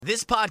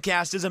This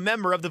podcast is a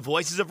member of the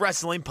Voices of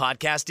Wrestling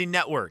Podcasting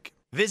Network.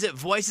 Visit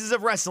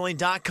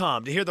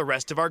voicesofwrestling.com to hear the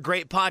rest of our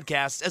great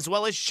podcasts, as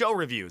well as show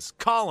reviews,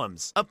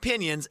 columns,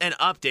 opinions, and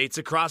updates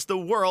across the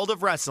world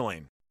of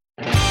wrestling.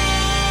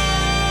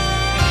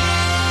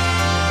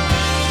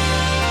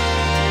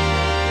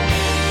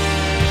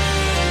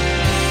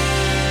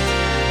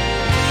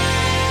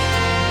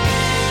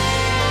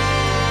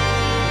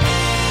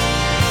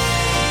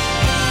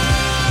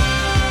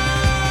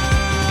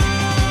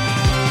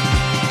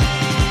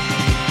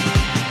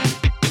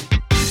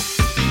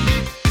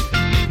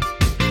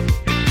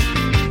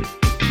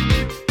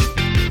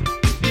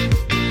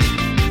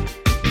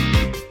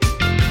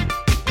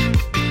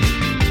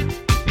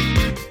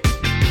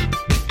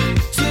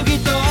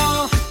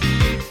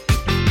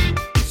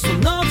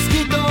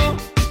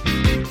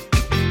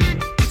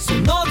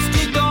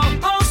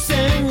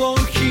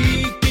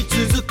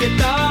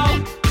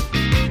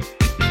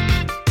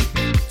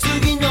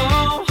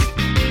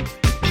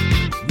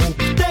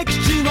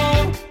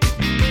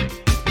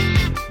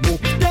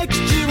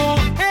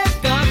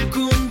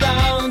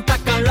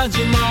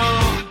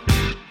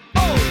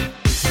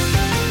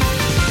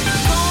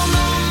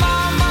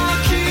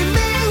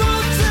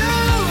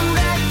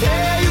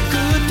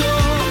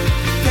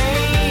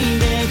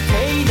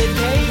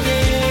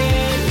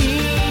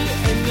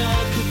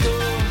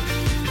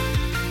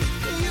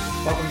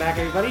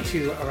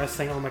 To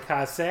Wrestling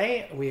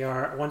Omakase. We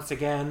are once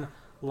again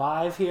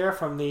live here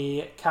from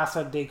the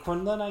Casa de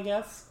Quinlan, I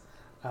guess.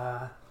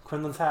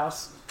 Quinlan's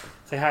house.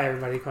 Say hi,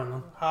 everybody,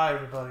 Quinlan. Hi,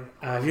 everybody.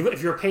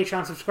 If you're a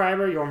Patreon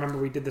subscriber, you'll remember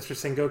we did this for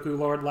Sengoku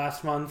Lord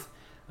last month.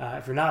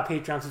 If you're not a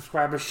Patreon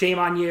subscriber, shame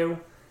on you.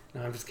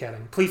 No, I'm just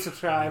kidding. Please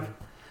subscribe.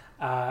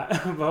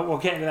 But we'll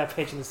get into that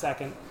pitch in a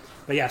second.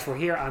 But yes, we're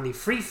here on the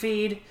free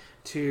feed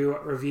to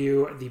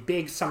review the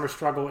big summer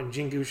struggle in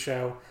Jingu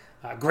show.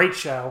 Great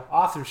show.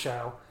 Awesome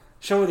show.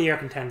 Show of the year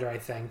contender, I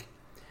think.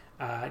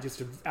 Just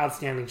an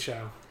outstanding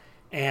show.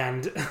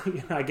 And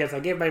I guess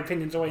I gave my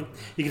opinions away.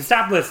 You can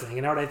stop listening.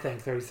 You know what I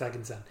think 30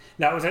 seconds in.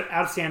 That was an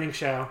outstanding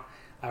show.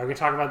 We're going to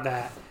talk about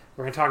that.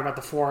 We're going to talk about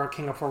the 4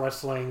 King of Pro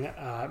Wrestling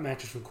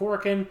matches from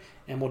Korakuen.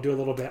 And we'll do a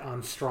little bit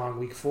on Strong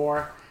Week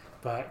 4.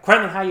 But,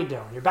 Quentin, how you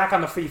doing? You're back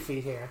on the free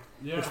feed here.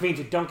 Yeah. Which means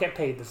you don't get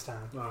paid this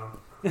time. No.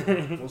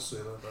 We'll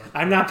see about that.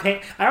 I'm not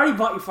paying. I already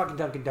bought you fucking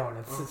Dunkin'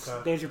 Donuts.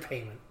 Okay. There's your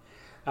payment.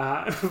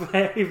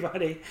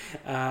 Everybody,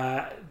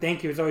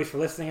 thank you as always for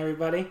listening,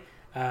 everybody.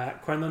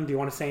 Quinlan, do you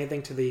want to say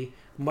anything to the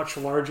much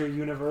larger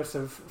universe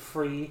of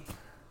free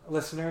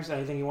listeners?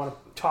 Anything you want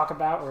to talk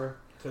about? Or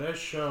today's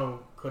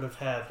show could have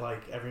had,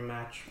 like, every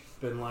match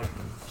been like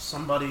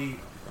somebody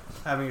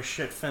having a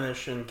shit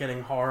finish and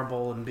getting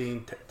horrible and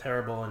being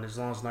terrible, and as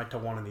long as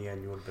Naito won in the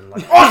end, you would have been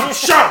like, awesome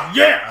show,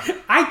 yeah!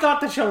 I thought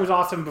the show was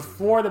awesome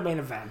before the main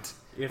event.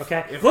 Look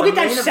at that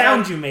event,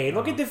 sound you made.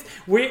 Look at this.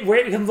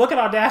 Look at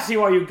Audacity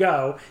while you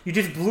go. You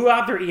just blew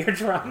out their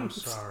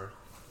eardrums. I'm sorry.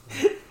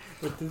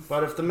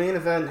 But if the main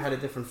event had a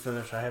different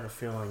finish, I have a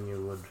feeling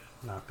you would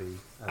not be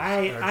as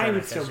I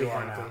would still be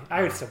happy.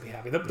 I would still be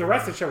happy. The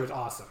rest of the show was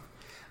awesome.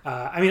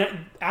 I mean,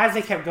 as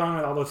they kept going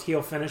with all those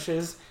heel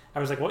finishes, I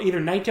was like, well,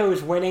 either Naito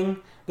is winning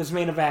this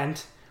main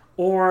event,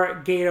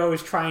 or Gato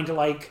is trying to,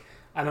 like,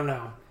 I don't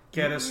know.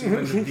 Get us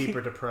into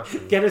deeper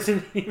depression. Get us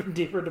into even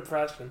deeper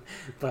depression.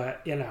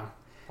 But, you know.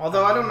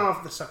 Although I don't know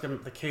if the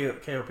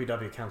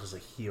KOPW counts as a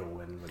heel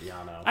win with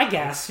Yano. I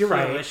guess, you're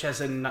right. Heelish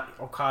as in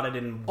Okada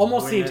didn't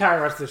almost win the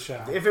entire rest of the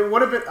show. If it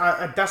would have been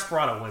a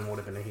Desperado win, would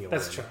have been a heel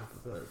That's win.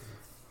 True.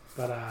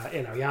 But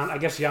I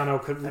guess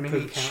Yano could. I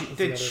mean, he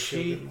did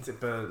cheat,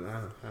 but I don't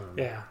know.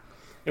 Yeah,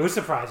 it was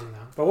surprising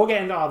though. But we'll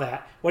get into all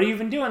that. What have you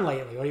been doing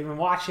lately? What have you been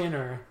watching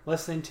or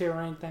listening to or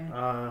anything?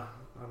 I've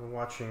been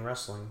watching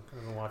wrestling.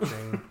 I've been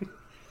watching.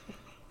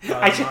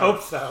 I should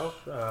hope so.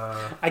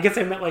 I guess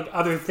I meant like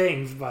other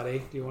things, buddy.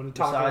 Do you want to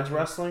talk besides about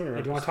wrestling?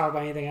 Or do you want to talk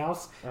about anything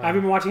else? Have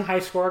you been watching High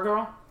Score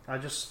Girl? I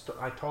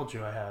told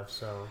you I have,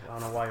 so I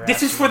don't know why you're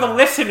This is for the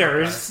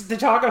listeners to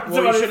talk about.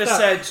 Well, you should have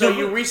said, so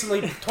you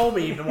recently told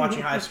me you've been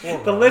watching High Score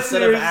Girl. The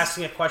listeners, instead of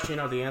asking a question you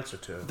know the answer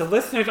to. The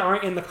listeners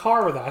aren't in the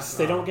car with us.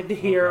 They don't get to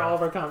hear all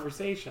of our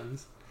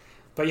conversations.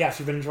 But yes,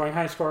 you've been enjoying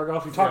High Score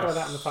Girl. We talked about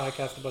that in the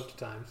podcast a bunch of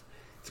times.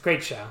 It's a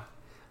great show.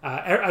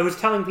 I was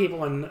telling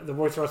people in the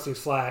Voice Wrestling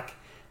Slack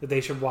that they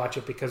should watch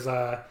it because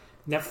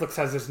Netflix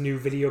has this new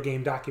video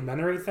game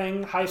documentary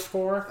thing, High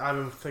Score.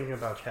 I'm thinking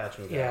about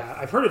catching it. Yeah,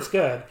 I've heard it's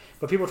good,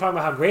 but people are talking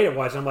about how great it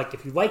was. And I'm like,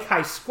 if you like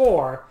High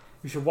Score,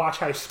 you should watch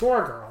High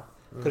Score Girl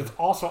because it's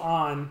also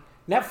on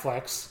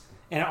Netflix.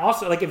 And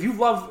also, like, if you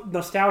love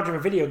nostalgia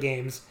of video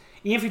games,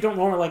 even if you don't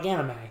normally like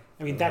anime,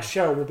 I mean, that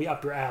show will be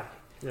up your alley.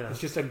 Yeah. It's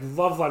just a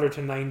love letter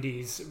to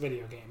 90s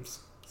video games.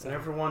 So. And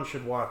everyone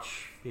should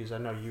watch, because I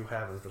know you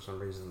haven't for some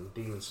reason,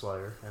 Demon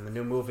Slayer. And the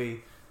new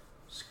movie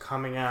is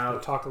coming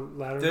out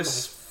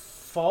this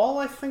fall,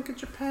 I think, in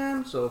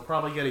Japan. So it'll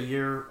probably get a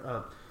year.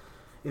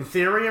 In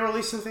theory, a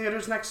release in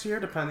theaters next year,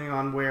 depending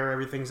on where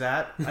everything's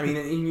at. I mean,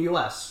 in the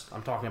U.S.,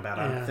 I'm talking about.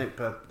 Yeah. I think,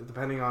 but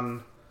depending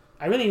on...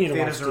 I really need to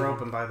watch theaters are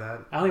open by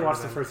that. I only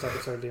watched the first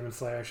episode of Demon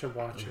Slayer. I should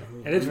watch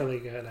it. It is really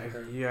good, I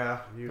heard. Yeah.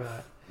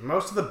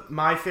 Most of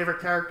my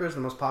favorite characters,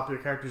 the most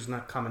popular characters,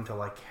 not come until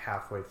like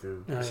halfway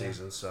through the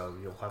season, so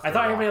you'll have to I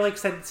thought everybody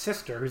said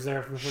sister, who's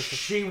there from the first.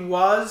 She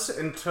was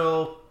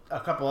until a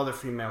couple other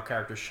female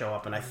characters show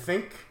up, and I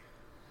think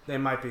they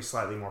might be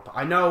slightly more.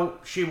 I know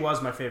she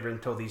was my favorite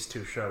until these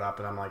two showed up,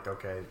 and I'm like,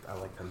 okay, I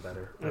like them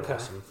better. They're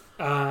awesome.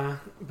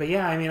 But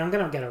yeah, I mean, I'm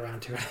gonna get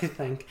around to it. I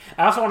think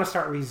I also want to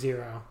start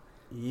ReZero.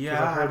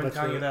 Yeah, I've been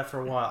telling you that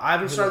for a while. I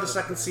haven't started the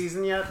second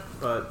season yet,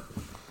 but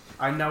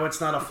I know it's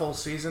not a full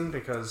season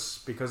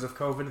because of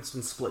COVID, it's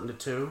been split into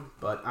two.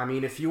 But I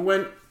mean, if you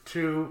went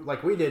to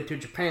like we did to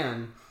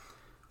Japan,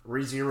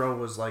 ReZero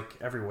was like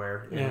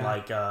everywhere in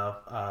like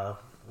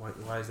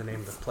why is the name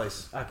of the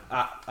place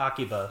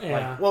Akiba?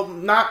 Yeah. Like, well,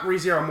 not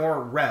ReZero,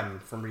 more Rem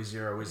from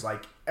ReZero is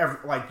like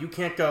you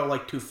can't go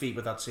like 2 feet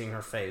without seeing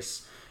her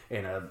face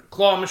in a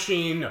claw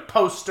machine, a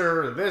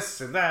poster, this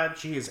and that.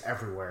 She is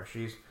everywhere.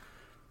 She's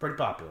pretty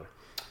popular.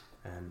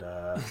 And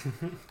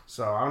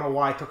so I don't know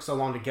why it took so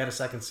long to get a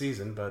second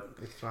season, but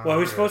it's not. Well, it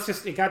was supposed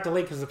to. It got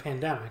delayed because of the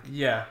pandemic.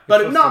 Yeah,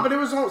 but it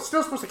was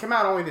still supposed to come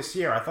out only this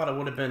year. I thought it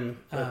would have been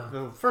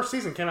the first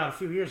season came out a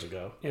few years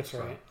ago. That's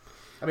right.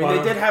 I mean,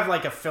 they did have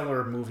like a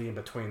filler movie in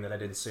between that I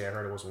didn't see. I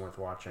heard it wasn't worth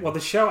watching. Well, the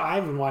show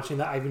I've been watching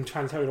that I've been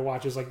trying to tell you to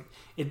watch is like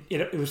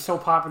it was so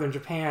popular in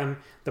Japan,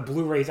 the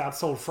Blu-rays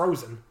outsold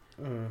Frozen.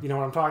 You know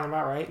what I'm talking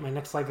about, right? My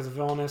Next Life is a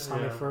Villainous,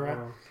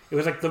 Hamifura. It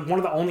was like one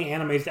of the only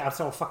animes to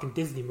outsell a fucking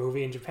Disney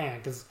movie in Japan,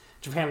 because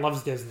Japan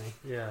loves Disney.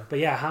 Yeah. But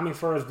yeah,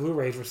 Hamifura's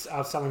Blu-rays were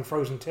outselling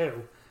Frozen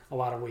 2 a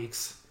lot of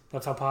weeks.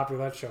 That's how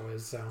popular that show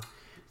is. So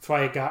that's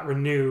why it got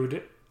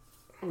renewed,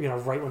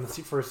 right when the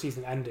first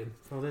season ended,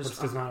 which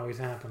does not always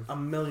happen. A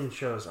million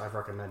shows I've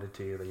recommended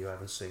to you that you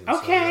haven't seen.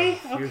 Okay,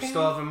 so, you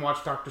still haven't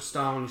watched Dr.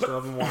 Stone. You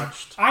still haven't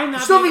watched... You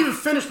still haven't even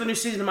finished the new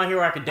season of My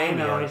Hero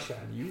Academia. I know, I should.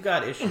 You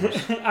got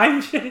issues.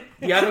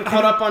 You haven't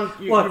caught up on...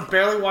 You've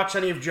barely watched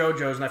any of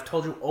JoJo's, and I've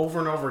told you over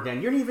and over again,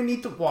 you don't even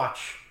need to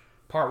watch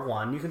Part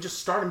 1. You can just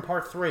start in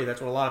Part 3. That's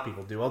what a lot of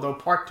people do. Although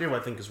Part 2, I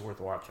think, is worth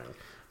watching.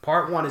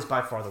 Part 1 is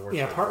by far the worst.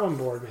 Yeah, Part 1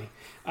 bored me.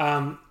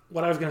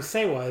 What I was going to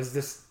say was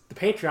the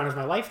Patreon is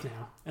my life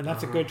now, and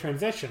that's a good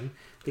transition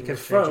because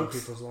folks,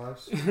 changing people's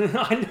lives.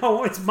 I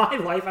know it's my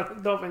life. I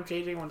don't know if I'm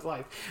changing anyone's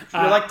life.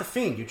 You're like the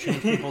Fiend. You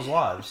change people's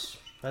lives.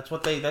 That's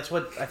what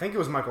I think it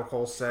was Michael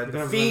Cole said.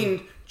 The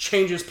Fiend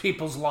changes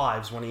people's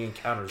lives when he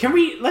encounters. Can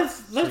we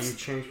let's? So you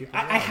change people's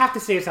lives. I have to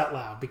say this out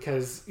loud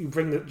because you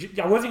bring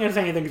I wasn't going to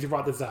say anything because you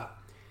brought this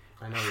up.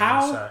 I know.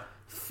 How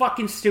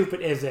fucking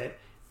stupid is it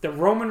that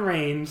Roman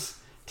Reigns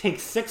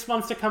takes 6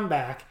 months to come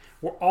back?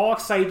 We're all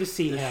excited to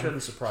see him.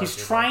 Shouldn't surprise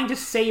He's trying to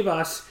save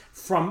us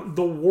from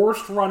the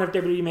worst run of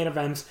WWE main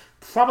events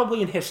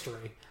probably in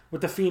history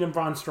with The Fiend and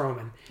Braun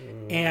Strowman.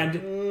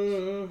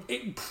 And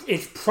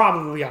it's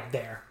probably up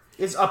there.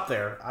 It's up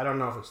there. I don't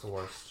know if it's the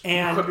worst.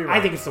 And could be right,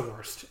 I think it's the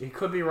worst. He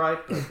could be right.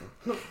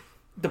 But...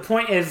 The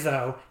point is,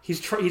 though,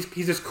 he's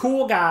this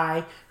cool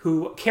guy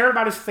who cared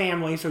about his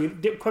family, so he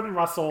couldn't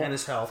wrestle and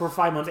his health for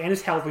 5 months, and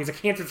his health. He's a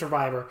cancer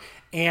survivor,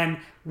 and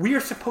we are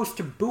supposed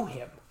to boo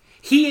him.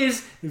 He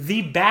is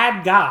the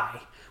bad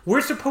guy. We're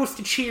supposed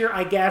to cheer,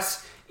 I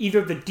guess,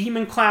 either the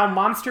Demon Clown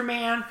Monster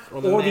Man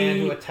or the man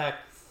who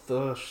attacked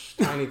the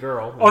tiny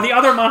girl. Or the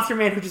other Monster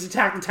Man who just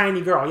attacked the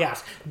tiny girl,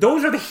 yes.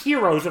 Those are the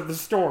heroes of the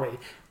story.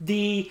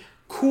 The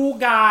cool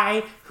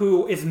guy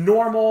who is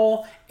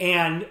normal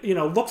and,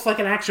 looks like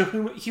an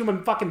actual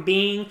human fucking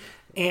being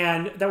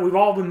and that we've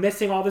all been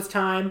missing all this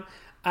time.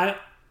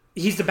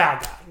 He's the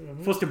bad guy. We're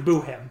supposed to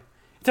boo him.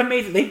 It's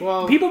amazing. People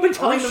have been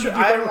telling them to do that.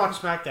 I haven't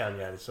watched SmackDown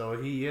yet,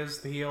 so he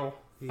is the heel.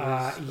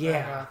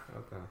 Yeah.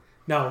 Okay.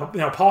 No,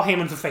 Paul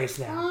Heyman's the face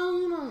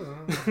now.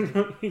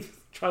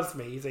 Trust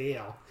me, he's a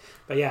heel.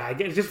 But yeah,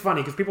 it's just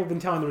funny because people have been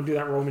telling them to do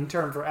that Roman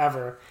turn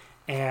forever,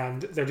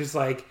 and they're just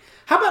like,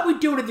 how about we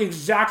do it at the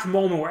exact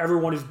moment where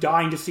everyone is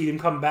dying to see them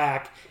come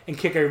back and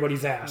kick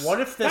everybody's ass? What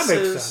if this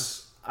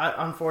is...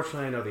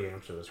 unfortunately, I know the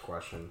answer to this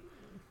question.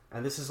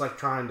 And this is like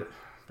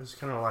this is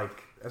kind of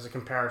like, as a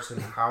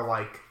comparison, how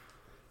like...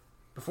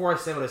 Before I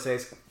say what I say,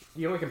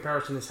 the only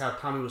comparison is how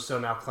Tommy Wiseau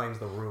now claims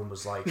The Room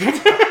was like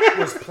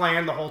was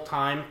planned the whole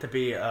time to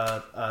be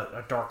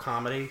a dark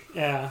comedy.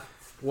 Yeah.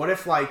 What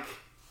if like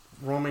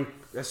Roman,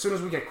 as soon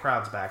as we get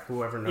crowds back,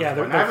 whoever knows?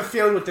 Yeah, I have a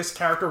feeling with this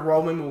character,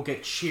 Roman will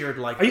get cheered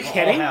like. Are you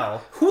kidding?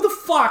 Hell. Who the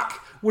fuck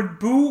would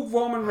boo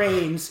Roman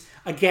Reigns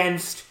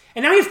against?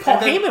 And now he has Paul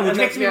Heyman, which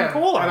makes him even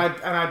cooler.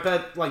 And I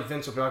bet like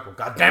Vince will be like, "Well,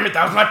 God damn it,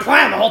 that was my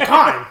plan the whole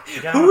time."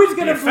 Who is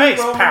going to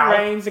boo Roman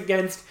Reigns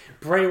against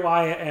Bray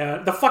Wyatt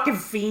and the fucking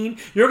Fiend?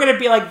 You're going to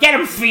be like, "Get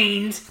him,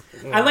 Fiend!"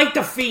 Yeah. I like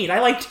the Fiend.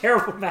 I like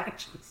terrible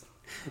matches.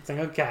 It's like,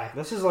 okay,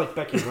 this is like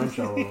Becky Lynch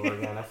all over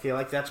again. I feel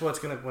like that's what's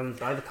going to win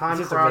by the time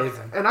the crowd.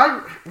 And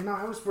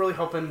I was really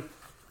hoping,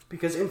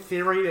 because in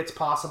theory it's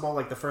possible,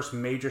 like the first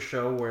major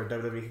show where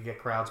WWE could get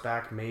crowds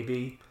back,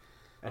 maybe.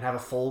 And have a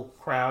full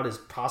crowd is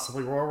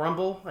possibly Royal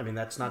Rumble. I mean,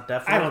 that's not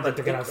definite. I don't think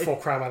they're going to have a full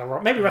crowd at a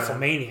Rumble. Maybe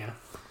WrestleMania.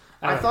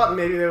 I thought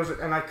maybe there was,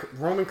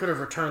 Roman could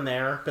have returned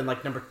there, been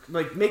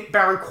make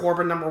Baron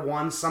Corbin number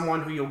 1,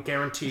 someone who you'll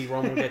guarantee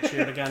Roman will get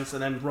cheered against,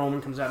 and then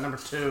Roman comes out number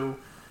 2. You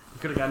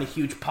could have gotten a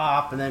huge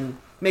pop, and then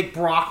make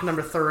Brock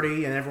number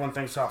 30, and everyone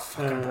thinks, oh,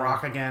 fucking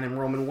Brock again, and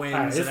Roman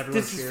wins, and everyone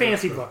This is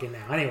fancy booking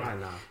now. Anyway. I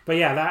know. But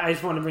yeah, I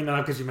just wanted to bring that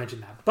up because you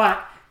mentioned that.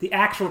 But the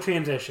actual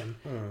transition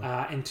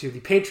into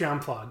the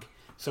Patreon plug.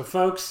 So,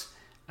 folks,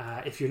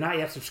 if you're not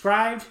yet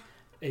subscribed,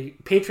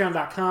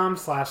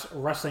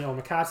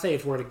 patreon.com/wrestlingomakase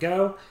is where to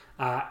go.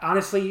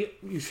 Honestly,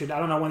 you should, I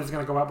don't know when it's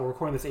going to go up, but we're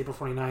recording this April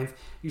 29th.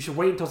 You should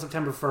wait until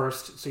September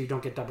 1st so you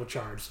don't get double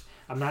charged.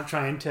 I'm not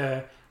trying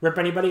to rip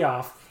anybody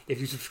off. If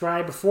you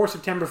subscribe before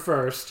September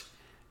 1st,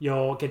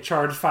 you'll get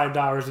charged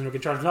 $5 and you'll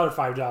get charged another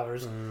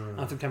 $5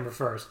 on September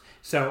 1st.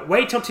 So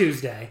wait till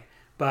Tuesday,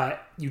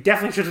 but you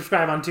definitely should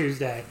subscribe on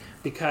Tuesday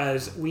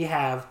because we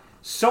have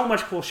so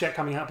much cool shit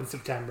coming up in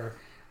September.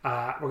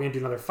 We're going to do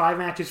another 5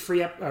 matches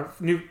free, another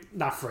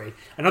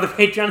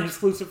Patreon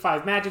exclusive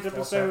 5 matches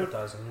episode.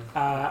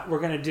 We're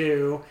going to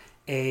do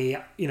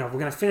we're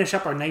going to finish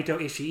up our Naito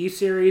Ishii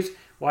series,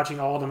 watching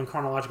all of them in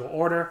chronological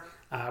order.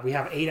 We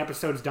have 8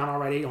 episodes done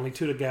already, only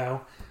 2 to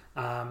go.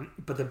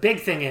 But the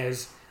big thing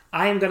is,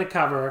 I am going to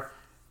cover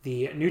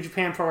the New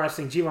Japan Pro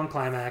Wrestling G1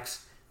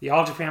 Climax, the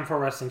All Japan Pro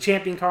Wrestling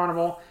Champion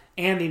Carnival,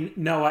 and the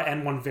Noah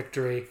N1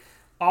 Victory.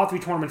 All 3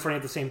 tournaments running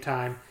at the same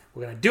time.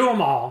 We're going to do them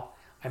all.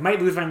 I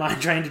might lose my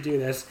mind trying to do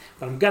this,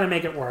 but I'm going to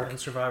make it work. And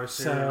Survivor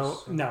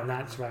Series? No,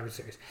 not Survivor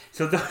Series.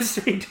 So those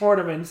 3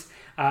 tournaments,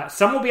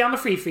 some will be on the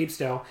free feed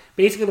still.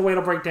 Basically, the way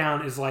it'll break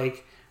down is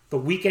like the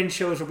weekend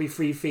shows will be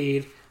free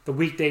feed. The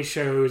weekday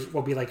shows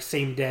will be like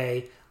same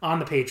day on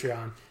the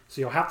Patreon.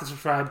 So you'll have to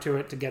subscribe to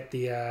it to get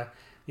the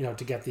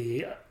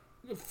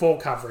full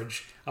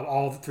coverage of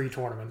all 3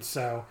 tournaments.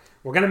 So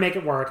we're going to make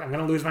it work. I'm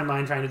going to lose my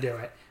mind trying to do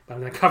it, but I'm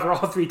going to cover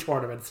all 3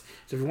 tournaments.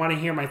 So if you want to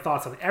hear my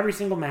thoughts on every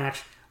single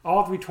match,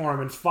 all 3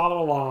 tournaments,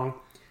 follow along.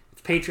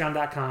 It's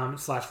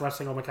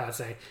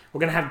patreon.com/wrestlingomakase. We're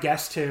going to have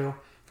guests too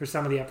for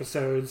some of the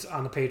episodes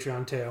on the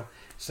Patreon too.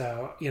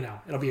 So,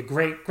 it'll be a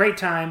great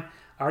time.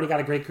 I already got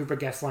a great group of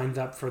guests lined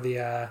up for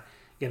the,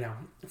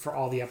 for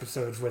all the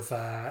episodes with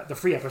the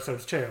free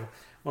episodes too,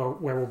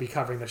 where we'll be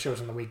covering the shows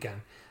on the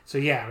weekend. So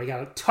yeah, we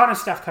got a ton of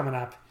stuff coming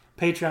up.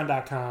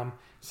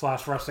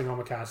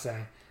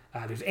 Patreon.com/wrestlingomakase.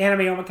 There's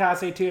Anime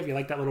Omakase too, if you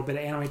like that little bit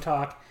of anime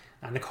talk.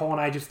 Nicole and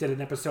I just did an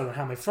episode on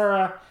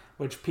Hamefura,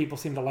 which people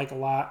seem to like a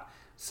lot.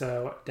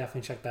 So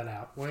definitely check that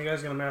out. When are you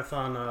guys going to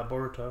marathon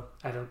Boruto?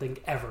 I don't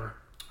think ever,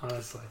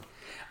 honestly.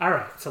 All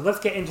right, so let's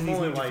get into these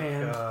New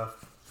Japan.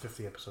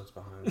 50 episodes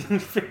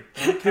behind.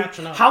 I'm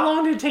catching up. How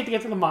long did it take to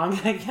get to the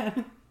manga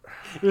again?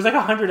 It was like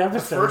 100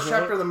 episodes. The first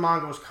chapter of the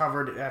manga was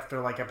covered after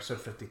like episode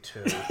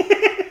 52.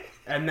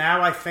 And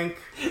now I think...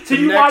 So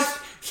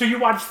you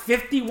watched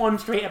 51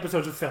 straight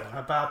episodes of filler.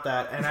 About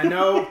that. And I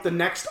know the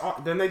next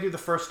arc, then they do the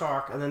first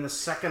arc, and then the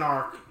second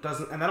arc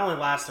doesn't... And that only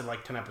lasted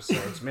like 10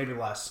 episodes, maybe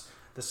less.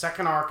 The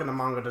second arc in the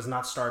manga does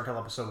not start until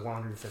episode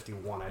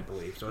 151, I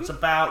believe. So it's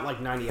about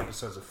like 90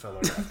 episodes of filler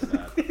after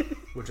that.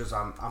 Which is,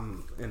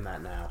 I'm in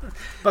that now.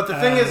 But the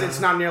thing is, it's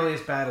not nearly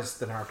as bad as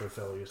the Naruto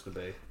filler used to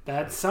be.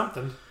 That's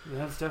something.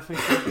 That's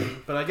definitely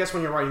something. But I guess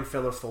when you're writing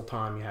filler full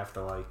time, you have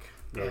to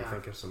really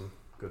think of some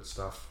good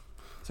stuff.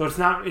 So it's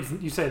not.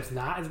 You said it's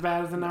not as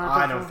bad as the Naruto.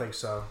 I don't think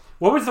so.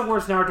 What was the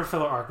worst Naruto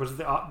filler arc? Was it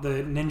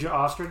the Ninja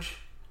Ostrich?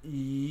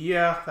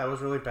 Yeah, that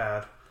was really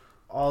bad.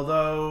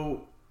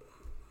 Although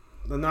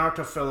the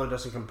Naruto filler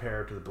doesn't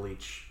compare to the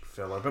Bleach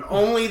filler, but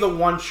only the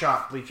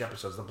one-shot Bleach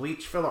episodes. The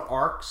Bleach filler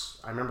arcs,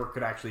 I remember,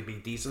 could actually be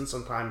decent.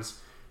 Sometimes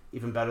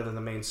even better than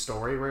the main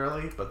story,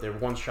 rarely. But their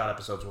one-shot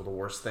episodes were the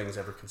worst things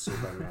ever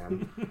conceived by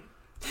man.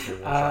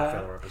 One-shot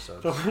filler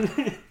episodes.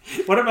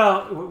 What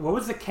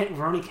was the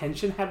Rurouni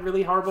Kenshin had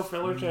really horrible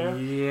filler too?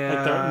 Yeah.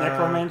 Like the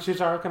Necromancers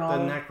arc and all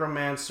the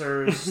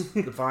Necromancers,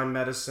 Divine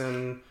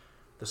Medicine,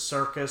 the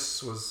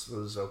Circus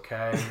was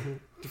okay.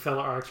 The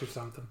filler arcs or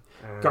something.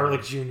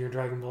 Garlic Jr.,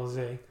 Dragon Ball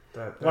Z.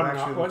 That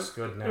actually looks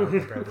good now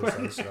compared to this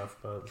other stuff.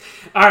 But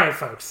alright,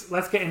 folks.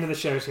 Let's get into the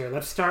shows here.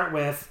 Let's start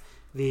with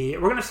we're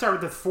going to start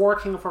with the 4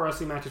 King of Pro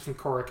Wrestling matches from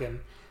Korakuen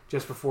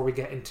just before we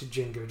get into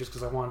Jingu, just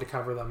because I wanted to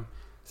cover them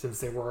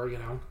since they were,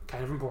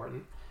 kind of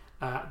important.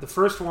 The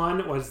first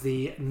one was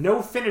the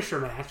no finisher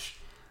match.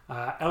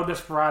 El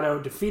Desperado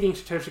defeating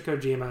Satoshi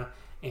Kojima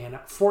in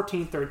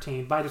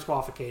 14-13 by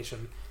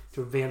disqualification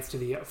to advance to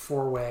the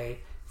 4-way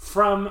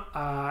from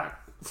at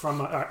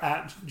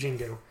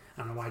Jingu.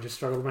 I don't know why I just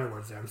struggled with my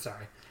words there. I'm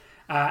sorry.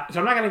 So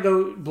I'm not going to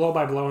go blow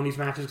by blow in these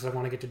matches because I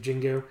want to get to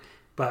Jingu.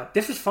 But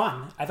this was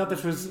fun. I thought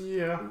this was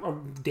a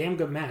damn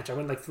good match. I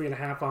went like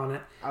 3.5 on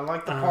it. I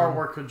like the part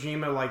where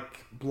Kojima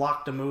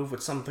blocked a move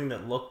with something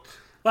that looked.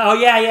 Oh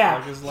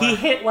yeah. He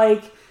hit it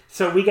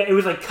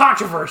was like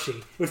controversy.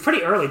 It was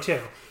pretty early too.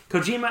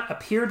 Kojima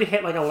appeared to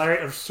hit like a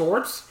lariat of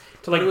sorts.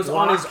 It was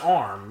block, on his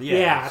arm.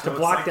 Yeah, so to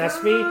block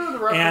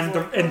Despy. And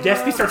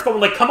Despy starts going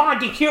like, come on,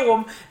 DQ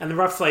him. And the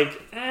ref's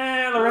like,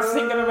 the ref's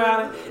thinking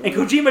about it. And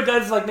Kojima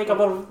does make a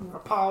little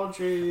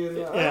apology.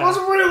 It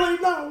wasn't really,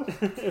 no.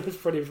 It was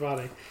pretty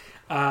funny.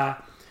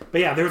 But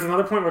yeah, there was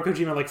another point where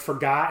Kojima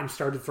forgot and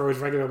started to throw his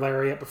regular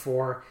lariat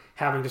before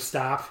having to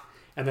stop.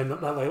 And then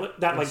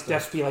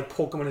Despy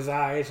poke him in his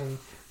eyes and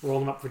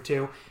rolled him up for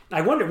 2.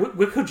 I wonder,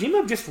 would Kojima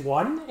have just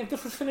won if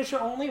this was finisher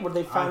only? Would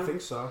they find? I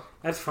think so.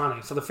 That's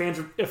funny. So the fans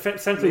are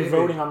essentially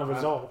voting on the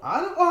result.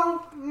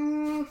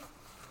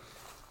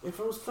 If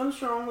it was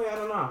finisher only, I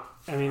don't know.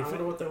 I mean, I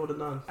wonder what they would have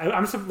done. I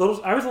was a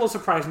little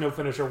surprised no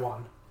finisher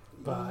won.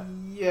 But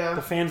yeah,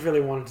 the fans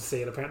really wanted to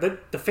see it. Apparently,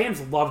 the fans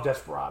love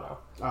Desperado,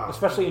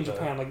 especially in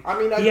Japan. Like, I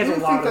mean, I do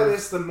think that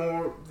is the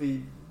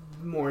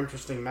more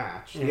interesting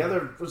match. The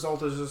other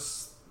result is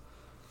just,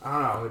 I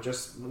don't know. It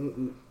just,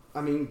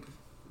 I mean,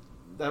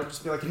 that would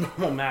just be like a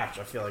normal match.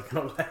 I feel like in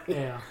a way.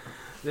 Yeah.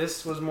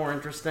 This was more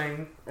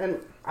interesting, and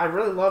I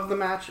really loved the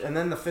match. And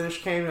then the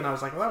finish came, and I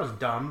was like, "Well, that was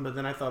dumb." But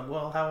then I thought,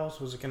 "Well, how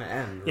else was it going to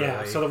end?" Really?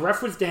 Yeah. So the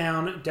ref was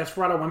down.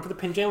 Desperado went for the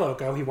Pinche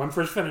Loco. He went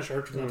for his finisher,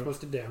 which he's not supposed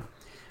to do.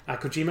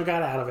 Kojima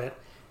got out of it,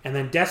 and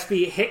then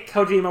Despy hit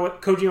Kojima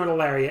with a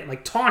lariat and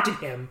like taunted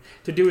him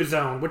to do his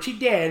own, which he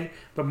did.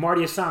 But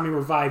Marty Asami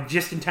revived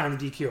just in time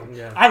to DQ him.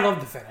 Yeah. I love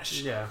the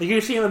finish. Yeah, you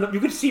could see him.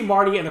 You could see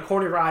Marty in the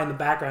corner of your eye in the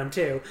background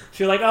too.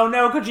 So you're like, "Oh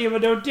no, Kojima,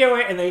 don't do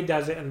it!" And then he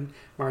does it, and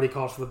Marty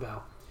calls for the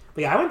bell.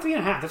 But yeah, I went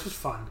 3.5. This was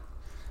fun.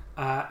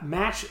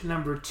 Match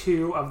number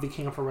 2 of the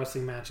King of Pro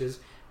Wrestling matches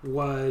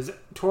was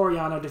Toru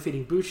Yano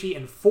defeating Bushi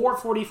in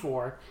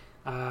 4:44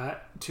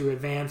 to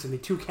advance in the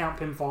 2-count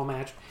pinfall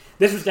match.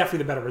 This was definitely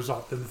the better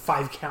result than the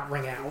 5-count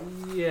ring out.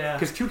 Yeah.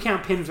 Because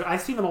 2-count pins,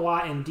 I've seen them a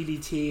lot in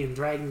DDT and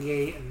Dragon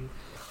Gate and,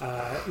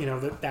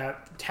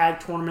 that tag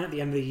tournament at the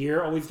end of the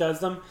year always does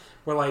them,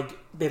 where, like,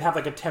 they'd have,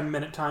 like, a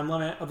 10-minute time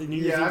limit of the New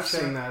Year's Eve. Yeah, I've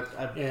seen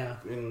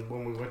that.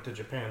 When we went to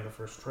Japan the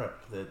first trip,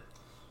 that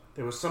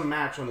there was some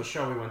match on the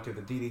show we went to,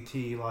 the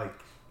DDT, like,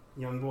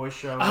 Young Boys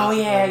show. Oh,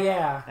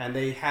 yeah. And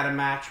they had a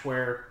match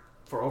where,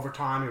 for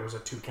overtime, it was a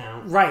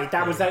 2-count. Right,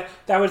 that was the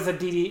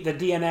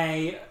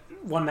DNA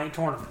one-night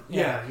tournament.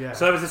 Yeah.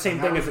 So that was the same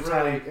thing as the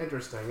really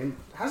interesting. And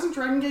hasn't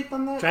Dragon Gate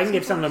done that? Dragon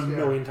Gate's done it a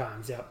million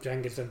times. Yeah,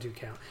 Dragon Gate's done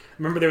 2-count.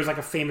 Remember, there was like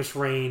a famous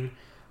reign.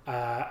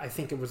 I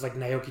think it was like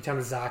Naoki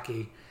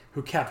Tanizaki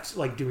who kept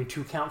like doing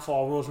 2-count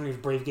fall rules when he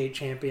was Brave Gate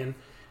champion,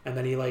 and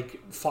then he like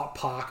fought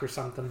Pac or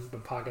something,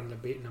 but Pac ended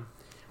up beating him.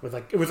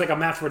 It was like a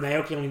match where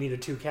Naoki only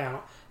needed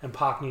 2-count and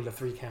Pac needed a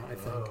 3-count, I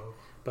think.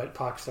 But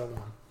Pac still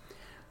won.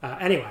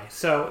 Anyway,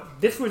 so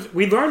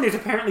we learned there's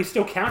apparently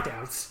still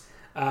countouts.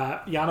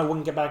 Yano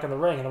wouldn't get back in the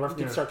ring, and the ref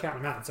didn't start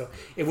counting him out. So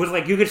it was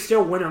like you could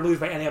still win or lose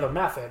by any other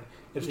method.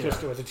 It's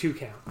just it was a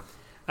 2-count.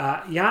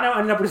 Yano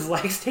ended up with his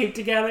legs taped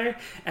together,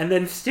 and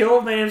then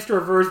still managed to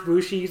reverse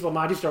Bushi's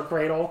Lamajisto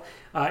Cradle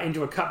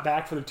into a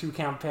cutback for the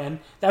 2-count pin.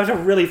 That was a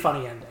really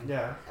funny ending.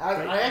 Yeah,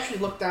 I actually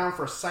looked down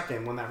for a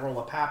second when that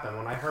roll-up happened.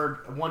 When I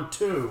heard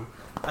 1-2,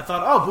 I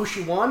thought, "Oh,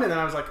 Bushi won," and then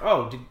I was like,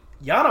 "Oh, did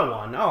Yano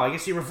won? Oh, I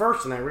guess he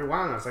reversed," and I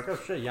rewound. I was like, "Oh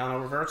shit,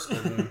 Yano reversed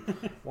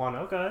and won."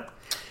 Okay.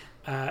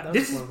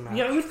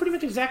 It was pretty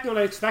much exactly what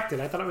I expected.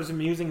 I thought it was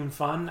amusing and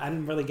fun. I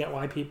didn't really get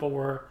why people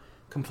were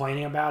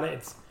complaining about it.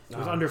 It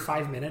was under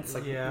 5 minutes.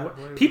 Like,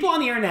 people on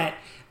the internet,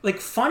 like,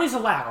 fun is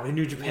allowed in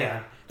New Japan.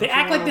 Yeah. They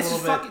act like this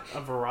is fucking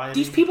a variety.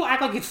 These people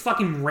act like it's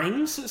fucking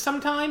Rings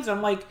sometimes.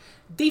 I'm like,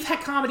 they've had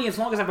comedy as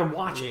long as I've been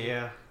watching.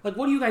 Yeah. Like,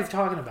 what are you guys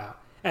talking about?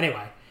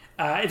 Anyway,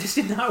 it just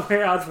did not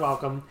wear out its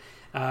welcome.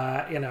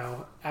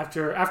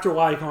 After a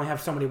while, you can only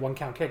have so many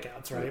 1-count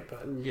kickouts, right?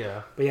 But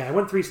yeah, I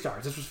went 3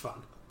 stars. This was fun.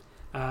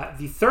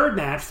 The third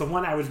match, the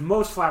one I was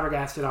most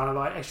flabbergasted on,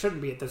 although I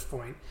shouldn't be at this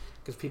point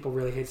because people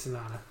really hate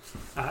Sonata.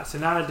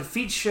 Sonata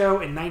defeats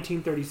Sho in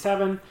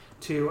 1937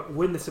 to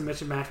win the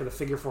submission match with a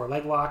figure 4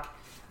 leg lock.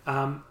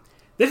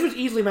 This was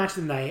easily match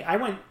of the night. I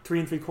went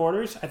 3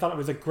 3/4. I thought it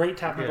was a great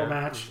technical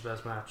match. It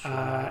was the best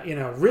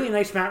match. Really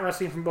nice mat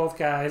wrestling from both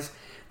guys.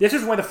 This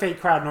is where the fake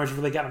crowd noise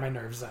really got on my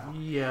nerves, though.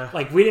 Yeah.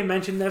 Like, we didn't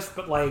mention this,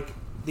 but like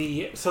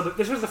this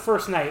was the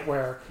first night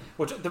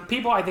which the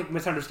people I think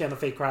misunderstand the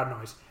fake crowd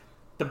noise.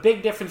 The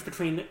big difference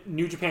between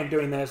New Japan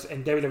doing this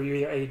and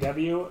WWE or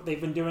AEW, they've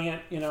been doing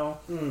it,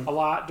 a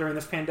lot during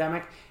this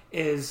pandemic,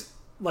 is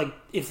like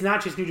it's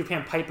not just New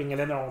Japan piping it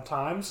in at all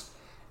times.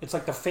 It's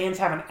like the fans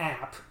have an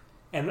app,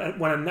 and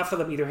when enough of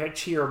them either hit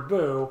cheer or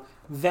boo,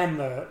 then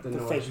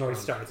the fake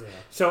noise starts. Yeah.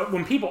 So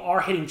when people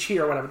are hitting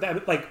cheer or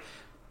whatever,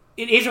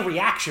 it is a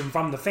reaction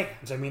from the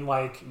fans. I mean,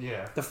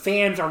 the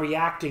fans are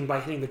reacting by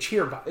hitting the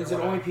cheer button. Is it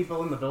only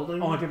people in the building?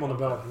 Only people in the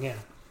building, yeah.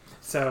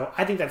 So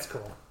I think that's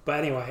cool.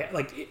 But anyway,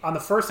 on the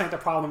first night, the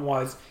problem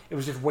was it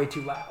was just way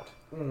too loud.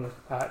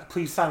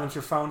 Please silence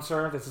your phone,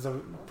 sir. This is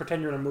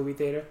pretend you're in a movie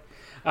theater.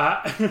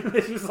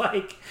 This was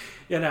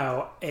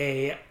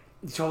a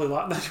totally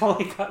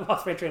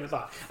lost my train of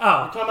thought.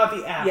 Oh, you're talking about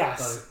the app.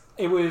 Yes,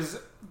 it was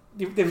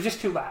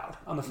just too loud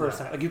on the first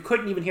night. Like, you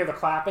couldn't even hear the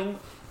clapping,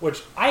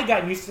 which I had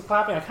gotten used to the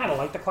clapping. I kind of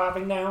like the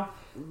clapping now,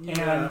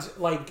 and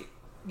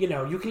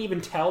you can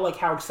even tell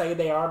how excited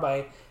they are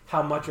by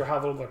how much or how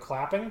little they're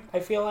clapping. I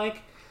feel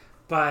like.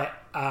 But,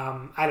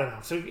 I don't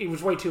know. So it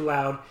was way too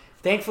loud.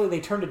 Thankfully, they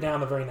turned it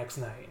down the very next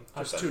night.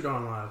 Just too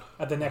darn loud.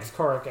 At the next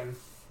Korakuen.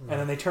 And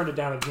then they turned it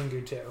down at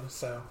Jingu, too.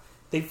 So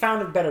they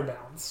found a better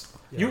balance.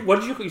 Yeah.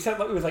 You said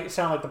it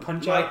sounded like the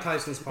Punch-Out? Mike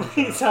Tyson's Punch-Out.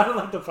 It sounded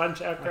like the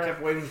Punch-Out. I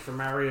kept waiting for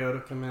Mario to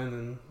come in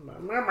and...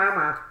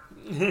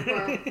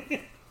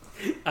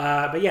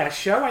 But yeah,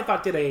 Sho I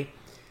thought did a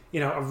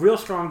real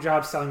strong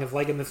job selling his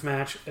leg in this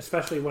match,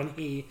 especially when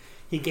he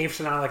gave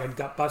Sonata like a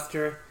gut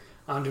buster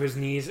onto his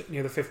knees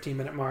near the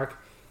 15-minute mark.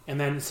 And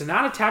then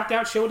Sonata tapped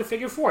out Sho with a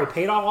figure four. He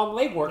paid off all the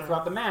leg work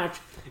throughout the match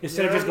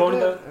instead of just going to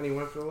the... And he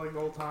went for the leg the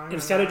whole time.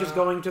 Instead of just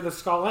going to the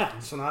skull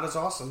end. Sonata's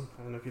awesome.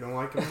 And if you don't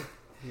like him,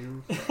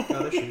 you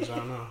got issues. I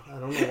don't know. I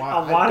don't know why.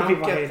 A lot of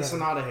people hate hate the him.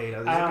 Sonata hate. Is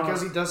it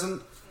because he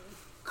doesn't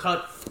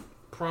cut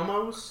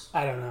promos?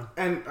 I don't know.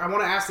 And I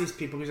want to ask these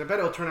people, because I bet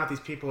it'll turn out these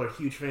people are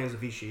huge fans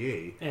of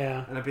Ishii.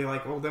 Yeah. And I'd be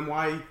like, well, then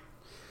why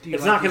do you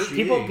it's like not because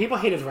Ishii? people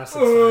hate his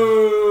wrestling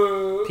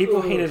style.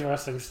 People hate his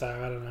wrestling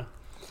style. I don't know.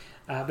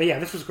 But yeah,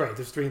 this was great. This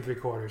was 3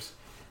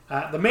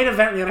 3/4. The main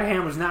event, on the other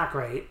hand, was not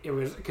great. It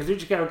was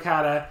Kazuchika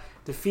Okada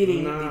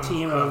defeating the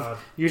team of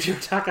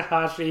Yujiro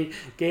Takahashi,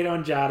 Gedo,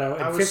 and Jado.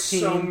 I was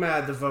so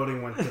mad the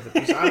voting went to the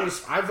piece.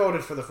 I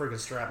voted for the freaking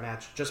strap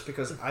match just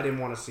because I didn't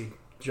want to see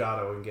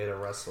Jado and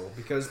Gedo wrestle.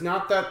 Because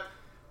not that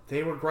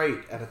they were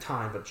great at a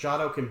time, but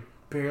Jado can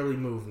barely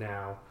move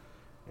now,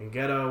 and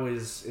Gedo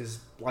is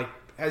like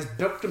has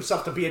built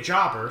himself to be a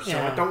jobber. So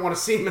I don't want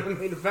to see him in the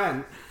main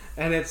event.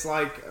 And it's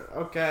like,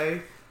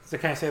 okay. So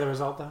can I say the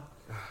result though?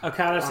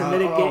 Okada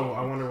submitted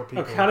I wonder what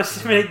people... Okada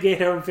submitted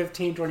Gedo in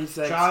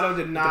 15:26. Jado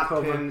did not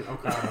pin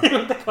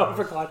Okada. The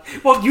Cobra Clutch.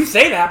 Well, you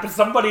say that, but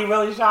somebody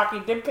really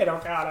shocking did pin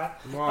Okada.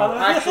 Well,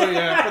 actually,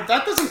 yeah. But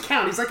that doesn't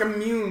count. He's like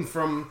immune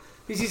from...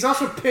 He's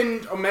also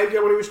pinned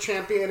Omega when he was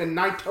champion and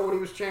Naito when he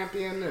was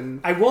champion. And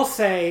I will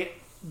say,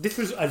 this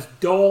was as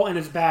dull and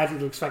as bad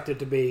as you'd expect it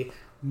to be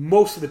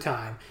most of the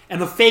time.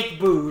 And the fake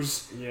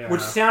boos,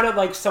 which sounded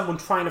like someone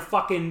trying to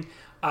fucking...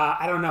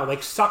 I don't know,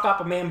 like suck up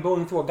a man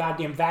booing through a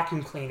goddamn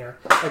vacuum cleaner,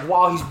 like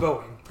while he's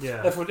booing.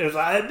 Yeah. That's what it was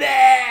like.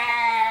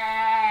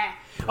 Bleh!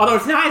 Although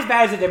it's not as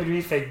bad as the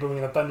WWE fake booing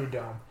in the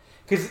Thunderdome.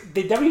 Because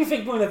the WWE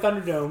fake booing in the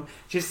Thunderdome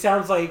just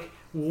sounds like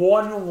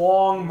one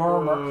long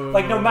murmur.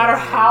 Like no matter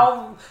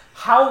how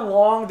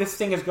long this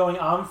thing is going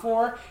on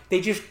for, they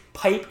just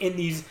pipe in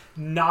these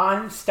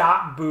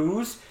non-stop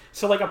boos.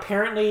 So like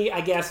apparently,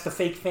 I guess, the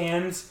fake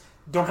fans...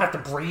 don't have to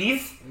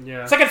breathe.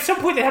 Yeah. It's like at some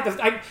point they have to...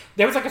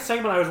 there was like a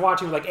segment I was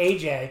watching with like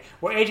AJ,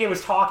 where AJ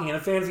was talking and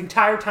the fans the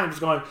entire time just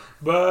going,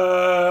 boo,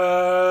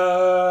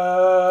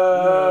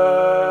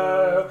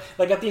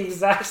 like at the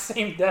exact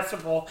same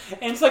decibel.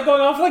 And it's like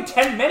going on for like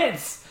 10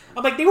 minutes.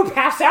 I'm like, they would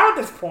pass out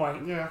at this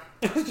point. Yeah.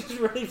 It was just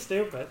really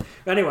stupid.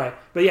 But anyway,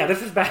 yeah,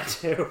 this was bad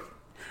too.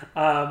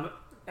 I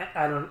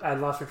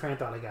lost my train of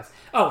thought, I guess.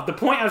 Oh, the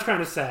point I was trying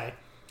to say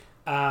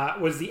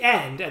was the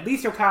end. At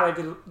least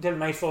Okada did a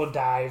nice little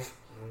dive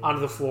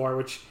onto the floor,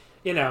 which,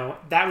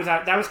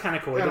 that was kind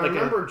of cool. Yeah, I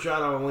remember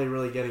Jado only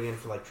really getting in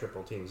for like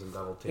triple teams and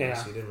double teams.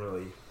 Yeah. He didn't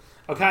really...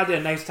 Okada did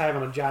a nice dive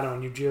on the Jado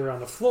and Yujiro on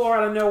the floor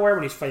out of nowhere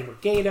when he's fighting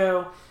with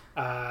Gedo.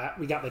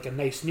 We got like a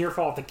nice near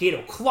fall with the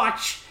Gedo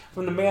clutch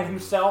from the man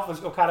himself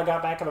as Okada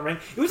got back in the ring.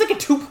 It was like a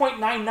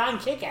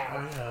 2.99 kick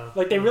out.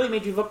 Like they really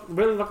made you look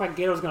like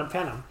Gedo was going to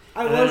pin him.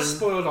 I was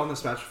spoiled on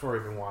this match before I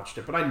even watched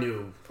it, but I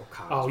knew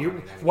Okada.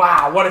 Oh,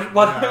 wow! What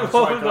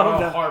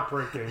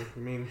heartbreaking. I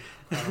mean,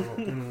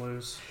 didn't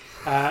lose.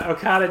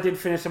 Okada did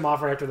finish him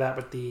off right after that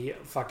with the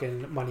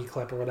fucking money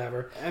clip or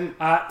whatever. And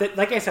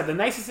like I said, the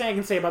nicest thing I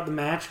can say about the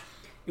match,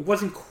 it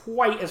wasn't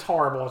quite as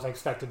horrible as I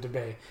expected to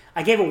be.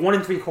 I gave it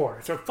 1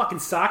 3/4, so it fucking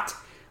sucked,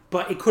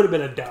 but it could have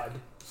been a dud.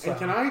 So. And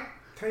can I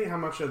tell you how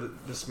much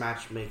of this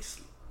match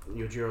makes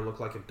Yujiro look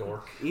like a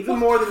dork? Even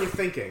more than you're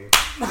thinking.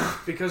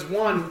 Because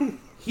one,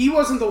 he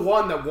wasn't the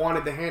one that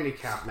wanted the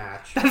handicap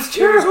match. That's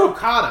true. It was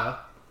Okada.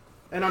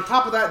 And on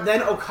top of that,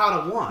 then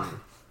Okada won.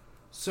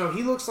 So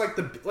he looks like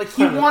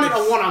he wanted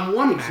a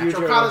one-on-one match.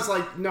 Yujiro. Okada's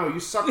like, no, you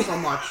suck so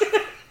much.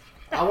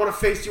 I want to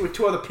face you with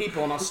 2 other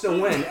people and I'll still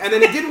win. And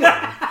then he did win.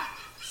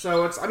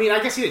 So it's, I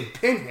guess he didn't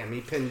pin him. He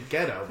pinned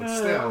Gedo, but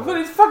still. But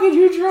it's fucking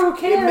Yujiro. Who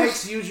cares?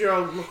 It makes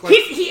Yujiro look like...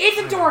 He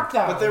is a dork,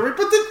 though. But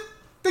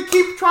they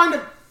keep trying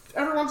to...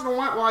 Every once in a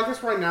while... Well, I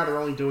guess right now they're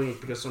only doing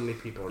it because so many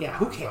people are... Yeah,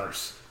 who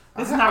cares?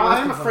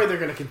 I'm afraid they're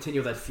going to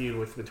continue that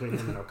feud between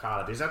him and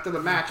Okada. Because after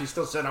the match, he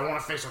still said, I want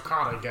to face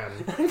Okada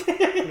again.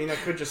 That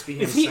could just be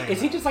him saying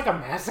Is he just like a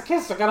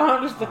masochist? Like, I don't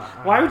understand.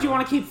 Why would you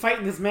want to keep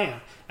fighting this man?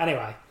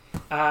 Anyway...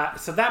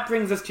 so that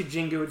brings us to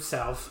Jingu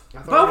itself. I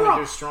thought we were going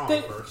to do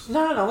Strong first.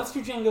 No, let's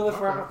do Jingu. Let's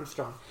wrap up with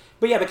Strong.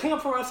 But yeah, the King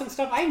of Pro Wrestling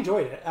stuff, I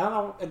enjoyed it. I don't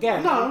know,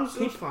 again... No,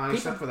 it was fine,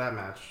 except for that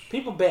match.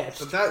 People bitched.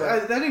 But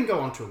that didn't go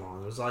on too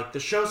long. It was like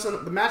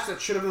the match that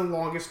should have been the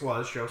longest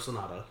was Sho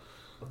Sonata,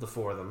 of the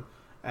 4 of them.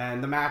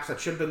 And the match that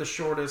should have been the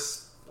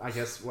shortest, I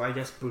guess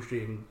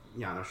Bushi and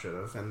Yano should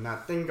have. And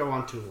that didn't go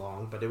on too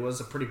long, but it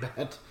was a pretty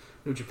bad...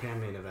 New Japan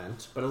main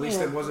event, but at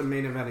least it wasn't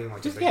main eventing like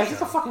a big show.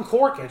 Just a fucking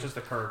cork. It's just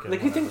a cork.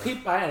 Like you think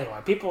people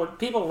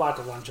a lot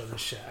to lunch on this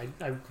shit.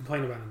 I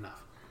complained about it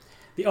enough.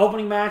 The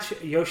opening match,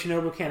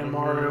 Yoshinobu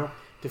Kanemaru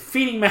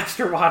defeating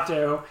Master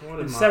Wato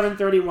in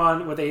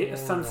 7:31 with a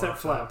sunset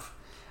flip.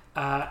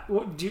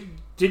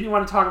 Didn't you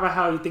want to talk about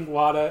how you think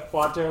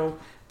Wato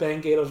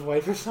banged Gato's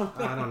wife or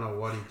something? I don't know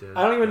what he did.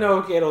 I don't even know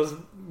if Gato's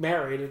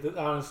married,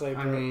 honestly.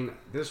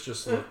 This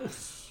just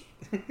looks...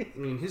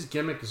 his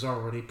gimmick is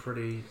already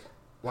pretty...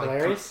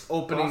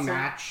 opening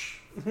match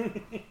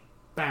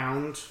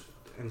bound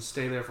and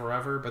stay there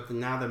forever, but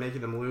now they're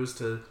making them lose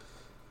to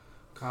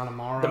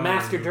Kanemaru. The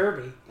Master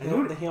Derby.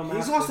 The heel master.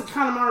 He's lost to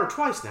Kanemaru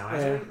twice now,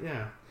 hasn't he?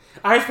 Yeah.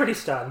 I was pretty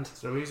stunned.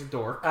 So he's a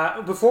dork.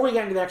 Before we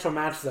get into the actual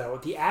match, though,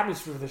 the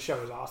atmosphere for the show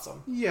is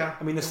awesome. Yeah.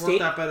 I mean, it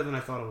worked out better than I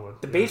thought it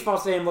would. The baseball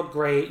stadium looked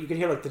great. You could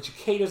hear the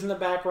cicadas in the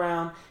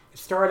background. It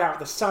started out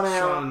with the sun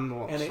out, and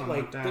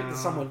the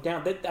sun went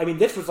down.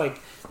 This was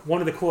one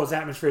of the coolest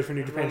atmospheres for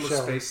New Japan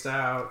show. Spaced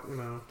out,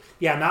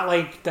 Yeah, not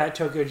like that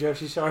Tokyo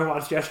Joshi show I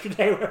watched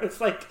yesterday, where it's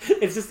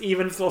just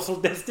even social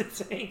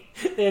distancing.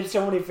 They had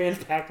so many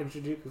fans packed in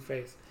Shinjuku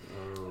Face.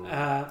 Oh,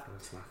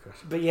 that's not good.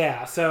 But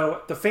yeah,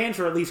 so the fans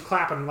were at least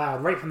clapping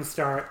loud right from the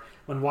start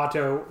when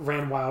Wato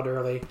ran wild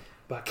early.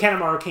 But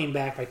Kanemaru came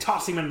back by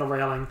tossing him into the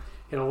railing,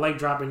 hit a leg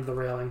drop into the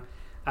railing.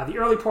 The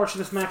early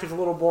portion of this match was a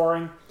little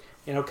boring.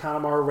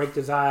 Kanemaru raked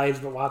his eyes,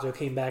 but Wato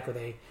came back with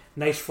a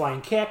nice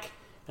flying kick,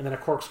 and then a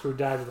corkscrew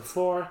dive to the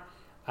floor.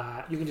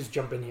 You can just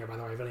jump in here, by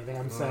the way, if anything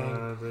I'm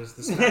saying.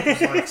 This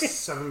match was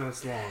 7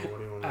 minutes long. What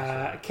do you want to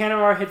say?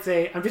 Kanemaru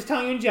hits I'm just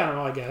telling you in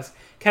general, I guess.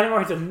 Kanemaru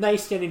hits a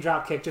nice standing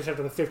drop kick just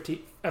after the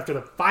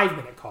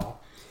 5-minute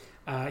call.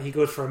 He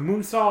goes for a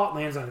moonsault,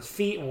 lands on his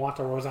feet, and Wato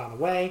rolls out of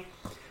the way.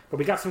 But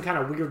we got some kind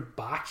of weird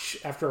botch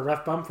after a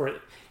ref bump where it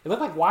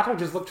looked like Wato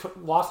just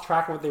lost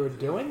track of what they were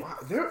doing.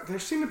 There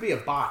seemed to be a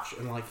botch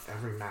in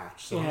every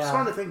match. So I'm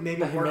starting to think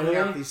maybe working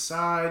out the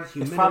side,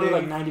 humidity. It's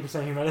probably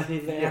 90% humidity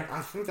there. Yeah,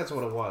 I think that's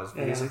what it was.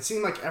 Because it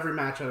seemed like every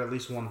match had at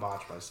least one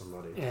botch by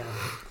somebody. Yeah.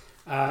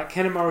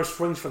 Kanemaru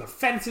swings for the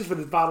fences with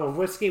his bottle of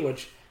whiskey,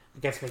 which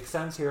I guess makes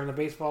sense here in the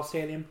baseball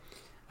stadium.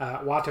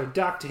 Wato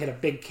ducked to hit a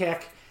big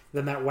kick.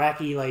 Then that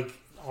wacky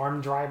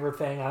arm driver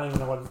thing. I don't even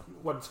know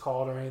what it's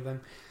called or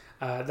anything.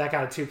 That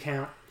got a 2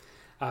 count.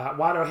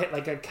 Wato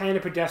hit a kind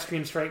of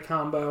pedestrian straight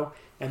combo,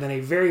 and then a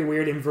very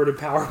weird inverted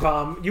power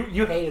bomb.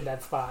 You hated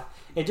that spot.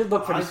 It just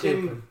looked pretty stupid.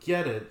 I didn't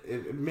get it.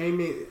 It made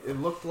me. It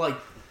looked like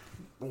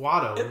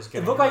Wato was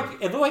getting. It looked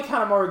like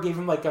Kanemaru gave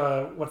him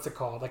what's it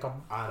called? Like a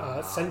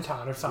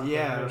senton or something.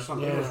 Yeah, or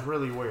something. Yeah. It was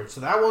really weird. So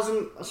that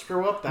wasn't a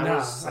screw up. That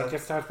was. I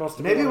guess that was supposed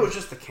to. Maybe it was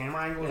just the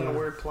camera angle in a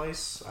weird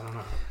place. I don't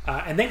know.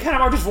 And then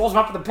Kanemaru just rolls him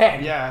up to the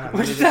pin. Yeah,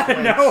 which is out of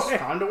nowhere.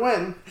 Time to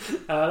win.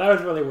 That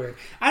was really weird.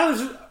 I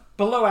was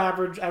below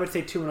average. I would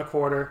say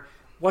 2.25.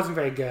 Wasn't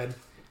very good.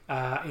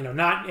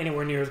 Not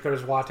anywhere near as good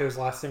as Wato's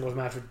last singles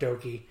match with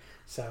Doki.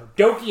 So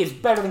Doki is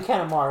better than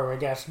Kanemaru, I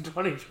guess, in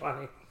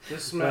 2020.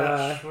 This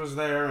match was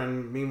there,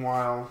 and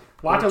meanwhile,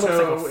 Wato looks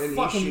like and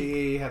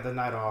Ishii had the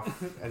night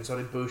off, and so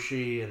did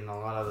Bushi and a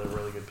lot of the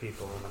really good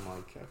people. And I'm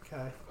like,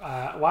 okay.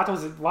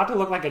 Wato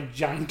looked like a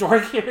giant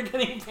dork here,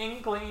 getting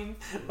pinned clean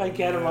by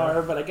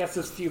Kanemaru, but I guess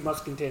this feud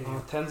must continue.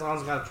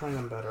 Tenzan's got to train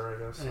him better,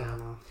 I guess. Yeah. I don't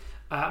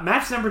know.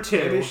 Match number 2.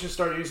 Maybe you should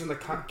start using the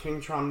King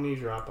Tron knee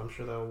drop. I'm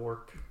sure that'll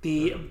work.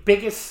 The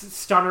biggest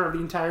stunner of the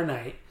entire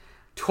night.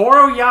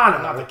 Toru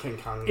Yano. Not the King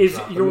Kong knee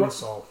drop. The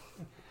moonsault.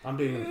 I'm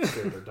being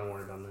stupid. Don't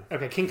worry about me.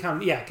 Okay, King Kong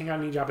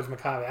knee drop is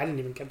Makabe. I didn't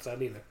even catch that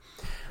either.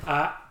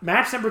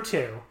 Match number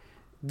 2.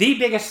 The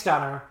biggest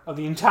stunner of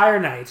the entire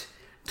night.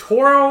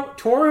 Toru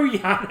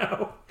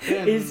Yano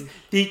is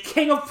the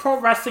king of pro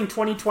wrestling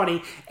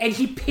 2020, and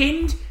he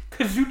pinned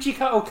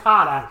Kazuchika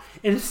Okada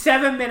in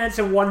 7 minutes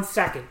and 1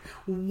 second.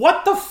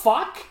 What the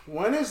fuck?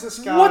 When is this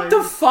guy? What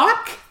the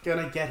fuck?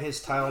 Gonna get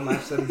his title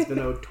match that he's been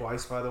owed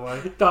twice, by the way.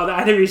 The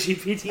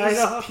IWGP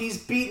title.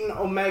 He's beaten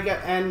Omega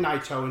and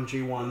Naito in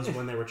G1s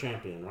when they were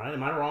champion, right?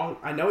 Am I wrong?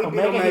 I know he beat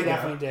Omega. Omega. He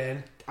definitely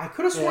did. I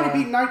could have sworn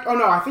he beat Naito. Oh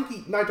no, I think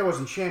Naito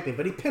wasn't champion,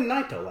 but he pinned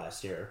Naito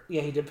last year.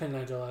 Yeah, he did pin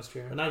Naito last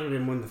year. But Naito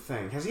didn't win the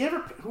thing. Has he ever?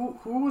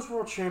 Who was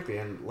world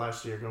champion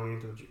last year going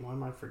into the? Why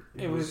am I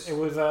forgetting? It was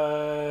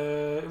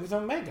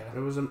Omega. It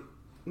was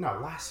no,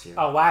 last year.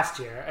 Oh, last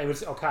year it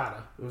was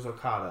Okada. It was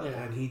Okada,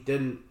 and he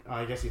didn't.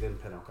 I guess he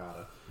didn't pin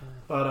Okada,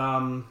 but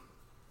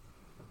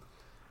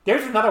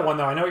There's another one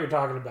though. I know what you're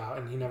talking about,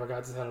 and he never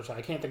got the title shot.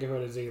 I can't think of who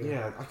it is either.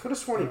 Yeah, I could have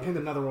sworn he pinned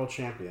another world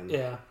champion.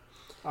 Yeah.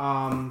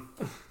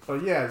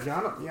 But yeah,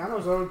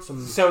 Yano's owed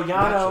some. So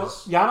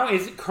matches. Yano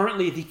is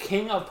currently the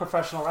king of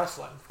professional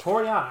wrestling.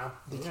 Toru Yano,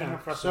 the king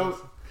of professional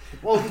wrestling.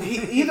 Well,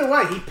 either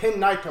way, he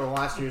pinned Naito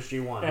last year's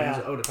G1. Yeah.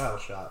 He's owed a title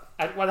shot.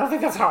 I don't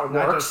think that's how it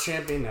works. Naito's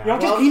champion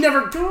now. He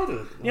never did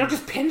it. You don't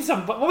just pin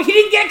somebody. Well, he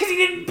didn't get it because he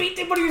didn't beat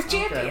him when he was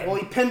champion. Okay. Well,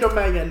 he pinned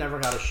Omega and never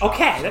got a shot.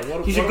 Okay,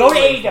 so he should go to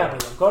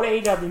AEW. Go to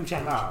AEW and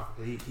challenge.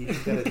 No, he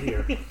should get it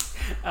here.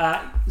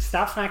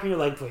 Stop smacking your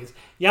leg, please.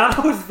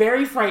 Yano was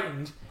very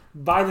frightened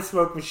by the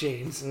smoke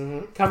machines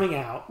coming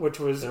out, which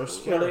was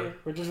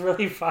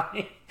really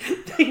funny.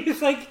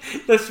 He's like,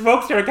 the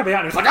smoke started coming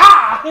out, and he's like,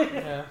 ah!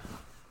 Yeah.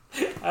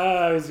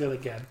 It was really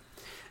good.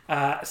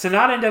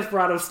 Sonata and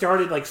Desperado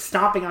started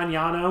stomping on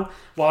Yano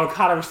while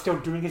Okada was still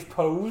doing his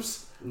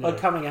pose,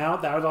 coming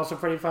out. That was also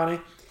pretty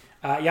funny.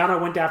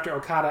 Yano went after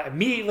Okada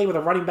immediately with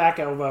a running back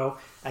elbow.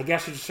 I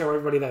guess to show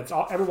everybody that it's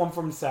everyone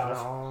for himself.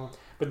 No.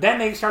 But then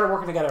they started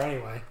working together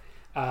anyway.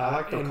 I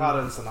liked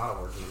Okada and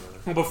Sonata working together.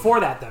 Well, before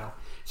that, though.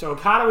 So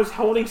Okada was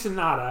holding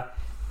Sonata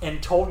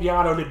and told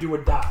Yano to do a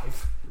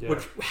dive. Yeah.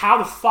 Which, how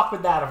the fuck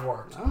would that have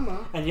worked? I don't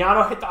know. And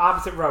Yano hit the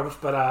opposite ropes,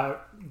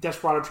 but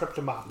Desperado tripped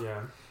him up. Yeah.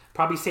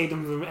 Probably saved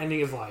him from ending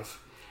his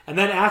life. And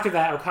then after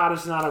that, Okada and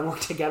Sonata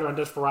worked together on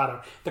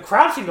Desperado. The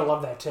crowd seemed to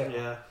love that too.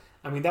 Yeah.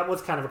 I mean, that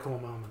was kind of a cool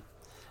moment.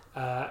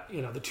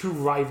 The two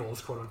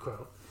rivals, quote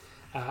unquote.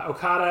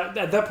 Okada,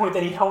 at that point,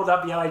 then he held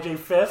up the LIJ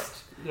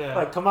fist. Yeah.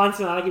 Like, come on,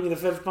 Sonata, give me the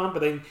fist bump,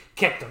 but then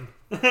kicked him.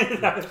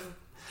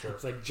 Sure.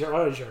 It's like,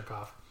 what a jerk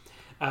off.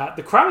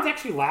 The crowd was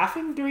actually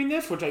laughing during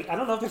this, which I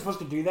don't know if they're supposed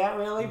to do that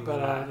really,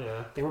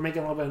 but they were making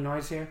a little bit of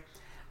noise here.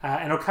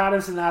 And Okada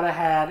and Sonata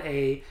had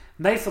a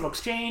nice little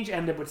exchange,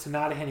 ended with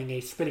Sonata hitting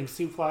a spinning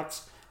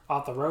suplex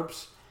off the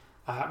ropes.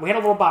 We had a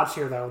little botch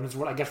here, though, and this is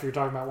what I guess we were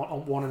talking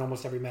about one in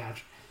almost every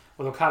match.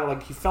 With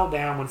Okada, he fell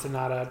down when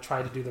Sonata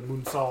tried to do the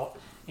moonsault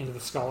into the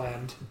skull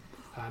end.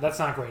 That's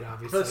not great,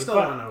 obviously. But it's still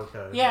not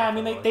okay. Yeah, I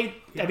mean,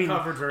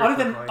 covered very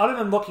other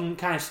than looking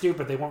kind of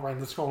stupid, they weren't right in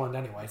the skull end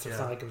anyway, so it's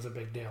not like it was a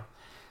big deal.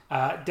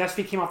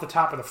 Despy came off the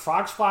top of the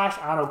frog splash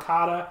on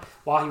Okada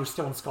while he was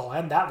still in skull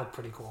end. That looked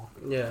pretty cool.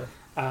 Yeah.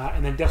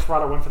 And then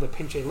Desperado went for the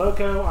Pinche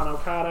Loco on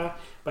Okada,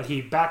 but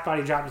he back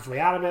body dropped his way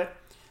out of it.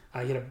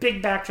 He had a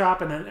big backdrop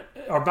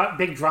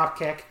big drop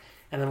kick,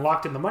 and then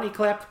locked in the money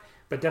clip.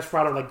 But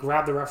Desperado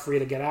grabbed the referee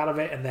to get out of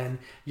it, and then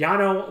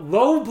Yano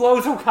low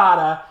blows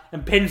Okada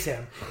and pins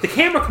him. The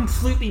camera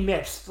completely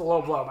missed the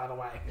low blow, by the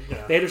way.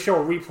 Yeah. They had to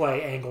show a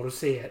replay angle to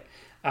see it.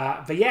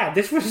 But yeah,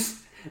 this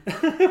was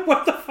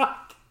what the fuck.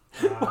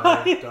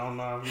 I don't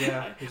know.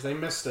 Yeah, because they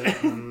missed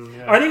it. And,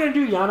 yeah. Are they going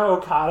to do Yano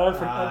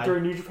Okada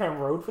during New Japan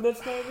Road for this,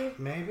 maybe?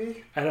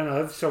 Maybe. I don't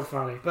know. That's so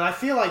funny. But I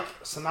feel like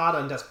Sonata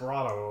and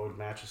Desperado would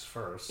matches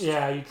first.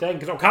 Yeah, you'd think.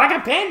 Because Okada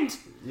got pinned.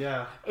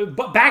 Yeah.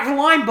 But back of the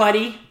line,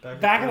 buddy.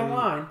 Back of the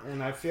line.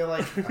 And I feel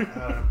like,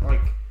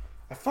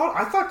 I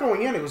thought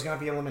going in it was going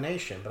to be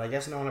elimination, but I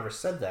guess no one ever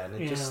said that.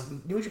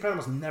 And New Japan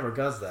almost never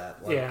does that.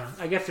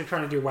 I guess they're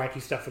trying to do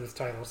wacky stuff for this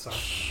title. So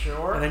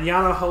sure. And then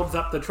Yano holds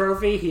up the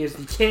trophy. He is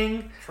the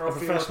king of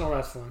professional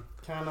wrestling.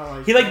 Kind of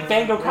like he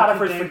banged Okada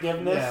for his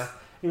forgiveness. Yeah.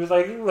 He was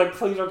like,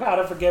 please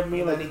Okada, forgive me.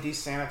 And then he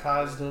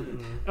desanitized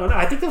it. Oh no,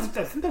 I think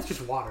that's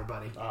just water,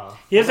 buddy. Oh.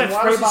 He has that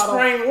spray bottle.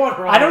 Spraying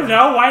water. I don't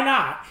know why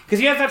not, because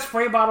he has that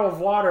spray bottle of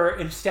water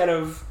instead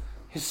of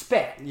his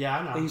spit. Yeah,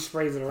 I know. And he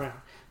sprays it around.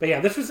 But yeah,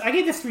 I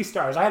gave this 3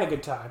 stars. I had a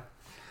good time.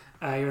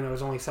 Even though it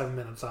was only 7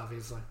 minutes,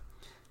 obviously.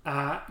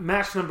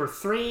 Match number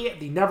 3,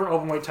 the Never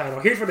Openweight title.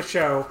 Here's where the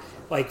show,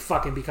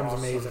 fucking becomes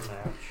amazing.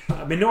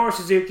 Minoru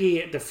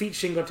Suzuki defeats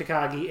Shingo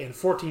Takagi in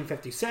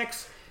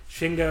 14:56.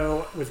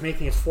 Shingo was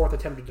making his 4th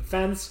attempt at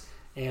defense,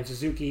 and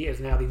Suzuki is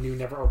now the new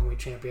Never Openweight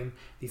champion,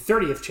 the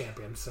 30th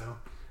champion, so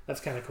that's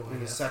kind of cool.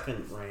 In his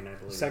second reign, I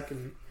believe.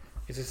 Second.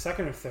 Is it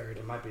second or third?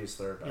 It might be his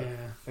third. Yeah.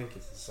 I think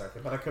it's his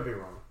second, but I could be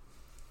wrong.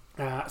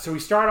 So we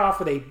start off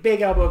with a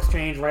big elbow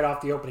exchange right off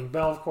the opening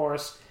bell, of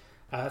course.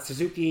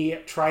 Suzuki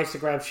tries to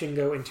grab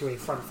Shingo into a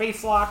front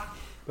face lock,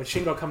 but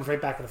Shingo comes right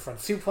back with a front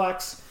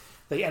suplex.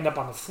 They end up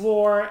on the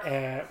floor,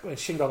 and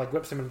Shingo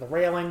whips him into the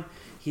railing.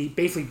 He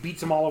basically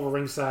beats him all over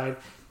ringside,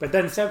 but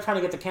then instead of trying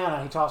to get the count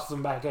out, he tosses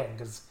him back in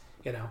because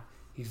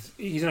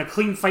he's in a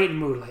clean fighting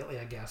mood lately,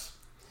 I guess.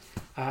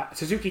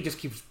 Suzuki just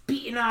keeps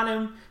beating on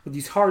him with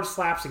these hard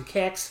slaps and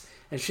kicks,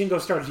 and Shingo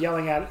starts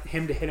yelling at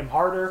him to hit him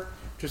harder,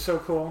 which is so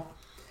cool.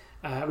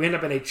 We end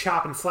up in a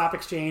chop and slap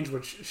exchange,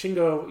 which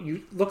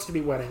Shingo looks to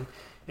be winning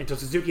until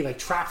Suzuki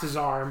traps his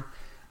arm,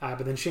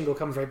 but then Shingo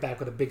comes right back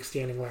with a big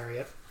standing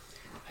lariat.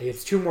 He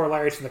gets 2 more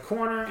lariats in the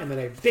corner, and then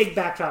a big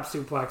backdrop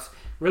suplex.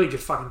 Really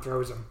just fucking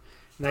throws him,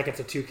 and that gets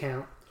a 2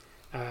 count.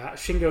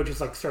 Shingo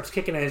just starts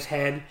kicking at his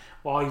head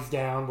while he's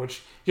down,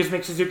 which just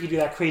makes Suzuki do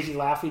that crazy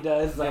laugh he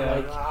does.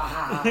 That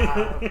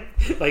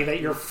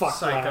you're fucked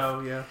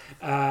psycho,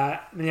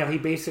 laugh. He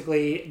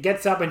basically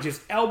gets up and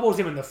just elbows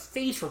him in the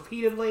face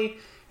repeatedly,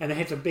 and then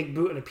hits a big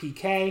boot and a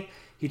PK.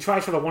 He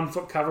tries for the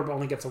 1-foot cover, but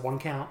only gets a 1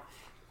 count.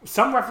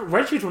 Some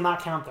registries will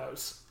not count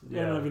those.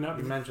 Yeah, you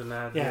mentioned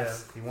that.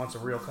 Yes. Yeah, he wants a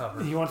real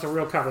cover. He wants a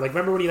real cover.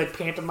 Remember when he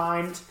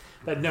pantomimed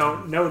that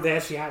know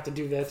this, you have to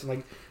do this,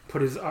 and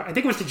put his. I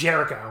think it was to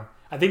Jericho.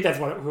 I think that's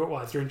who it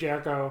was during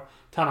Jericho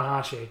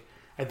Tanahashi.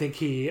 I think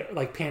he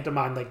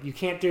pantomimed you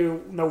can't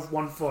do no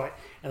 1 foot,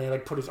 and they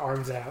put his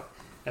arms out.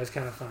 That was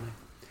kind of funny.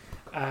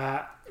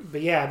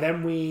 But yeah,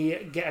 then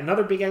we get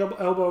another big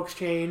elbow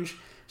exchange.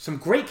 Some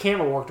great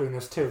camera work doing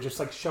this too,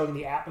 just showing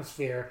the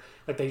atmosphere.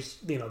 They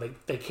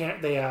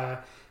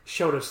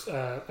showed us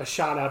a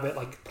shot of it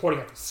pointing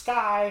at the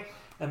sky,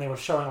 and they were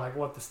showing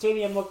what the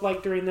stadium looked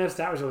like during this.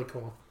 That was really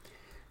cool.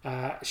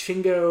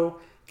 Shingo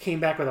came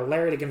back with a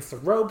lariat against the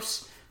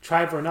ropes,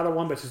 tried for another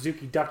one, but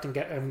Suzuki ducked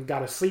and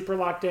got a sleeper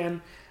locked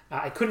in.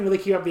 I couldn't really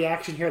keep up the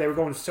action here. They were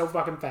going so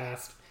fucking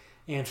fast,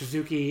 and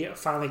Suzuki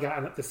finally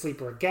got the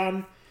sleeper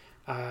again.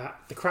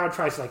 The crowd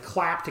tries to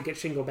clap to get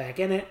Shingo back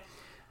in it.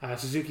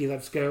 Suzuki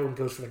lets go and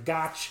goes for the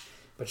gotch,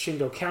 but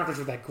Shingo counters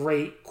with that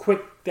great,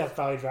 quick Death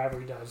Valley driver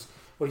he does,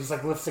 where he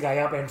just lifts the guy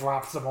up and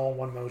drops them all in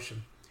one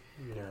motion.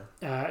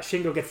 Yeah.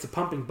 Shingo gets the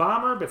pumping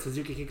bomber, but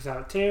Suzuki kicks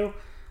out too.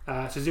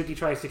 Suzuki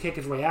tries to kick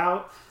his way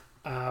out,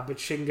 but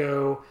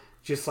Shingo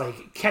just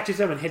catches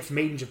him and hits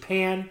Made in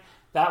Japan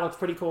That looks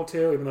pretty cool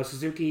too, even though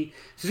Suzuki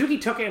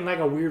took it in like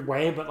a weird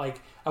way, but like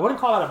I wouldn't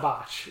call that a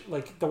botch.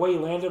 Like the way he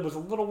landed was a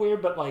little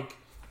weird, but like I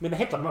mean they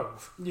hit the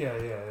move.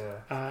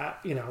 Yeah.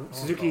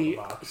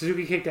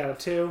 Suzuki kicked out at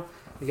 2.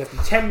 We got the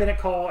 10-minute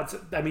call.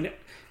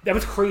 That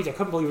was crazy. I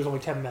couldn't believe it was only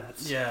 10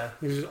 minutes. Yeah.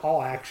 It was just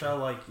all action. It felt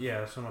like,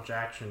 so much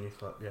action. You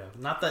thought,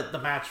 not that the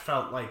match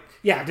felt like...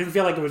 Yeah, it didn't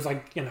feel like it was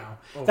like,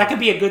 that could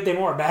be a good thing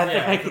or a bad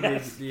thing, I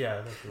guess.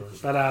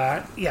 That's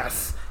But,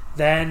 yes.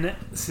 Then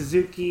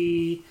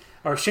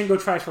Shingo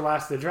tries for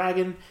Last of the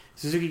Dragon.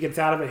 Suzuki gets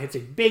out of it, hits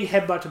a big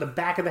headbutt to the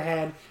back of the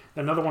head,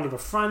 another one to the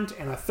front,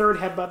 and a third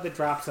headbutt that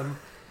drops him.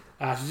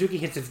 Suzuki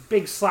hits his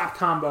big slap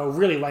combo,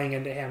 really laying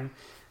into him.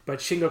 But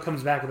Shingo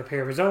comes back with a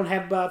pair of his own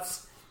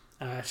headbutts.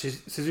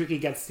 Suzuki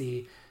gets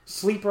the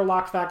sleeper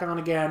locked back on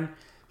again.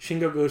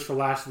 Shingo goes for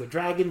Last of the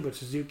Dragon, but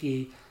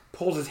Suzuki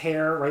pulls his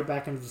hair right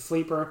back into the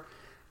sleeper.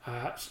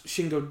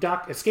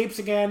 Shingo escapes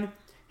again,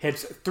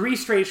 hits 3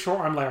 straight short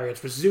arm lariats,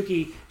 but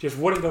Suzuki just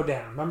wouldn't go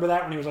down. Remember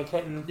that when he was like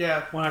hitting?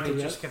 Yeah, one after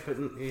he just kept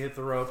hitting. He hit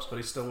the ropes, but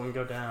he still wouldn't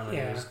go down. And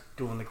he was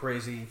doing the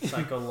crazy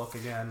psycho look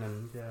again,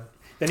 and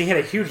Then he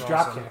hit a huge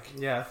drop kick.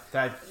 Yeah,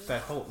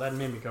 that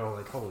made me go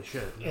like, holy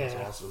shit, that's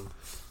awesome.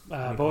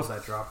 Both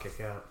that drop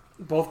kick out.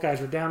 Both guys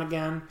were down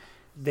again.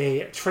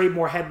 They trade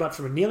more headbutts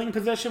from a kneeling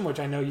position, which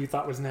I know you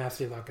thought was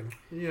nasty looking.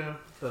 Yeah,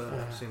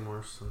 seemed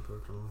worse,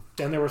 unfortunately.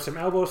 Then there were some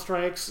elbow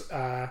strikes.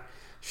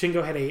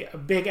 Shingo had a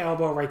big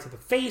elbow right to the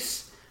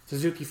face.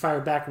 Suzuki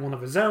fired back one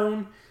of his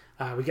own.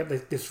 We got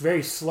this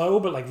very slow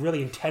but like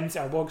really intense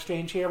elbow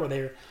exchange here,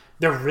 where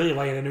they're really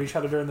laying into each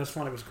other during this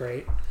one. It was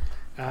great.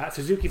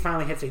 Suzuki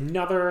finally hits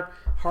another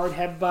hard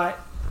headbutt,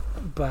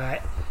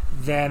 but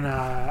then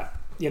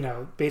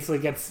basically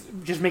gets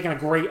just making a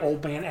great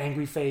old man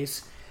angry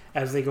face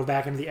as they go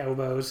back into the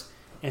elbows.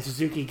 And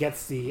Suzuki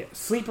gets the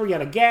sleeper yet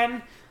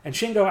again. And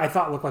Shingo, I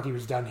thought, looked like he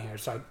was done here.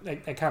 So I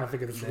kind of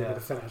figured this would be the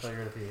finish.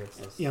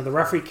 The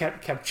referee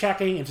kept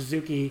checking, and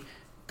Suzuki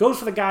goes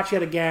for the gotch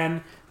yet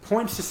again,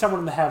 points to someone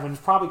in the heavens,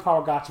 probably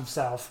Karl Gotch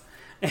himself.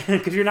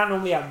 Because you're not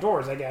normally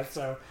outdoors, I guess.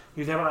 So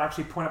he was able to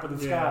actually point up in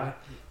the sky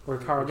where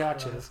Karl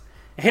Gotch is.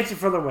 And hits it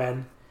for the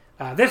win.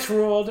 This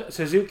ruled.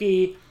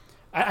 Suzuki...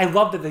 I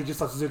love that they just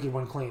let Suzuki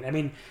win clean. I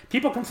mean,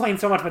 people complain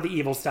so much about the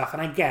evil stuff,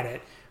 and I get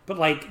it. But,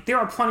 like, there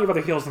are plenty of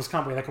other heels in this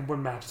company that can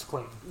win matches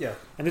clean. Yeah.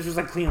 And this was,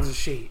 like, clean as a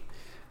sheet.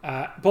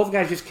 Both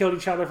guys just killed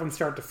each other from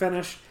start to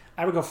finish.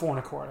 I would go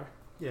 4.25.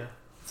 Yeah.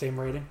 Same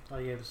rating?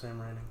 I gave the same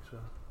rating, so...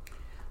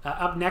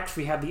 Up next,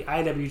 we have the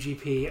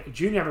IWGP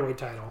Junior Heavyweight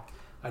title.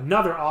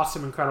 Another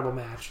awesome, incredible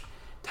match.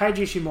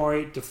 Taiji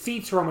Ishimori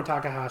defeats Hiromu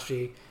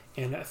Takahashi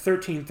in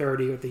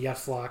 13:30 with the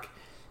yes lock.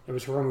 It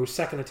was Hiromu's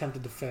second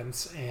attempted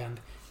defense, and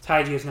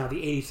Taiji is now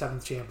the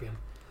 87th champion.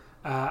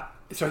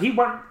 So he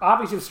went...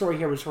 Obviously, the story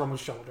here was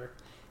Hiromu's shoulder.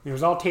 It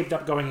was all taped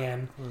up going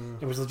in.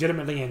 It was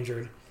legitimately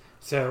injured.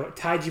 So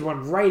Taiji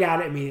went right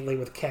at it immediately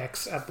with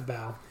kicks at the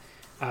bell.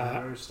 From the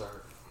very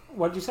start.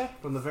 What did you say?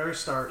 From the very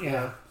start,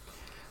 yeah.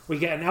 We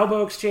get an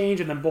elbow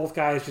exchange, and then both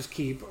guys just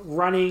keep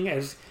running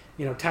as,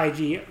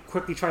 Taiji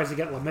quickly tries to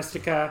get La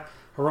Mystica.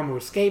 Hiromu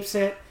escapes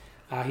it.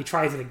 He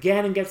tries it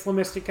again and gets La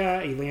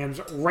Mystica. He lands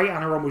right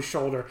on Hiromu's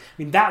shoulder. I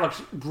mean, that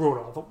looks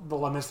brutal, the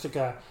La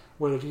Mystica,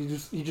 where he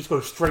just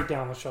goes straight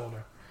down the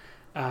shoulder.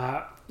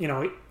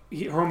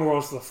 Hiromu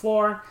rolls to the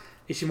floor.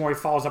 Ishimori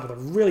follows up with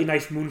a really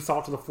nice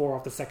moonsault to the floor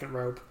off the second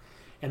rope.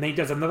 And then he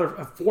does another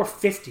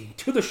 450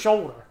 to the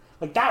shoulder.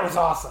 Like, that was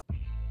awesome.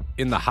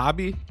 In the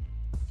hobby,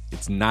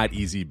 it's not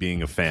easy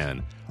being a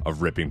fan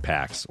of ripping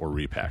packs or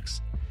repacks.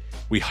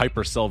 We hype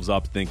ourselves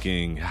up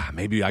thinking,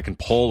 maybe I can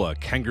pull a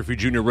Ken Griffey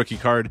Jr. rookie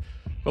card,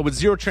 but with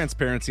zero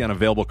transparency on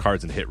available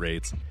cards and hit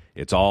rates,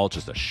 it's all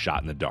just a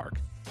shot in the dark.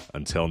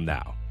 Until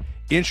now.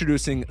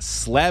 Introducing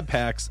Slab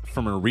Packs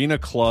from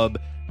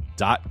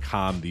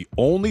ArenaClub.com, the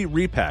only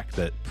repack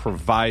that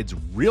provides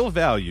real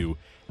value,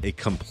 a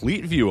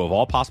complete view of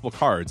all possible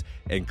cards,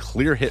 and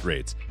clear hit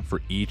rates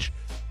for each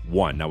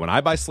one. Now, when I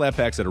buy Slab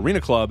Packs at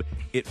Arena Club,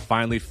 it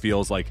finally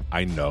feels like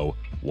I know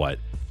what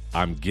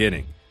I'm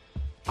getting.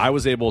 I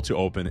was able to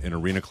open an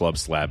Arena Club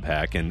Slab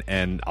Pack,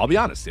 and I'll be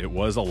honest, it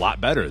was a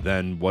lot better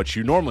than what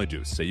you normally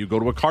do. Say you go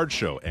to a card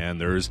show,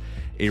 and there's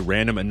a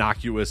random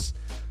innocuous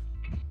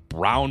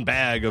brown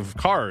bag of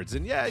cards,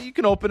 and yeah, you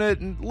can open it,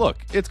 and look,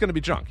 it's going to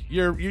be junk.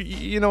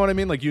 You know what I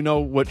mean? Like, you know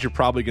what you're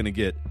probably going to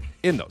get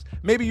in those.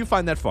 Maybe you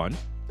find that fun,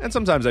 and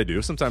sometimes I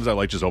do. Sometimes I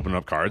like just opening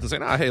up cards and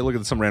saying, hey, look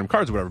at some random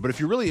cards or whatever. But if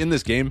you're really in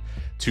this game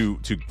to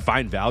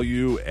find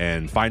value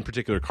and find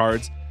particular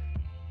cards,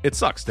 it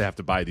sucks to have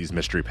to buy these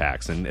mystery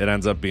packs, and it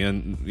ends up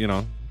being,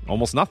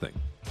 almost nothing.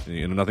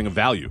 Nothing of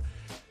value.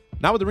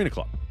 Not with Arena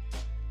Club.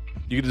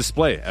 You can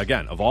display,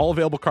 again, of all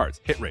available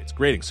cards, hit rates,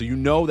 grading, so you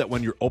know that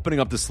when you're opening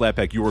up the slab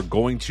pack, you are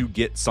going to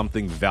get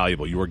something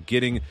valuable. You are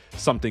getting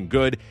something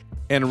good.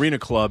 And Arena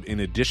Club, in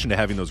addition to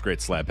having those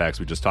great slab packs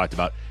we just talked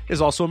about,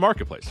 is also a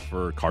marketplace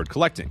for card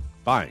collecting,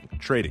 buying,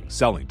 trading,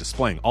 selling,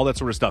 displaying, all that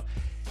sort of stuff.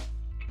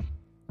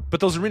 But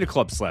those Arena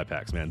Club slab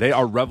packs, man, they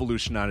are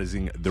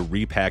revolutionizing the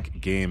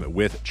repack game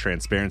with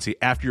transparency.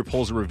 After your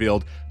pulls are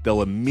revealed,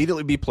 they'll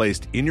immediately be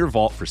placed in your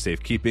vault for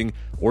safekeeping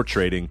or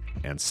trading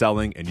and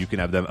selling, and you can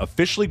have them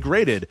officially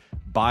graded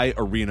by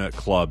Arena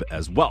Club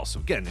as well. So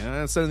again,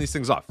 sending these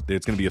things off,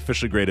 it's going to be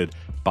officially graded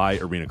by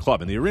Arena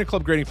Club. And the Arena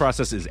Club grading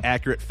process is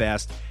accurate,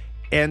 fast,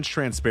 and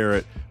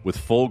transparent, with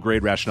full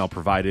grade rationale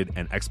provided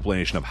and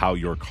explanation of how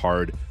your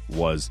card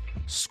was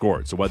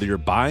scored. So whether you're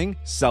buying,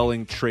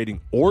 selling,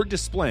 trading, or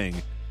displaying,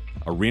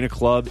 Arena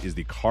Club is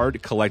the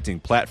card collecting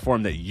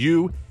platform that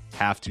you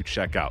have to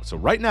check out. So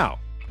right now,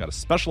 I've got a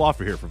special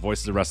offer here for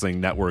Voices of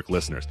Wrestling Network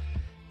listeners.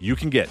 You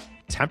can get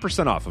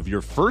 10% off of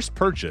your first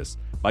purchase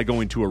by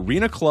going to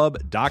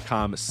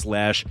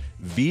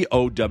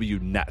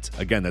arenaclub.com/VOWnet.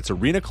 Again, that's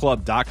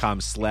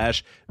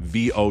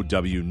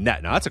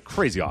arenaclub.com/VOWnet. Now, that's a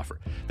crazy offer.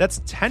 That's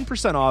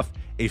 10% off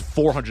a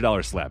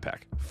 $400 slab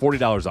pack.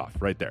 $40 off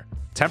right there.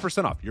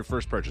 10% off your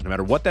first purchase. No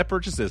matter what that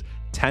purchase is,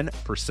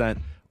 10%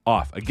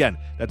 off. Again,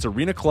 that's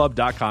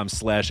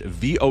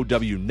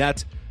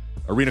arenaclub.com/VOWnet.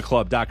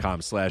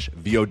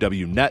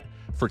 arenaclub.com/VOWnet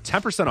for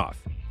 10%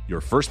 off your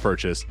first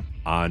purchase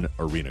on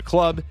Arena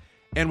Club.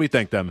 And we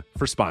thank them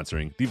for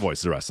sponsoring the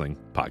Voices of Wrestling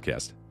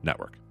Podcast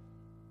Network.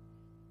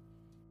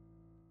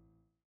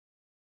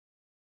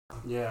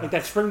 Yeah. Like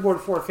that springboard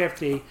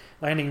 450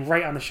 landing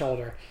right on the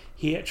shoulder.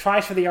 He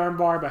tries for the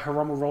armbar, but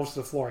Hiromu rolls to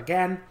the floor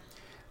again.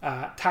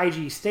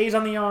 Taiji stays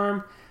on the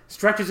arm,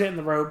 stretches it in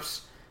the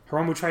ropes.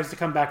 Hiromu tries to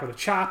come back with a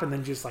chop and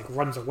then just like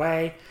runs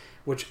away,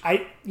 which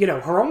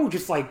Hiromu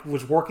just like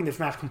was working this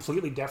match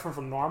completely different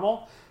from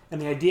normal. And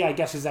the idea, I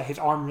guess, is that his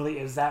arm really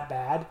is that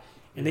bad.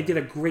 And they did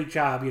a great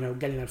job,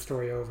 getting that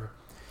story over.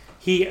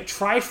 He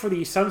tries for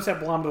the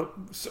sunset bomb to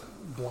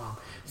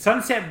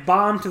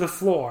the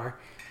floor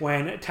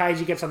when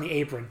Taiji gets on the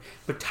apron.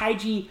 But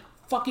Taiji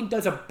fucking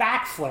does a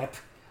backflip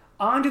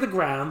onto the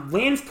ground,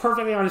 lands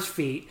perfectly on his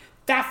feet.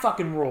 That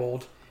fucking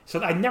rolled.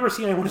 So I'd never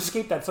seen anyone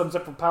escape that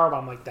sunset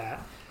powerbomb like that.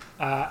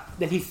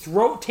 Then he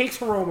takes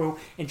Hiromu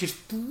and just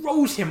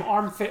throws him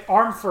arm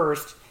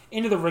first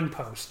into the ring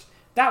post.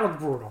 That looked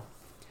brutal.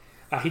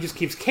 He just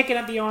keeps kicking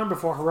at the arm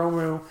before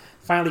Hiromu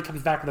finally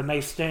comes back with a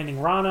nice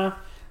standing Rana.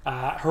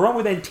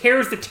 Hiromu then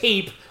tears the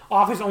tape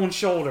off his own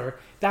shoulder.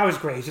 That was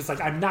great. He's just like,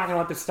 I'm not going to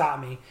let this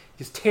stop me.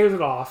 Just tears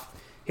it off.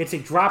 Hits a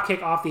drop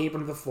kick off the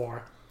apron to the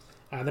floor.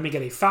 Then we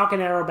get a Falcon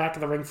Arrow back to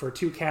the ring for a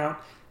 2 count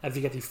as we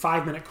get the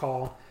 5-minute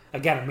call.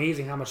 Again,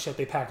 amazing how much shit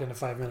they packed into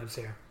 5 minutes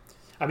here.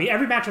 I mean,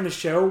 every match on the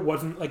show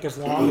wasn't like as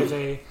long as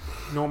a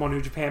normal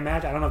New Japan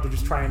match. I don't know if they're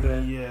just trying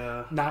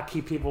to not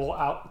keep people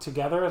out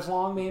together as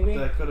long, maybe.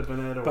 That could have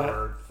been it,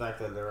 or the fact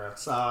that they're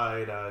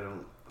outside. I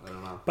don't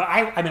know. But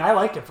I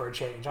liked it for a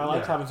change. I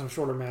liked having some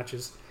shorter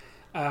matches.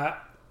 Hiromu.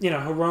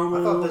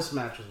 I thought this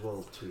match was a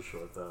little too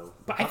short, though.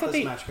 But I thought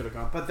this match could have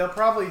gone. But they'll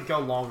probably go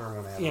longer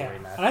when they have a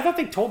rematch. And I thought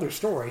they told their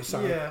story.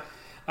 So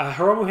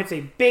Hiromu hits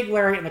a big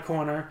lariat in the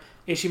corner.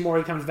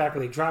 Ishimori comes back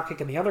with a dropkick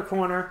in the other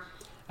corner.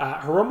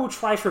 Hiromu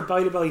tries for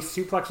belly-to-belly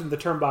suplex into the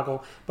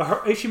turnbuckle,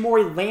 but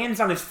Ishimori lands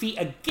on his feet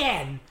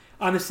again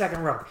on the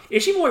second rope.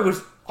 Ishimori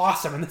was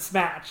awesome in this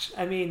match.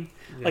 I mean,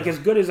 like as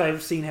good as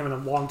I've seen him in a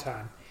long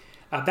time.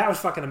 That was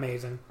fucking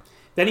amazing.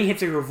 Then he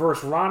hits a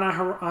reverse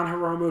Rana on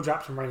Hiromu,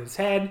 drops him right in his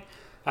head.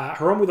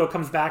 Hiromu, though,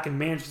 comes back and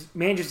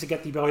manages to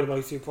get the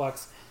belly-to-belly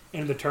suplex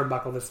into the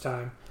turnbuckle this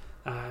time.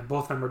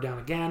 Both of them are down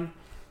again.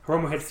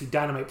 Hiromu hits the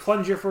dynamite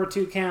plunger for a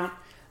 2 count.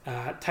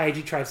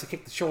 Taiji tries to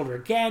kick the shoulder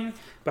again,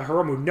 but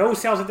Hiromu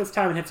no-sells at this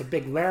time and hits a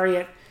big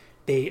lariat.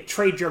 They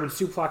trade German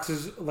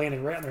suplexes,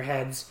 landing right on their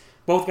heads.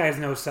 Both guys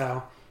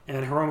no-sell, and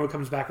then Hiromu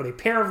comes back with a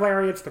pair of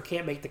lariats, but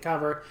can't make the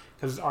cover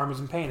because his arm is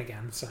in pain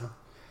again. So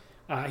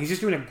he's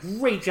just doing a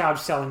great job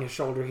selling his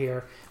shoulder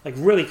here, like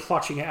really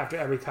clutching it after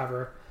every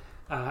cover.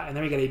 And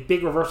then we get a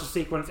big reversal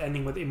sequence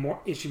ending with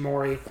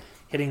Ishimori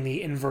hitting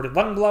the inverted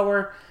lung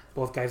blower.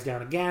 Both guys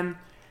down again.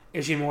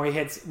 Ishimori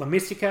hits La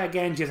Mystica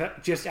again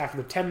just after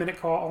the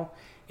 10-minute call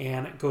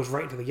and goes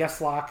right into the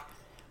yes lock.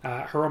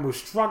 Hiromu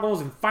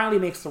struggles and finally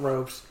makes the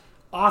ropes.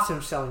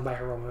 Awesome selling by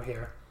Hiromu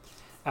here.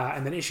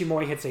 And then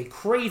Ishimori hits a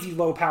crazy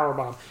low power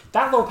bomb.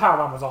 That low power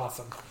bomb was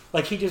awesome.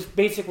 Like he just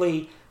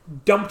basically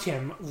dumped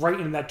him right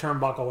into that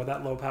turnbuckle with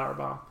that low power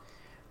bomb.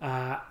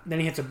 Then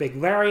he hits a big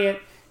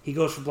lariat. He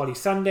goes for Bloody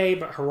Sunday,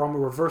 but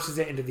Hiromu reverses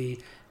it into the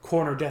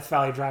corner Death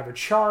Valley Driver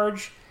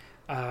charge.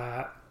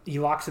 He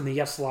locks in the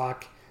yes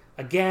lock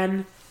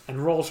again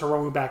and rolls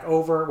Hiromu back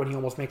over when he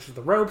almost makes it to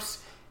the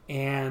ropes.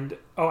 And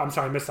I'm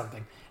sorry, I missed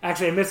something.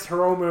 Actually, I missed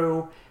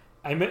Hiromu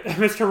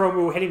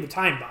hitting the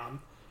time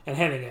bomb and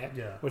hitting it,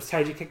 which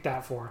Taiji kicked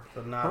out for.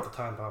 But not the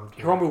time bomb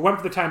 2. Hiromu went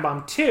for the time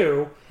bomb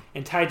 2,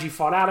 and Taiji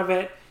fought out of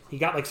it. He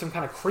got like some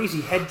kind of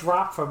crazy head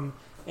drop from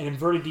an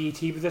inverted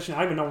DDT position. I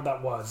don't even know what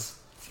that was,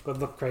 but it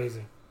looked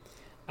crazy.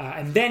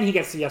 And then he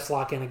gets the yes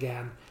lock in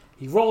again.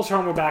 He rolls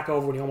Hiromu back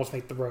over when he almost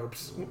made the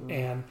ropes,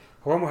 and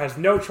Hiromu has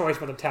no choice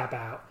but to tap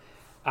out.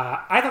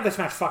 I thought this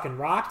match fucking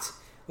rocked.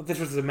 This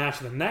was the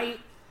match of the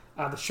night.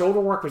 The shoulder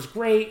work was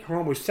great.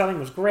 Hiromu's selling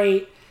was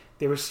great.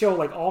 There was still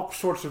like all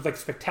sorts of like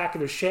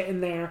spectacular shit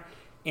in there,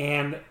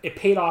 and it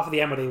paid off at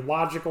the end with a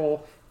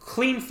logical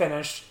clean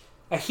finish.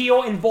 A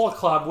heel in Bullet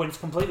Club wins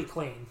completely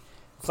clean.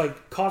 It's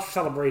like cause for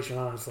celebration,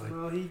 honestly.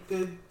 Well, he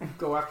did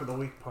go after the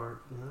weak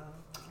part.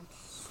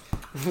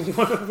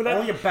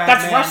 Only a bad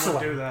that's man wrestling.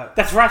 would do that.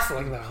 That's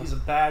wrestling, though. He's a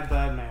bad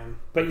man.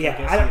 But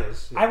yeah,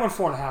 I went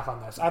 4.5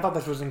 on this. I thought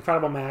this was an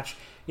incredible match.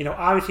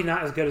 Obviously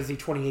not as good as the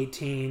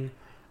 2018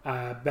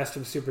 Best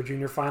of Super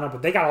Junior final,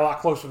 but they got a lot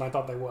closer than I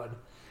thought they would.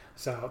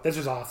 So this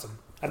was awesome.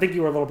 I think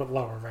you were a little bit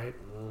lower, right?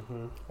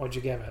 Mm-hmm. What'd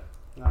you give it?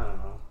 I don't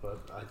know, but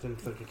I didn't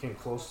think it came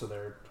close to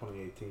their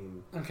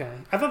 2018. Okay,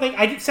 I thought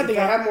if they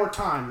had more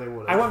time, they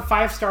would have. I went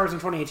 5 stars in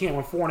 2018. I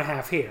went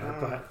 4.5 here,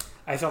 but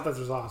I thought this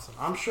was awesome.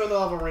 I'm sure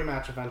they'll have a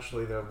rematch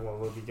eventually.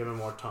 We'll be given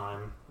more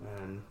time,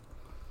 and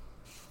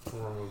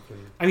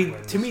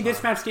to me,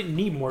 this match didn't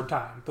need more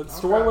time. But the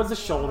story was the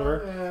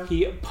shoulder. Yeah.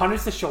 He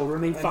punished the shoulder,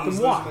 and they fucking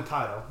won. The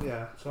title,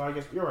 yeah. So I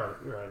guess you're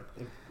right.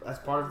 As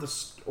part of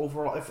this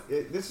overall,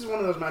 this is one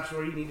of those matches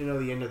where you need to know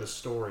the end of the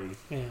story,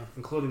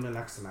 including the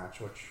next match,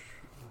 which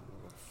I don't know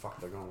where the fuck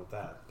they're going with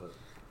that.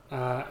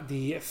 But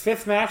the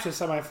 5th match, the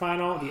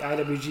semifinal, the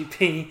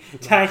IWGP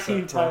Tag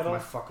Team title. My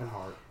fucking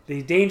heart.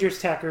 The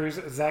Dangerous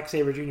Tekkers, Zack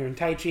Sabre Jr. and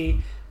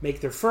Taichi,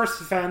 make their first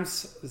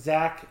defense.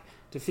 Zack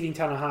defeating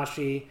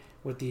Tanahashi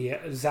with the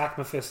Zack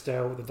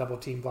Mephisto, the double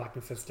team Black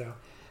Mephisto.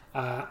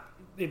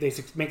 They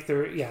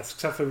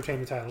successfully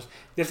retain the titles.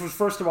 This was,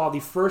 first of all, the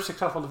first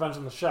successful defense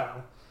on the show,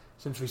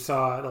 since we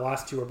saw the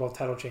last 2 were both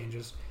title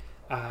changes,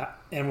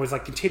 and was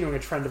like continuing a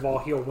trend of all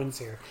heel wins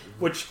here,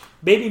 which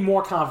made me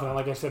more confident,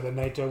 like I said, that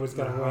Naito was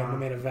going to win the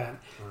main event,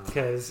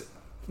 because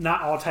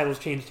not all titles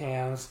changed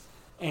hands.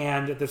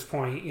 And at this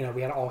point,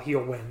 we had all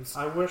heel wins.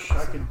 I wish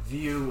I could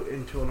view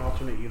into an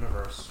alternate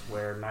universe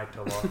where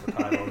Naito lost the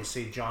title and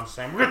see John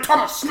saying, "We're going to talk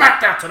about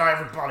SmackDown tonight,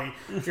 everybody.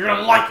 You're going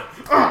to like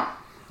it.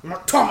 I'm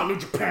not talking about New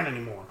Japan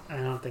anymore." I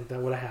don't think that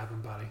would have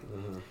happened, buddy.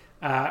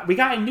 Mm-hmm. We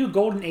got a new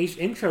Golden Age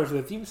intro to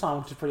the theme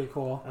song, which is pretty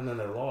cool. And then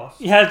they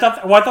lost. Yeah, I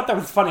thought that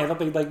was funny. I thought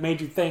they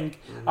made you think,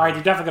 all right,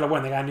 they're definitely going to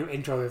win. They got a new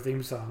intro to their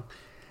theme song.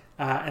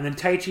 And then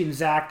Taichi and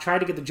Zack tried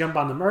to get the jump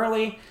on them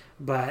early,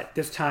 but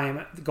this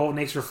time the Golden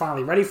Age were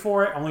finally ready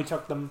for it. Only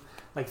took them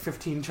like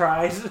 15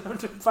 tries to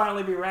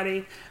finally be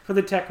ready for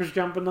the Tekkers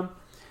jumping them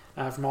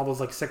from all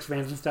those like 6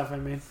 vans and stuff I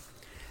made.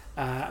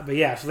 But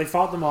yeah, so they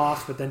fought them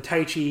off, but then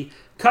Taichi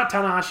cut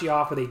Tanahashi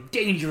off with a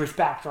dangerous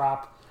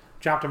backdrop,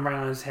 dropped him right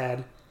on his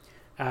head.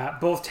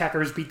 Both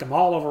Tekkers beat them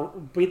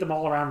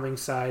all around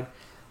ringside.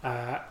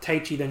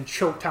 Taichi then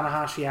choked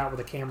Tanahashi out with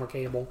a camera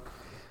cable.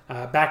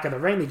 Back in the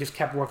ring, they just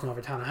kept working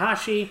over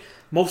Tanahashi,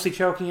 mostly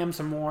choking him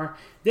some more.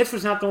 This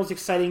was not the most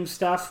exciting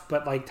stuff,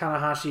 but like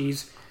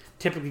Tanahashi's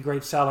typically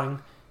great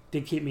selling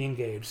did keep me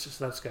engaged,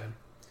 so that's good.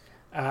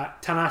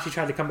 Tanahashi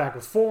tried to come back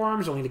with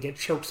forearms, only to get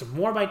choked some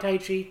more by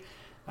Taichi.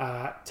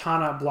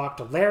 Tana blocked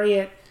a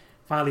lariat,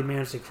 finally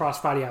managed to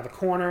crossbody out of the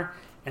corner,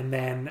 and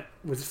then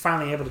was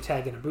finally able to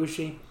tag in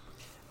Ibushi.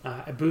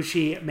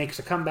 Ibushi makes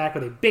a comeback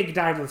with a big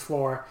dive to the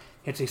floor,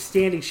 hits a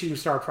standing shooting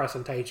star press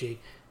on Taichi.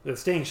 The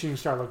standing shooting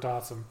star looked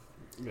awesome.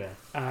 Yeah.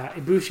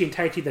 Ibushi and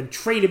Taichi then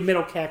traded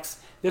middle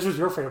kicks. This was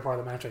your favorite part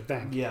of the match, I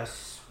think.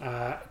 Yes.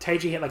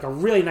 Taichi hit like a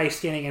really nice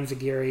standing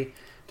enziguri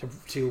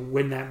to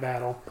win that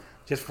battle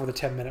just for the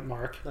 10-minute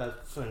mark.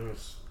 That thing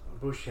is,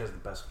 Ibushi has the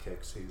best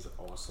kicks. He's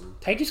awesome.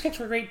 Taichi's kicks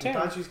were great too.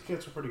 Taichi's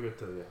kicks were pretty good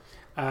too,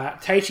 yeah.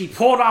 Taichi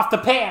pulled off the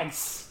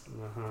pants.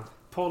 Uh-huh.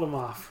 Pulled them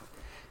off.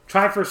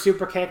 Tried for a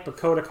super kick, but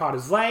Kota caught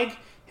his leg.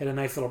 Hit a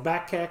nice little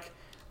back kick.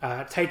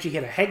 Taichi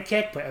hit a head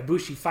kick, but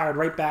Ibushi fired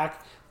right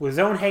back with his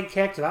own head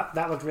kick. So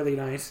that looked really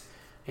nice.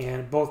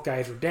 And both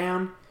guys were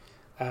down.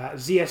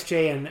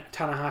 ZSJ and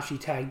Tanahashi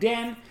tagged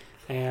in.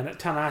 And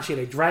Tanahashi had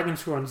a dragon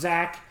screw on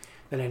Zack.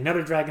 Then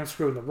another dragon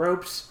screw in the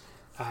ropes.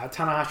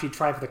 Tanahashi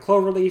tried for the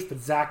cloverleaf, but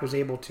Zack was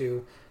able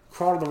to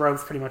crawl to the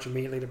ropes pretty much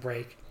immediately to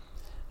break.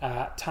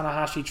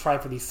 Tanahashi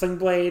tried for the sling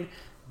blade,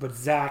 but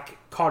Zack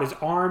caught his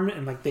arm,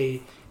 and like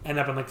they end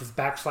up in like this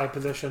backslide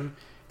position.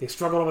 They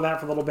struggled over that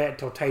for a little bit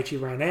until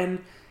Taichi ran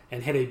in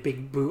and hit a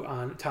big boot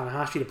on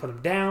Tanahashi to put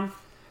him down.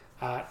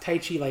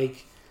 Taichi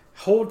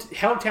held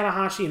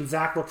Tanahashi, and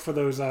Zack looked for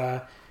those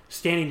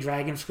standing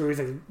dragon screws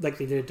like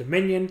they did at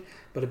Dominion.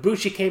 But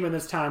Ibushi came in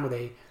this time with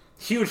a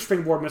huge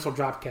springboard missile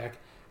drop kick.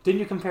 Didn't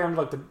you compare him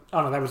to like the...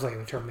 Oh, no, that was like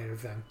the Terminator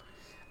thing.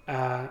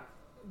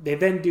 They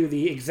then do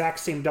the exact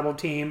same double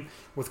team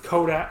with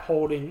Kota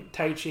holding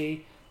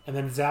Taichi, and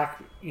then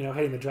Zack,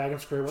 hitting the dragon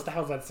screw. What the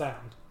hell's that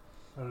sound?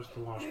 That was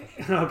the wash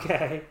machine.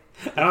 Okay.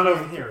 I don't know. I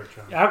can hear it,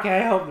 John. Okay,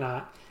 I hope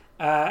not.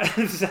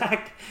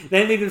 Zack,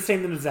 they did the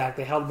same thing to Zack.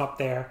 They held him up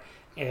there,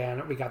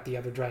 and we got the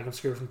other dragon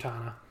screw from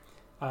Tana.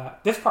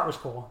 This part was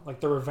cool, like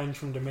the revenge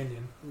from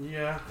Dominion.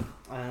 Yeah,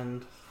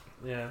 and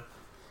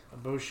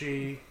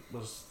Ibushi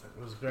was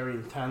very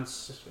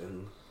intense,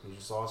 and it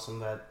was awesome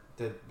that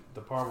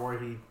the part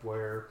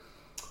where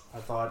I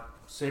thought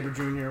Sabre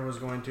Jr. was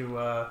going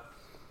to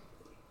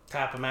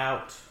tap him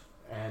out,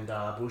 and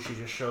Ibushi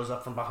just shows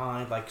up from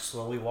behind, like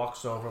slowly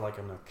walks over, like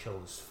I'm gonna kill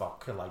this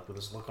fuck, like with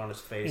this look on his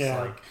face,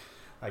 like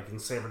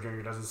and Sabre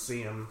Jr. doesn't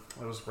see him.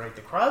 It was great.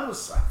 The crowd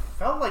was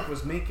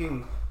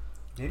making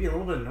Maybe a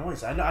little bit of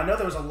noise. I know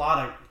there was a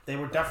lot of... They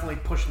were definitely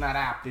pushing that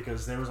app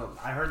because there was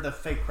I heard the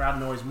fake crowd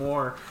noise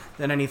more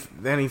than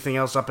anything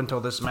else up until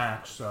this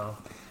match, so...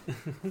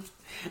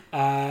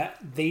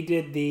 They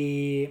did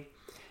the...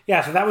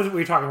 Yeah, so that was what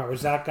we were talking about, where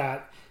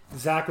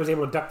Zach was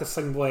able to duck the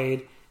sling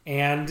blade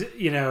and,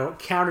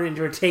 countered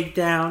into a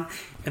takedown,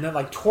 and then,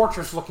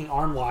 torturous looking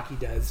arm lock he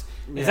does.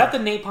 Is that the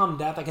Napalm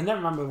Death? I can never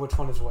remember which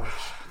one is which.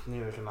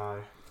 Neither can I.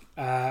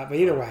 But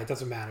either way, it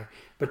doesn't matter.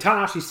 But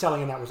Tanahashi's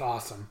selling, and that was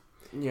awesome.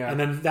 Yeah. And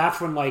then that's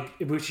when,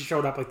 Ibushi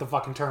showed up like the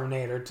fucking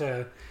Terminator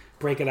to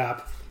break it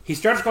up. He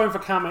starts going for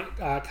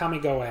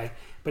Kamigoe,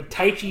 but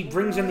Taichi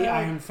brings in the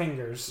iron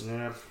fingers.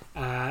 Yeah.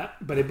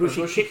 But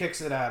Ibushi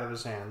kicks it out of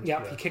his hand.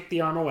 Yep, he kicked the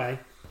arm away.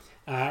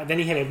 Then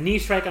he hit a knee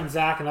strike on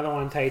Zach, another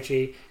one on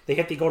Taichi. They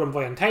hit the Golden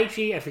Boy on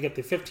Taichi. I forget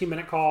the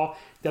 15-minute call.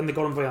 Then the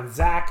Golden Boy on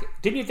Zach.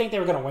 Didn't you think they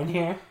were going to win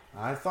here?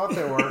 I thought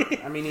they were.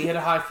 I mean, he hit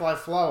a high fly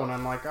flow, and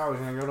I'm like, oh,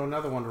 he's going to go to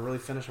another one to really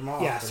finish him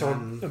off. Yeah, so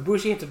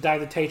Ibushi hits a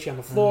dive to Taichi on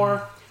the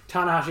floor.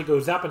 Tanahashi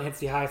goes up and hits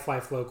the high fly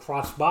flow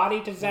cross body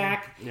to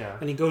Zach. Yeah.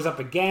 Then he goes up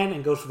again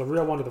and goes for the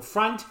real one to the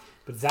front.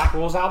 But Zach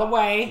rolls out of the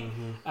way.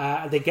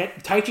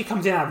 Taichi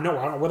comes in out of nowhere.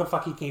 I don't know where the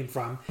fuck he came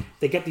from.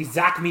 They get the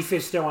Zach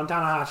Mephisto on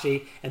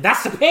Tanahashi, and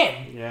that's the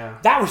pin. Yeah.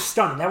 That was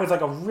stunning. That was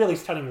a really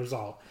stunning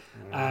result.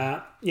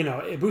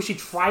 Ibushi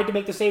tried to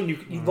make the save.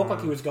 He looked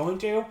like he was going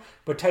to,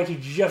 but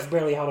Taichi just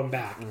barely held him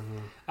back.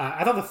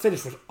 I thought the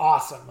finish was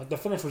awesome. The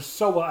finish was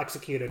so well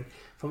executed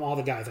from all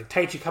the guys.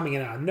 Taichi coming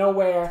in out of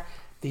nowhere.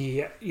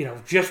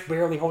 Just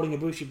barely holding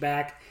Ibushi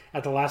back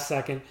at the last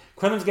second.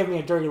 Quinlan's giving me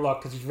a dirty look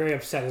because he's very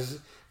upset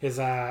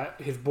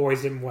his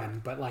boys didn't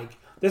win. But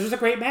this was a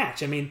great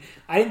match. I mean,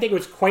 I didn't think it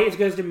was quite as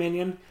good as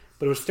Dominion,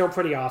 but it was still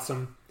pretty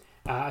awesome.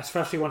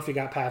 Especially once we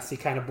got past the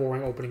kind of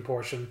boring opening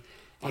portion.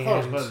 I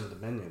thought it was better than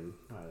Dominion.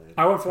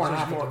 I went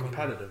 4.5. More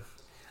competitive.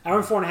 I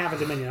went 4.5 at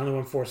Dominion. I only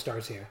went 4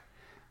 stars here.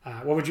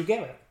 What would you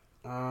give it?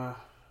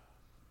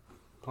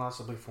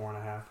 Possibly 4.5.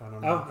 I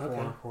don't Oh, know.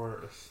 okay.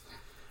 4.25.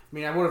 I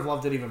mean, I would have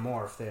loved it even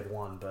more if they had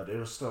won, but it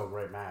was still a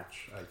great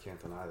match. I can't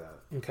deny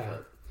that. Okay.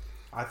 But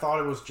I thought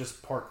it was just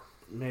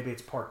maybe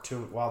it's part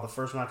 2. While the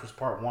first match was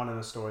part 1 in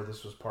the story,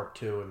 this was part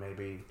 2, and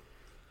maybe,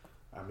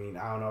 I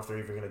don't know if they're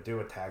even going to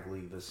do a tag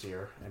league this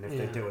year, and if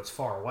they do, it's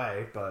far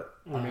away, but,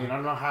 I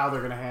don't know how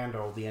they're going to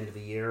handle the end of the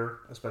year,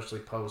 especially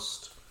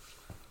post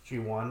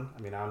G1.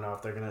 I don't know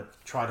if they're going to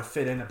try to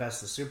fit in a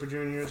Best of Super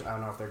Juniors. I don't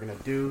know if they're going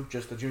to do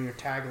just the Junior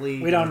Tag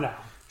League. We don't know.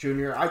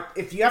 Junior,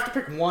 if you have to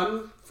pick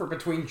one for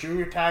between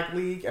Junior Tag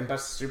League and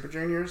Best of Super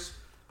Juniors,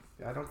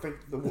 I don't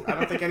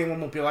think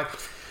anyone will be like,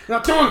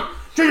 not doing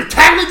Junior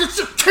Tag League.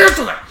 Just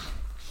cancel it.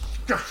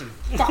 Justin,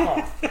 fuck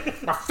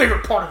off. My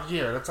favorite part of the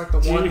year. That's like the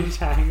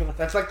one.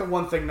 That's like the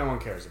one thing no one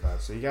cares about.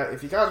 So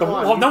if you guys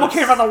want, well, no one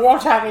cares about the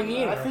World Tag League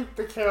either. I think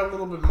they care a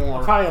little bit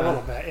more. Probably a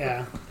little bit,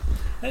 yeah.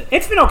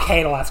 It's been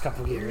okay the last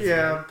couple of years.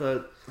 Yeah, right?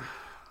 but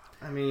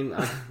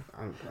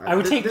I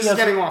would take this is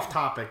getting off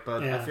topic,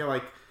 but I feel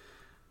like.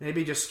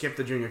 Maybe just skip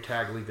the Junior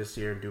Tag League this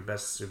year and do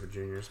Best Super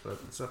Juniors, but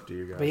it's up to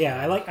you guys. But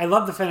yeah, I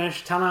love the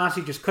finish.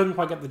 Tanahashi just couldn't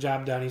quite get the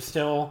job done. He's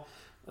still,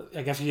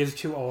 I guess he is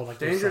too old.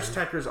 Dangerous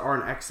Techers are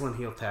an excellent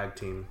heel tag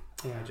team.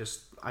 Yeah.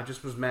 I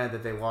just was mad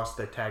that they lost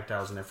their tag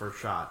titles in their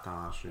first shot,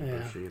 Tanahashi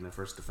and Ibushi, in their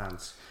first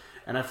defense.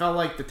 And I felt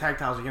like the tag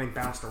titles are getting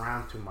bounced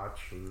around too much.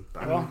 And,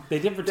 they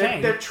did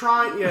retain. They're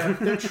trying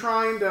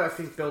to, I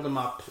think, build them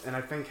up. And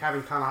I think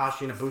having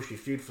Tanahashi and Ibushi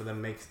feud for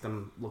them makes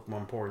them look more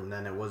important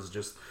than it was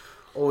just...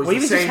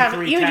 Always the same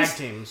 3 tag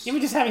teams.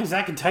 Even just having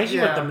Zack and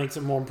Taichi with them makes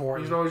it more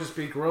important. You'd always just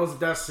be Guerrillas of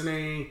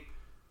Destiny,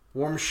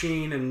 War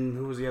Machine, and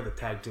who was the other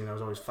tag team that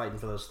was always fighting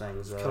for those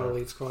things? Killer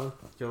Elite Squad.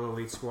 Killer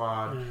Elite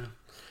Squad. Yeah.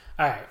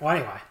 Alright, well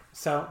anyway.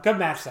 So, good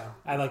match though.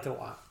 I liked it a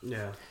lot.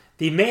 Yeah.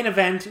 The main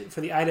event for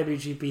the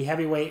IWGP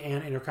Heavyweight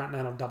and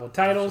Intercontinental double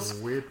titles.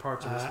 Some weird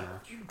parts of this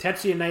match.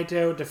 Tetsuya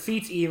Naito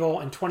defeats Evil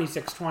in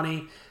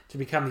 26-20 to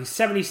become the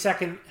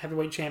 72nd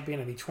Heavyweight Champion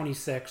and the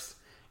 26th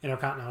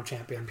Intercontinental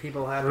Champion.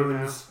 People happy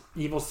now.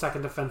 Evil's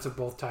second defense of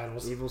both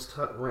titles. Evil's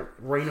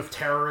reign of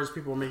terror, as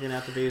people are making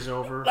out the days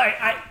over.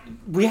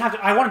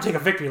 I want to take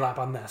a victory lap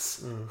on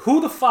this. Who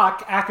the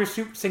fuck, after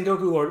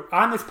Sengoku Lord,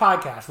 on this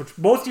podcast, which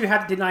most of you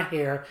did not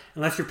hear,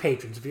 unless you're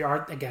patrons. If you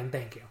are, again,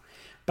 thank you.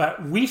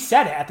 But we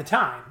said it at the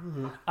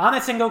time. On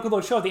that Sengoku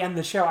Lord show, at the end of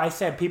the show, I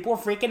said people were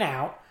freaking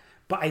out,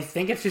 but I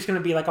think it's just going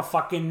to be like a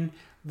fucking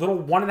little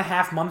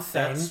 1.5 month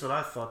thing. That's what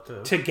I thought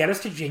too. To get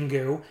us to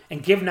Jingu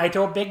and give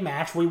Naito a big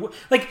match.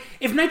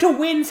 If Naito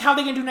wins, how are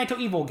they going to do Naito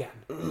Evil again?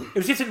 It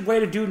was just a way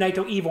to do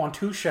Naito Evil on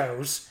 2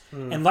 shows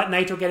and let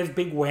Naito get his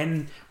big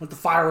win with the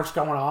fireworks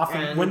going off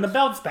and win the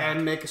belts back.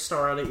 And make a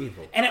star out of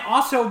Evil. And it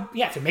also,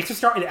 it makes a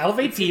star. It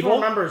elevates Evil.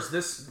 Remembers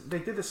this? They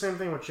did the same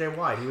thing with Jay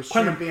White. He was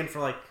champion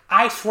for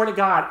I swear to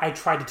God, I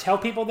tried to tell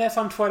people this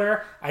on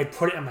Twitter. I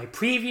put it in my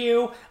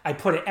preview. I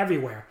put it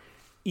everywhere.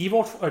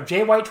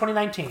 Jay White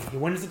 2019. He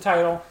wins the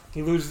title.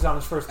 He loses on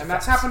his first defense. And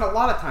that's happened a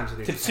lot of times.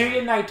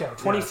 Tetsuya Naito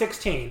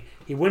 2016. Yeah.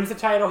 He wins the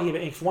title. He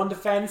makes one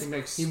defense.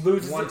 He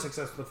loses one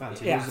successful defense.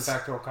 He loses it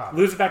back to Okada.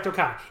 Loses back to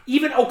Okada.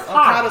 Even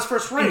Okada's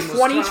first reign in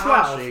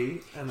 2012.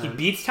 He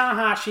beats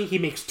Tanahashi. He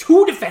makes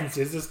two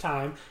defenses this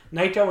time,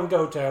 Naito and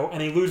Goto,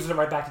 and he loses it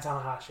right back to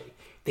Tanahashi.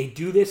 They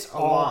do this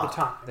all the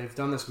time. They've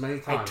done this many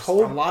times. A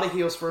lot of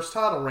heels' first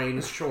title reign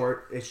is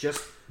short. It's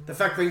just the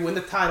fact that they win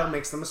the title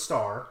makes them a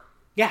star.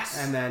 Yes.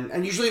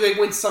 And usually they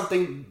win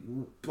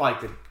something like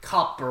the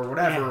cup or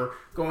whatever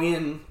going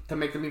in to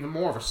make them even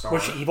more of a star.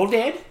 Which Evil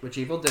did.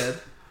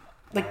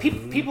 Like,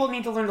 people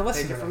need to learn to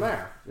listen to from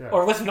there. Yeah.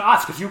 Or listen to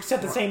us, because you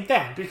said the same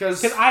thing.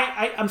 Because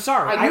I'm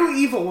sorry. I knew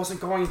Evil wasn't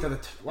going to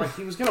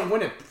he was going to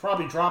win it,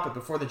 probably drop it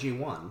before the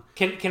G1.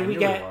 Can we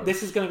get...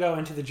 This is going to go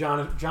into the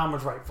John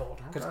was right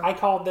folder. Because I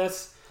called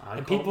this... I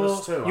called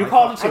this too. You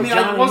called it too. I mean,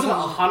 I wasn't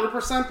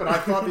 100%, but I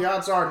thought the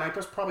odds are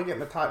Naito's probably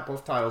getting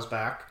both titles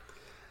back.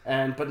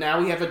 But now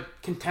we have a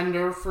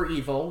contender for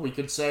Evil. We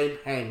could say,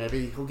 hey,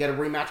 maybe he'll get a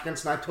rematch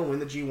against Naito, win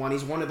the G1.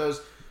 He's one of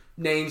those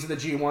names in the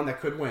G1 that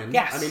could win.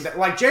 Yes. I mean,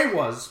 like Jay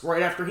was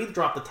right after he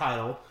dropped the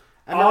title.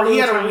 And he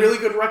had a really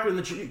good record in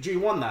the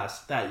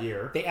G1 that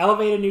year. They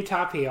elevated a new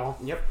top heel.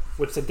 Yep.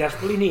 Which they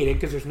desperately needed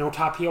because there's no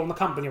top heel in the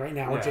company right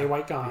now with Jay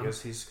White gone.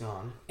 Because he's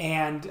gone.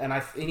 And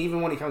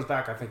even when he comes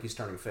back, I think he's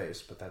turning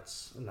face. But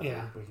that's another.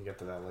 Yeah. We can get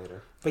to that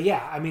later. But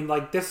yeah, I mean,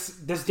 like this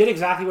did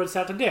exactly what it's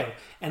set to do.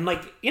 And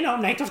like,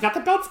 Naito's got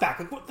the belts back.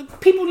 Like,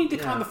 people need to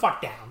calm the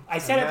fuck down. I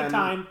said at the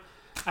time.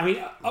 I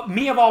mean,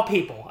 me of all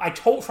people, I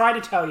tried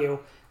to tell you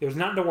there was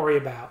nothing to worry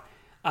about.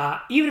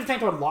 Even if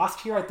Naito had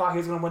lost here, I thought he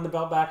was going to win the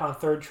belt back on a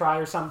third try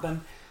or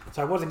something.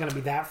 So I wasn't going to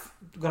be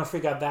going to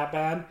freak out that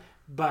bad.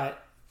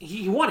 But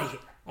he won it here.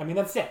 I mean,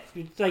 that's it.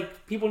 It's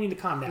like, people need to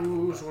calm down.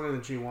 Who's winning the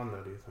G1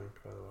 though? Do you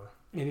think? By the way,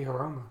 maybe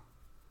Hiromu.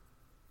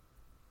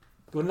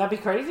 Wouldn't that be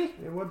crazy?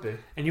 It would be.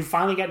 And you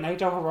finally get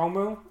Naito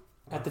Hiromu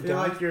at the Dome.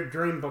 I feel like you're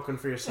dream booking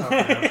for yourself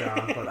now,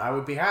 John. But I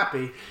would be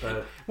happy.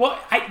 But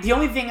the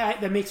only thing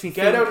that makes me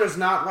Gedo does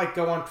not like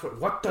go on Twitter.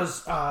 What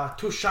does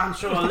Tushan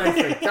Shulale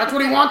think? That's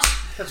what he wants.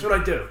 That's what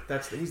I do.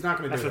 He's not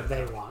going to do that. That's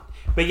what they want.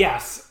 But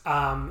yes,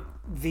 God,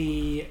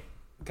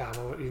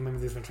 you maybe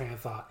lose my train of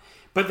thought.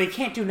 But they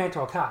can't do Naito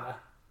Okada.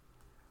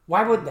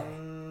 Why would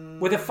they?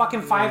 With a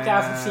fucking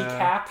 5,000 seat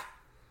cap,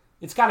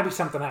 it's got to be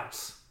something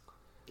else.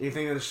 You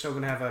think they're still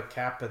going to have a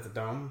cap at the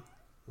Dome?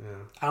 Yeah.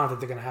 I don't think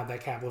they're going to have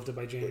that cap lifted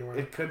by January.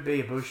 It could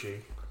be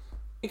Ibushi.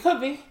 It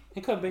could be.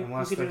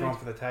 Unless they're going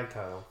for the tag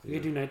title. You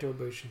could do Naito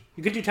Ibushi.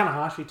 You could do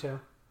Tanahashi too.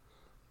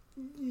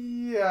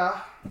 Yeah.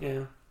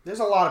 Yeah.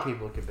 There's a lot of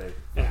people it could be.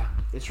 Yeah.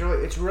 It's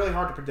really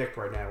hard to predict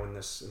right now in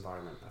this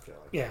environment, I feel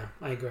like. Yeah,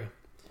 I agree.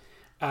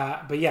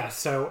 But yeah,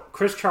 so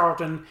Chris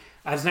Charlton,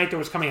 as Naito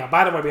was coming out.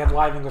 By the way, we had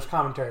live English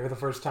commentary for the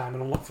first time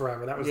in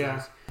forever. That was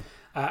nice.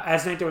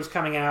 As Naito was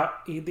coming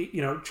out,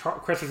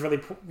 Chris was really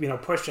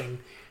pushing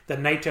that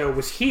Naito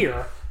was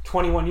here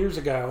 21 years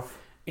ago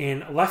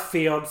in left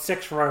field,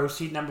 6th row,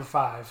 seat number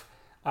 5.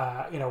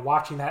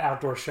 Watching that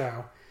outdoor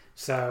show.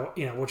 So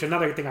which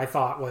another thing I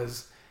thought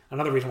was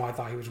another reason why I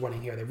thought he was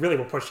winning here. They really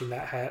were pushing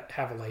that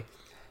heavily.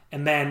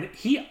 And then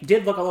he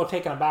did look a little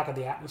taken aback at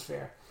the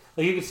atmosphere.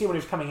 Like you could see when he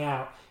was coming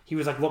out, he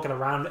was like looking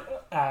around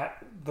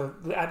at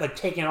like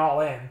taking it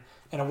all in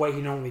a way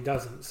he normally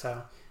doesn't.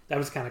 So that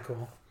was kind of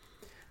cool.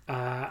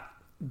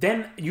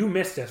 Then you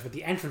missed this, but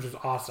the entrance was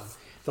awesome.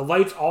 The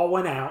lights all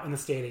went out in the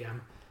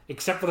stadium,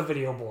 except for the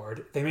video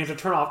board. They managed to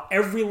turn off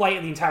every light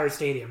in the entire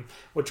stadium,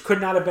 which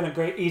could not have been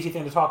a easy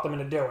thing to talk them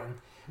into doing.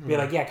 Be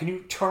like, yeah, can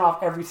you turn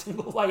off every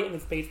single light in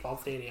this baseball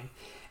stadium?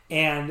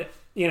 And,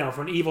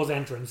 for an Evil's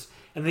entrance.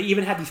 And they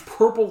even had these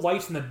purple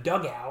lights in the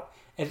dugout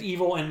as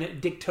Evil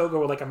and Dick Togo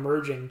were like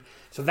emerging.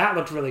 So that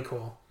looked really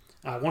cool.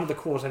 One of the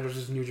coolest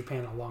entrances in New Japan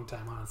in a long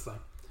time, honestly.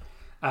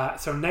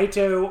 So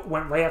Naito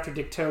went right after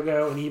Dick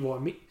Togo and Evil.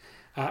 He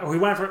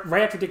went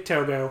right after Dick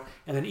Togo,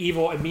 and then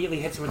Evil immediately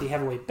hits him with the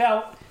heavyweight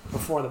belt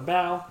before the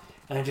bell,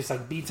 and then just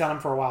like beats on him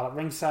for a while at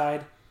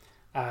ringside.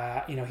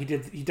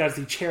 He does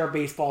the chair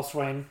baseball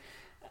swing,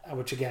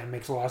 which again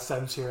makes a lot of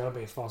sense here at a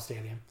baseball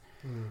stadium.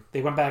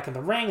 They went back in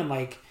the ring,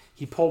 and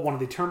he pulled one of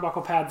the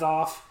turnbuckle pads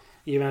off,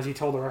 even as he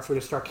told the referee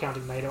to start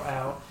counting Naito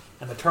out.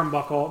 And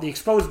the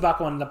exposed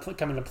buckle ended up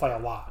coming into play a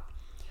lot.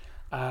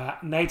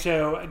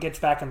 Naito gets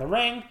back in the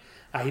ring.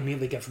 He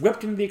immediately gets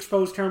whipped into the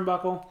exposed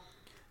turnbuckle.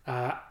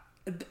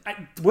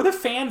 Were the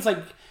fans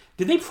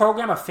did they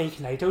program a fake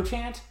Naito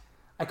chant?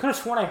 I could have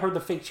sworn I heard the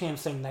fake chant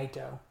saying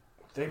Naito.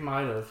 They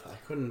might have. I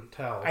couldn't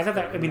tell. I thought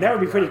that. I mean, that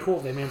would be pretty cool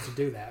if they managed to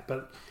do that.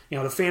 But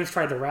the fans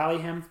tried to rally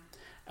him.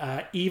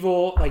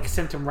 Evil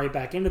sent him right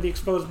back into the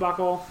exposed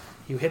buckle.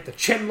 He hit the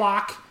chin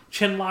lock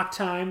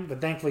time,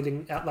 but thankfully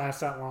didn't last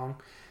that long.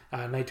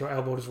 Naito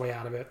elbowed his way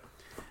out of it.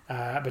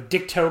 But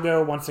Dick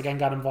Togo once again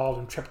got involved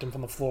and tripped him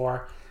from the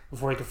floor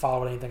before he could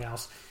follow with anything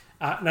else.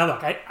 Now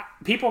look,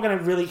 people are going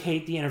to really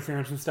hate the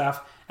interference and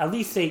stuff. At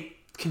least they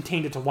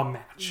contained it to one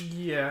match.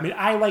 Yeah. I mean,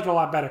 I like it a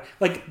lot better.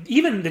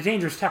 Even the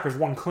Dangerous Tekkers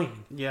won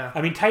clean. Yeah.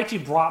 I mean,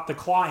 Taichi brought the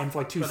claw in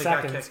for 2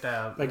 seconds. Got kicked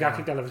out. Got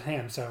kicked out of his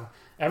hand. So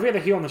Every other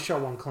heel on the show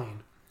won clean.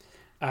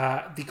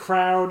 The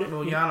crowd...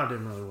 Well, Yano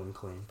didn't really win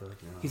clean, but...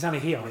 He's not a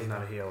heel. He's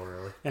not a heel,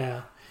 really.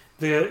 Yeah.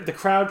 The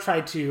crowd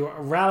tried to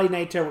rally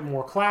Naito with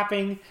more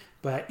clapping,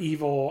 but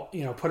Evil,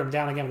 put him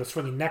down again with a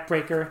swinging neck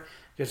breaker.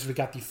 Just as we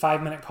got the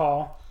 5-minute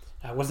call.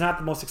 Was not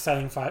the most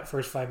exciting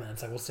first 5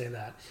 minutes, I will say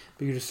that.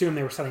 But you'd assume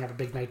they were setting up a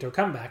big Naito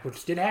comeback,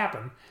 which did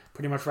happen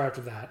pretty much right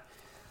after that.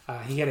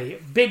 He had a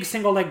big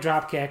single leg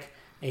drop kick,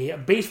 a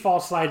baseball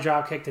slide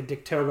drop kick to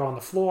Dick Togo on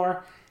the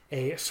floor,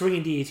 a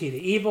swinging DDT to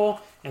Evil,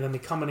 and then the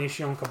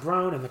combination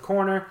Cabron in the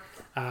corner,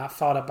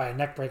 followed up by a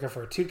neck breaker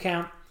for a 2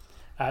 count.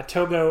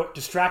 Togo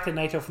distracted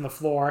Naito from the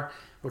floor,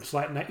 which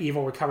let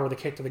Evil recover with a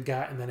kick to the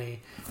gut, and then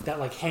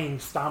that hanging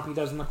stomp he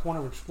does in the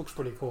corner, which looks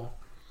pretty cool.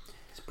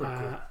 It's pretty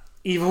cool.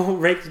 Evil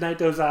raked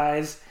Naito's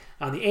eyes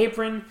on the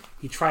apron.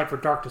 He tried for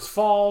Darkness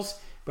Falls,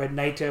 but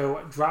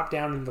Naito dropped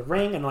down in the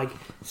ring and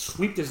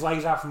sweeped his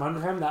legs out from under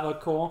him. That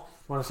looked cool.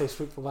 You want to say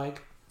sweep the leg?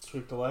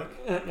 Sweep the leg?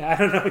 I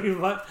don't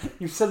know.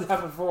 You said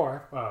that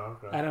before. Oh,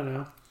 okay. I don't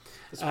know.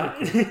 It's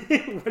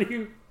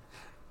pretty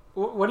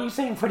cool. What are you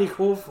saying pretty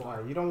cool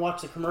for? You don't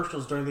watch the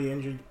commercials during the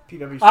injured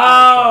PWC.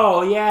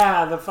 Oh,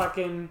 yeah. The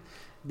fucking...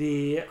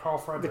 The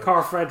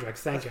Carl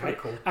Fredericks. Thank you.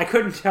 Cool. I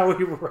couldn't tell what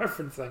you were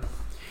referencing.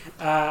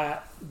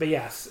 But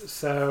yes,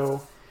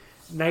 so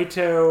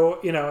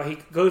Naito, he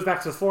goes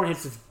back to the floor and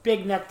hits this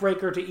big neck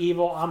breaker to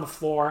Evil on the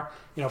floor,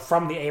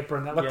 from the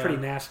apron. That looked pretty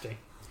nasty.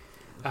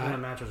 That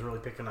match was really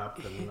picking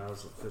up, and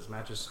this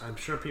match is... I'm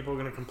sure people are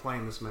going to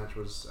complain this match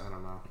was... I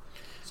don't know.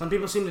 Some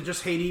people seem to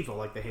just hate Evil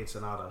like they hate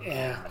Sonata.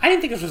 Yeah. I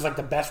didn't think this was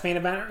the best main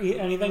event or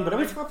anything, but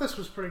I thought this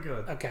was pretty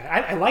good. Okay.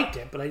 I liked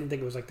it, but I didn't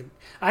think it was I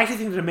actually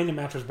think the Dominion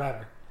match was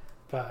better.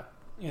 But,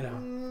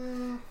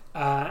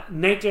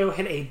 Naito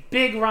hit a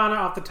big Rana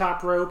off the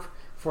top rope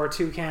for a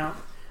 2 count.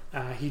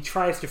 He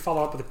tries to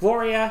follow up with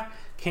Gloria.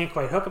 Can't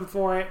quite hook him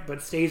for it,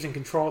 but stays in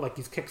control,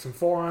 these kicks and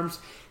forearms.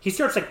 He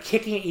starts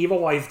kicking at Evil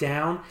while he's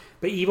down,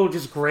 but Evil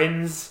just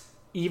grins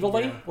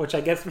evilly, which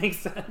I guess makes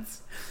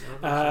sense.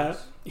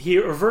 He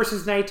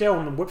reverses Naito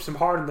and whips him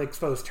hard in the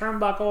exposed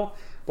turnbuckle.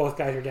 Both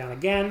guys are down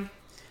again.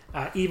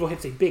 Evil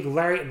hits a big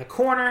lariat in the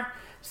corner,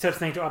 sets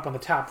Naito up on the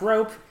top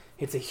rope,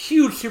 hits a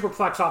huge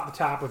superplex off the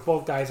top with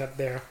both guys up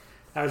there.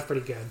 That was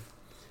pretty good.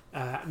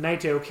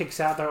 Naito kicks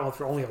out there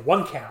for only a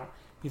 1 count.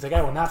 He's like,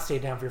 I will not stay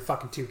down for your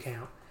fucking 2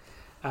 count.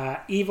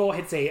 Evil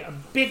hits a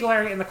big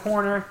lariat in the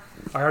corner.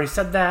 I already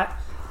said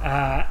that.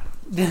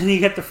 Then you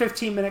get the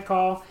 15-minute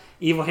call.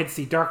 Evil hits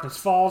the Darkness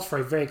Falls for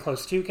a very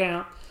close 2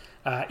 count.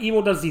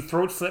 Evil does the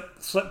throat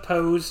slip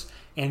pose,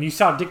 and you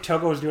saw Dick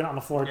Togo was doing it on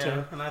the floor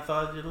too. And I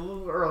thought it a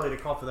little early to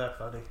call for that,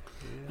 buddy.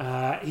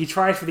 Yeah. He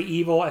tries for the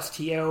Evil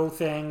STO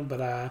thing,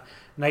 but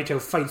Naito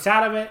fights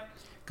out of it.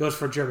 Goes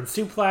for a German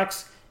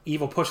suplex.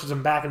 Evil pushes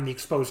him back in the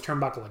exposed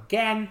turnbuckle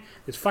again.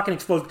 It's fucking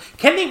exposed.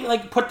 Can they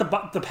put the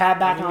pad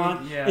back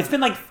on? Yeah. It's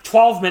been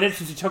 12 minutes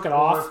since you took it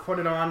off. Or put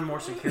it on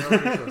more securely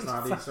so it's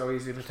not so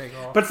easy to take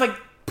off. But it's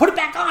put it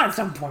back on at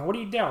some point. What are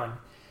you doing?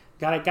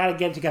 Gotta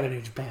get it together,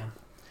 New Japan.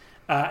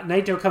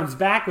 Naito comes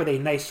back with a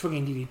nice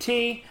swinging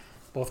DDT.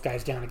 Both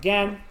guys down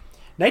again.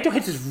 Naito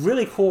hits this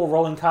really cool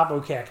rolling combo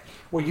kick,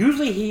 where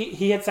usually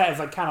he hits that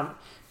as kind of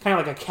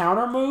like a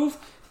counter move,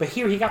 but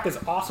here he got this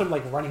awesome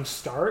running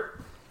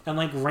start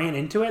and ran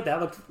into it. That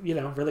looked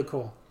really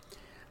cool.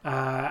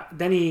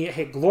 Then he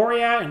hit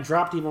Gloria and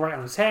dropped Evil right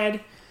on his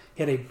head.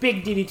 He had a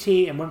big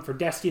DDT and went for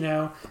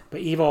Destino,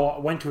 but Evil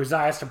went to his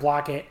eyes to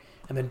block it,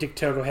 and then Dick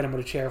Togo hit him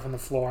with a chair from the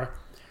floor.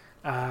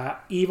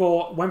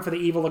 Evil went for the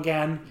Evil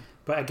again,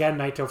 but again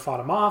Naito fought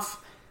him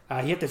off.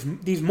 He hit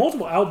these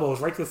multiple elbows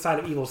right to the side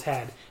of Evil's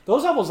head.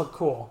 Those elbows look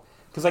cool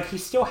because he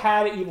still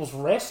had Evil's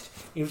wrist.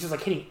 He was just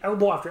hitting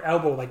elbow after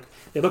elbow.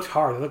 They looked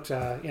hard. They looked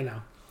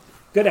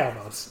good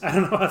elbows. I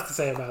don't know what else to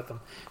say about them.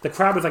 The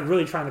crowd was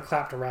really trying to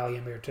clap to rally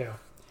him here too.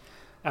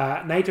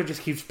 Naito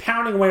just keeps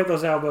pounding away with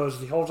those elbows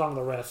as he holds on to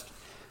the wrist.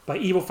 But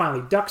Evil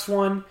finally ducks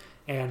one,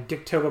 and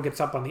Dick Togo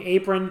gets up on the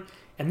apron.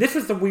 And this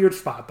was the weird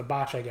spot, the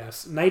botch, I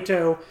guess.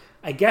 Naito,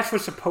 I guess,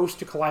 was supposed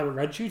to collide with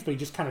Red Shoes, but he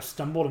just kind of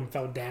stumbled and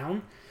fell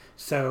down.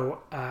 So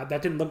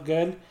that didn't look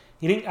good.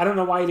 I don't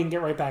know why he didn't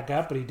get right back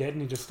up, but he did,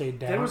 and he just stayed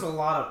down. There was a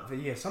lot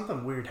of...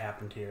 something weird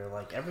happened here.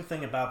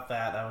 Everything about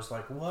that, I was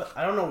like, what?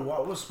 I don't know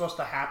what was supposed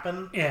to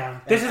happen. Yeah.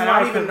 I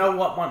don't even know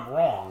what went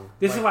wrong.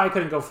 This is why I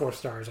couldn't go 4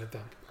 stars, I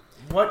think.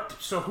 What?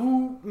 So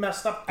who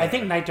messed up there? I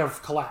think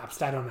Naito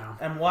collapsed. I don't know.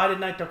 And why did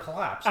Naito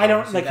collapse? I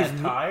don't... Was he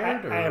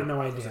tired? I have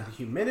no idea. Was it the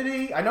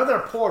humidity? I know they're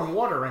pouring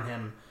water in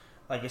him.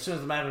 As soon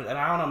as the matter... And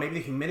I don't know, maybe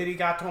the humidity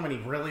got to him and he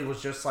really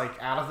was just,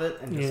 out of it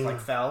and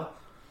just, fell.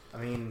 I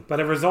mean...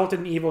 But it resulted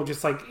in Evil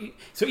just, So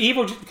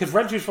Evil... Because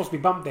Red Shoes was supposed to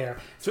be bumped there.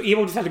 So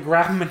Evil just had to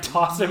grab him and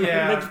toss him.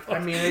 Yeah. I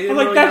mean, they didn't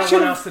really know what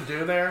else to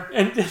do there.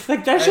 And,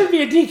 that should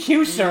be a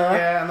DQ, sir.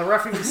 Yeah, and the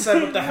referee just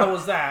said, what the hell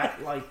was that?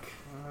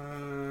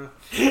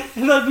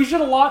 You should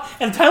have lost,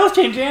 and the titles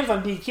changed hands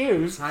on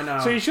DQs. I know.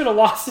 So you should have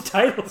lost the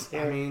titles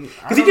here. I mean,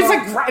 because he just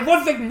it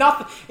wasn't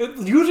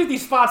nothing. Usually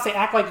these spots they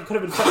act like it could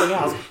have been something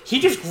else.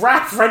 He just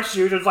grabbed Red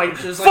Shoes and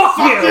was fuck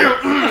you.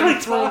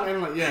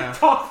 Yeah.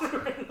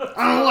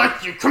 I don't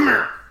like you. Come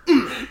here.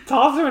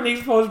 Toss him in the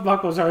exposed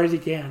buckle as hard as he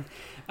can.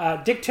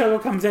 Dick Togo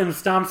comes in and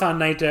stomps on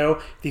Naito.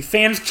 The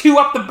fans queue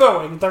up the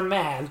booing. They're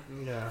mad.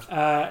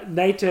 Yeah.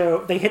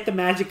 Naito, they hit the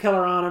magic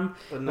killer on him.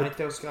 But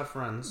Naito's got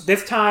friends.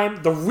 This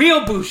time, the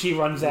real Bushi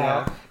runs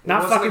out.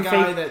 Not fucking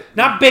fake.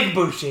 Not big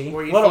Bushi.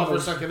 Where you thought for a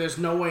second, there's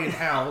no way in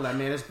hell that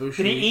man is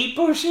Bushi. Did he eat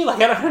Bushi?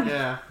 Like, I don't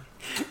know.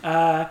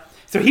 Yeah.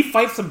 So he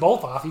fights them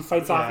both off. He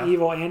fights off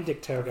Evil and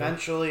Dick Togo.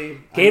 Eventually,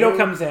 Gato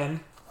comes in.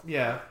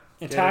 Yeah.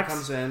 Attacks,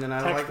 comes in, and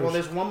I'm like, well,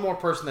 there's one more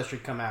person that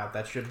should come out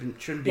that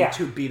shouldn't be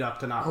too beat up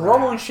to not.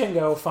 Hiromu and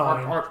Shingo,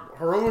 fine.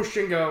 Hiromu and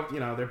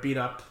Shingo, they're beat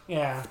up.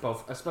 Yeah.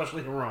 Both,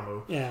 especially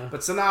Hiromu. Yeah.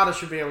 But Sonata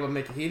should be able to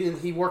make it.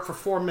 He worked for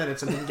 4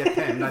 minutes and didn't get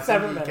pinned. I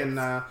think he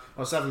can.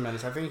 7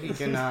 minutes. I think he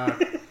can.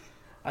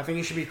 I think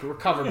he should be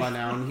recovered by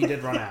now, and he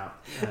did run out.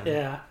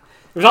 Yeah.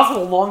 It was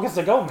also the longest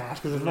to go match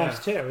because it was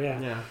nice too.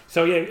 Yeah.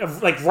 So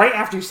like right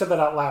after you said that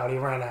out loud, he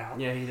ran out.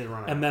 Yeah, he did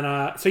run out. And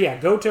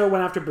then Goto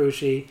went after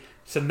Bushi.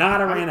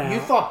 Sonata ran out. You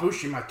thought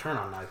Bushi might turn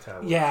on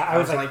Naito. Yeah, I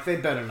was like, they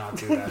better not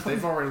do that.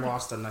 They've already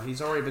lost him.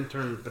 He's already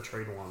been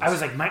betrayed once. I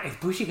was like, is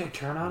Bushi going to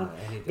turn on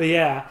him? But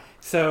yeah,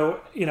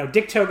 so,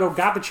 Dick Togo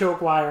got the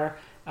choke wire,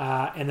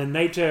 and then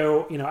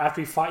Naito,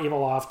 after he fought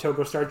Evil off,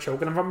 Togo started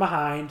choking him from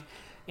behind,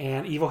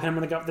 and Evil hit him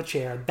in the gut with the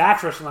chair.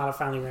 That's where Sonata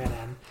finally ran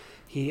in.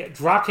 He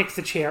drop kicks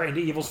the chair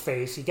into Evil's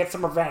face. He gets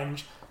some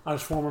revenge on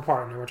his former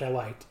partner, which I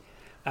liked.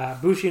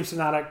 Bushi and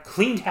Sonata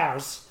cleaned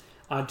house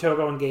on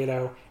Togo and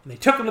Gato, and they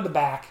took him to the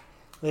back,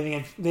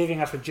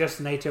 leaving us with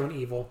just Naito and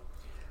Evil.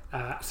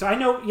 So I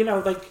know,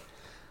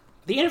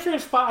 the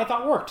interference spot I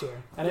thought worked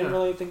here. I didn't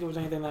really think it was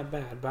anything that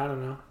bad, but I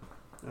don't know.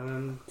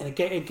 And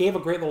it gave a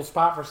great little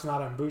spot for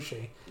Sonata and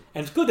Bushi.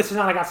 And it's good that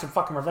Sonata got some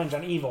fucking revenge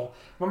on Evil.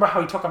 Remember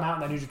how he took him out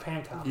in that New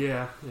Japan Cup?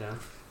 Yeah.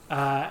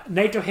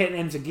 Naito hit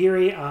an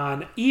Enziguri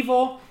on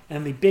Evil,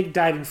 and the big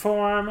diving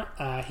forearm.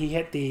 He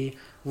hit the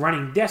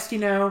running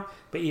Destino,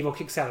 but Evil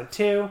kicks out at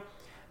 2.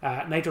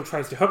 Naito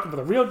tries to hook him with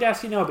a real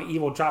Destino, but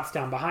Evil drops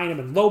down behind him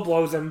and low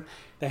blows him.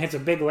 Then hits a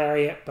big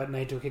lariat, but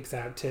Naito kicks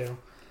out too.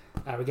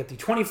 We get the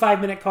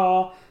 25-minute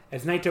call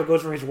as Naito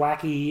goes for his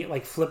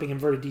wacky, flipping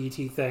inverted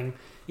DDT thing.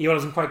 Evil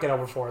doesn't quite get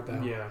over for it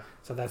though. Yeah.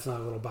 So that's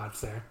not a little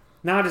botch there.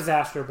 Not a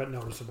disaster, but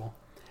noticeable.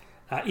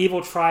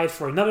 Evil tries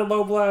for another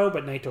low blow,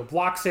 but Naito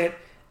blocks it.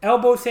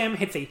 Elbows him,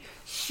 hits a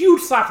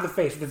huge slap to the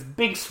face with this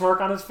big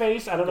smirk on his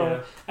face. I don't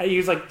know. He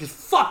was like, just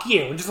fuck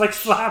you, and just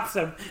slaps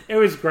him. It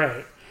was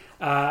great.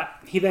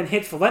 He then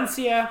hits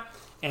Valencia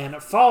and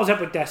follows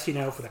up with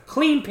Destino for the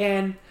clean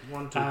pin.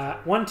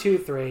 1, 2,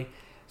 3.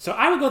 So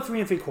I would go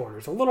 3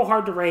 3/4. A little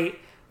hard to rate.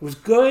 It was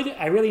good.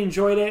 I really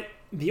enjoyed it.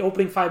 The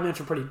opening 5 minutes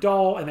were pretty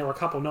dull, and there were a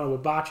couple notable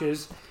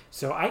botches.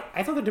 So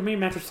I thought the Dominion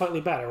match was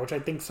slightly better, which I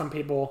think some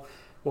people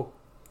will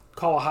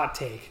call a hot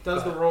take. The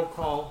roll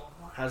call.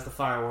 Has the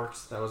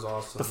fireworks. That was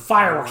awesome. The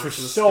fireworks were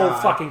so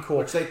fucking cool.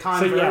 Which they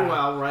timed very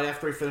well right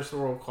after he finished the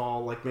roll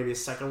call. Maybe a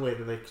second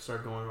later they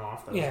start going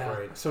off. That was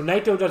great. So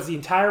Naito does the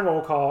entire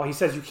roll call. He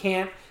says you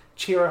can't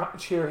cheer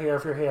here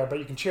if you're here, but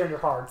you can cheer in your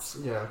hearts.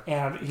 Yeah.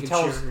 And he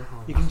tells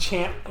you can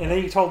chant, and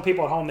then he told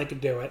people at home they could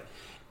do it.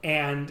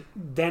 And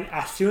then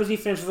as soon as he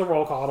finishes the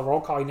roll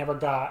call he never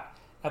got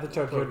at the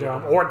Tokyo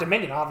Dome or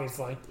Dominion,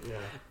 obviously. Yeah.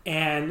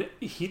 And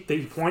he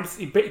points.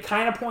 He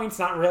kind of points,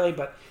 not really,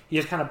 but he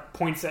just kind of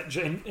points at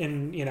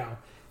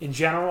in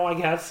general, I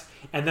guess.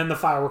 And then the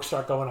fireworks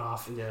start going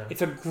off. Yeah.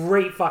 It's a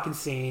great fucking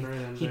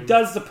scene. He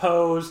does the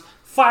pose.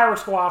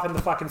 Fireworks go off in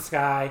the fucking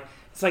sky.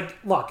 It's like,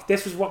 look,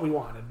 this is what we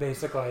wanted,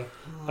 basically.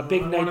 A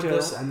big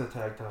Naito and the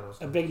tag titles.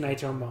 A big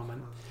Naito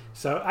moment.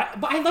 So,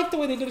 but I like the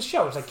way they did the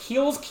show. It's like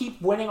heels keep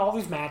winning all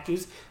these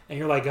matches, and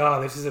you're like, oh,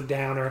 this is a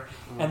downer.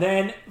 And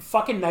then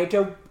fucking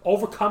Naito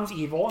overcomes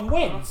Evil and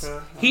wins.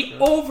 He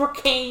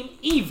overcame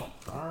Evil.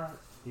 All right,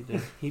 he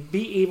did. He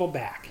beat Evil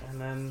back.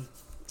 And then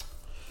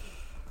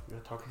we're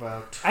gonna talk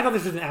about. I thought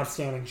this was an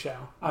outstanding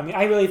show. I mean,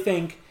 I really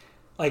think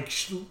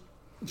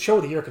show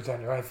of the year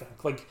contender. I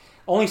think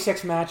only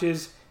 6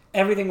 matches.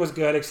 Everything was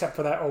good except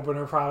for that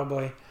opener,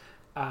 probably.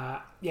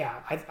 I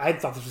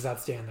thought this was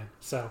outstanding.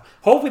 So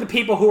hopefully the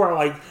people who are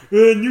like,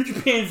 New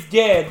Japan's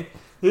dead,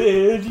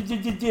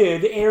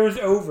 the era is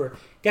over.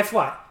 Guess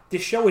what?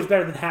 This show is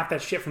better than half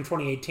that shit from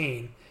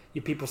 2018.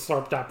 You people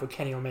slurped up with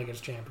Kenny Omega as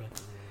champion.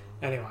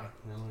 Anyway,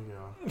 there we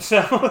go.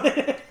 So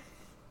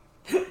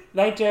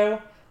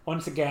Naito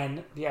once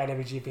again the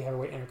IWGP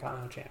Heavyweight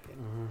Intercontinental Champion.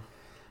 Mm-hmm.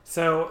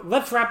 So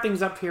let's wrap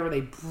things up here with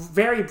a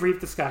very brief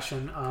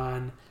discussion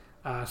on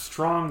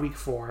Strong Week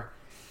 4.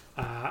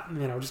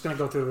 Just going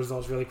to go through the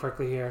results really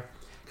quickly here.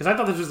 Because I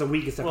thought this was the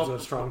weakest episode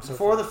of Strong so far.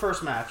 Before the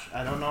first match,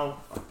 I don't know,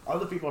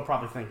 other people are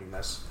probably thinking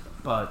this,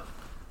 but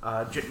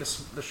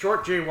the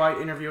short Jay White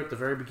interview at the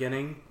very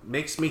beginning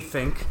makes me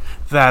think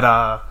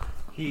that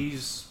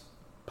he's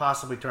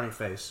possibly turning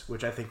face,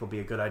 which I think will be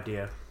a good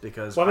idea.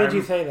 Because why made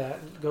you say that?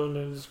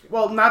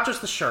 Well, not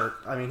just the shirt.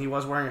 I mean, he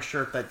was wearing a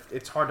shirt that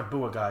it's hard to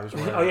boo a guy who's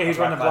wearing he's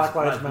wearing the Black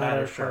Lives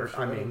Matter shirt.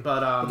 Sure. I mean,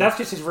 but that's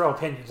just his real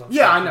opinions.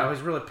 I know,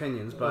 his real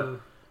opinions,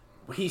 but...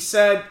 He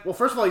said, well,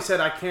 first of all, he said,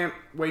 I can't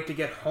wait to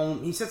get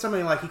home. He said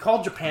something like, he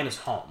called Japan his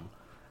home.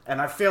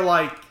 And I feel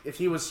like if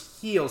he was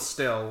heel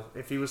still,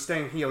 if he was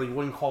staying heel, he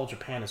wouldn't call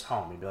Japan his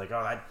home. He'd be like,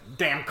 "Oh, that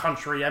damn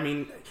country." I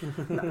mean,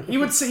 he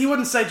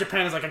wouldn't say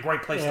Japan is like a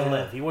great place to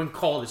live. He wouldn't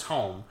call it his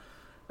home,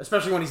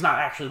 especially when he's not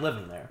actually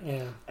living there.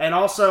 Yeah. And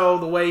also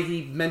the way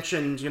he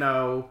mentioned,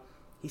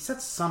 he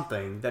said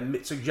something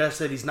that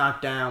suggested he's not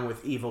down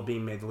with Evil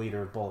being made the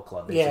leader of Bullet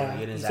Club.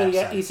 Basically, in his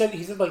accent. He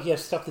said like he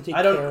has stuff to take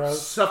care of.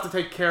 Stuff to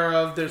take care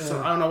of. There's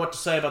some, I don't know what to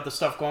say about the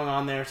stuff going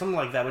on there. Something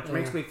like that, which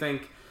makes me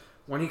think.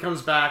 When he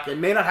comes back, it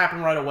may not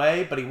happen right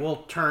away, but he will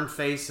turn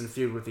face and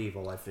feud with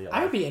Evil, I feel.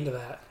 I would be into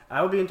that.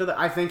 I would be into that.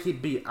 I think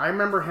he'd be... I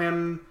remember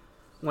him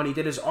when he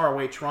did his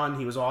ROH run.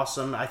 He was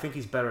awesome. I think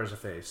he's better as a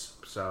face.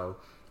 So,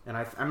 and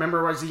I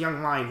remember as a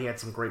young lion, he had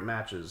some great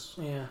matches.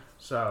 Yeah.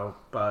 So,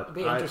 but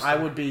I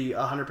would be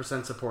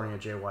 100% supporting a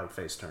Jay White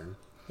face turn.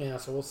 Yeah,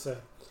 so we'll see.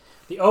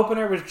 The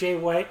opener was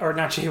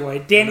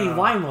Danny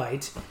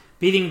Limelight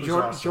beating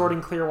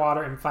Jordan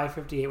Clearwater in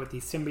 5:58 with the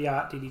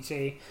Symbiote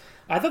DDT.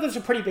 I thought this was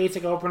a pretty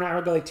basic opener. I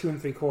would go like 2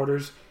 3/4.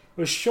 It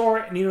was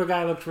short. Neither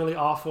guy looked really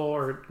awful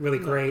or really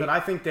great. But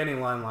I think Danny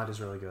Limelight is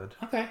really good.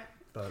 Okay.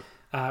 But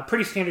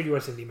pretty standard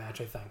US Indie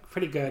match, I think.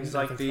 Pretty good. He's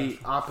like the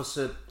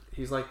opposite.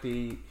 He's like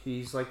the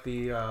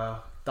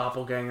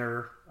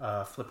doppelganger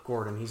Flip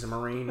Gordon. He's a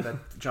Marine that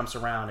jumps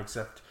around,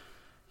 except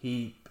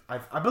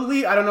I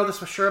believe, I don't know this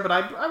for sure, but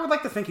I would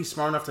like to think he's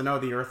smart enough to know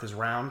the Earth is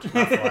round,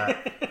 not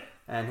flat,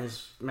 and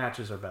his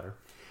matches are better.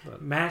 But.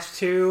 Match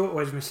 2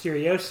 was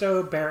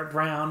Mysterioso, Barrett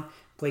Brown,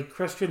 Blake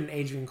Christian, and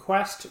Adrian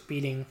Quest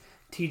beating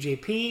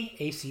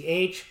TJP,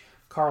 ACH,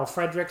 Carl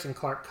Fredericks, and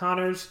Clark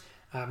Connors.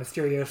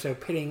 Mysterioso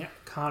pitting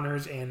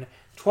Connors in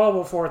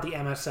 12:04 at the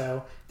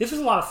MSO. This was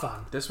a lot of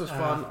fun. This was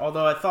fun,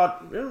 although I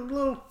thought a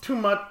little too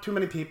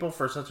many people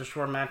for such a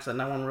short match that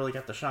no one really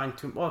got to shine.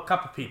 A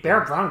couple people.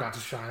 Barrett Brown got to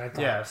shine, I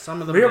thought. Yeah,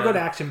 some of them Real good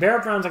action.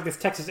 Barrett Brown's like this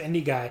Texas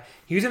indie guy.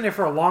 He was in there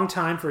for a long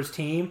time for his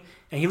team,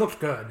 and he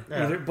looked good.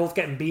 Yeah. They're both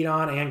getting beat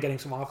on and getting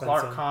some offense.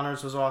 Clark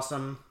Connors was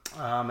awesome.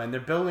 And they're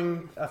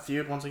building a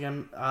feud once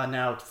again.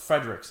 Now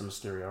Fredericks and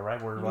Mysterio,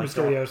 right?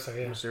 Mysterioso,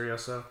 yeah.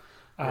 Mysterioso.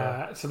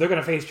 So they're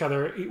going to face each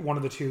other one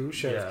of the two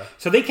shows. Yeah.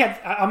 So they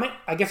kept...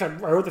 I guess I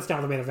wrote this down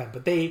for the main event,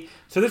 but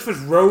so this was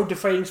Road to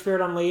Fighting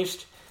Spirit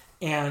Unleashed,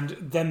 and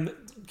then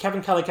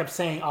Kevin Kelly kept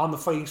saying on the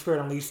Fighting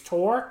Spirit Unleashed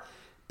tour,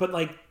 but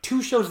like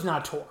 2 shows is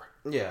not a tour.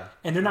 Yeah.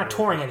 And they're not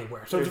touring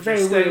anywhere. So it's a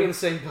very weird...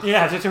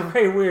 Yeah, it's just a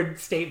very weird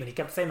statement. He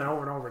kept saying that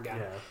over and over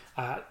again.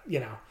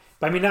 Yeah.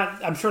 But I mean,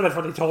 I'm sure that's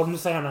what they told him to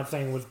say. I'm not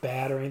saying it was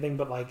bad or anything,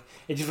 but like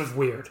it just was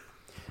weird.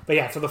 But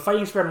yeah, so the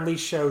Fighting Spirit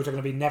Unleashed shows are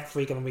going to be next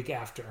week and the week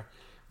after,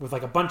 with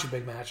like a bunch of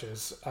big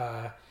matches.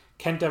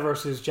 Kenta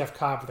versus Jeff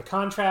Cobb for the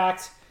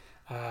contract.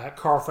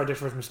 Carl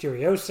Fredericks versus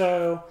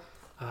Mysterioso.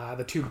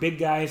 The 2 big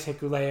guys,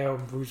 Hikuleo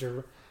and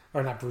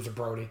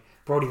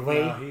Brody Lee.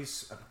 No,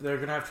 they're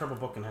going to have trouble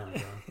booking him.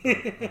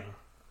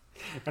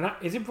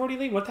 Is it Brody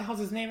Lee? What the hell's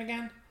his name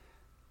again?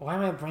 Why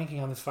am I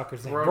blanking on this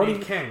fucker's name? Brody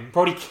King.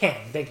 Brody King.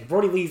 Thank you.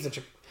 Brody Lee's such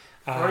a...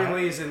 Brody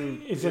Lee is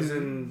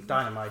in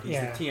Dynamite. He's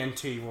the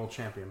TNT World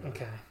Champion.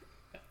 Okay.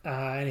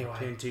 Anyway.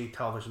 TNT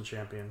Television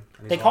Champion.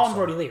 They call him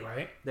Brody Lee,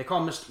 right? They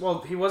call him Mr.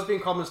 Well, he was being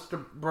called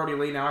Mr. Brody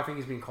Lee. Now I think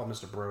he's being called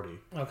Mr. Brody.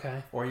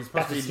 Okay. Or he's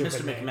supposed to be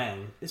Mr.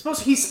 McMahon. He's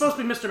supposed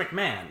to be Mr.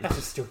 McMahon. That's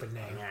a stupid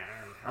name.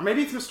 Or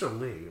maybe it's Mr.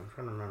 Lee. I'm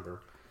trying to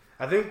remember.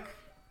 I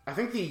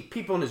think the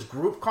people in his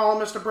group call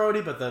him Mr.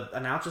 Brody, but the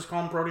announcers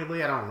call him Brody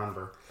Lee. I don't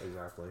remember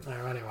exactly.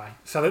 All right, anyway.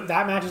 So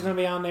that match is going to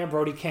be on there.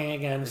 Brody King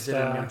against... Is it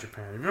in New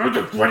Japan?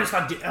 The greatest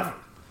idea ever.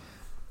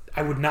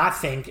 I would not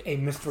think a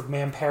Mr.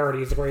 McMahon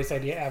parody is the greatest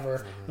idea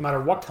ever, no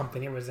matter what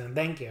company it was in.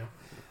 Thank you.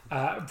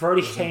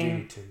 Brody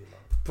King...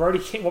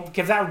 well,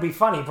 because that would be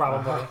funny,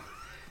 probably.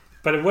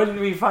 But it wouldn't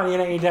be funny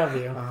in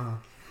AEW.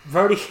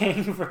 Brody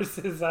King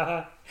versus...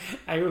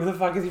 who the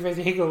fuck is he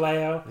facing?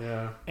 Hikuleo.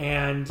 Yeah.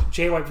 And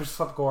Jay White versus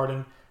Flip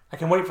Gordon. I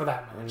can wait for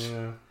that match.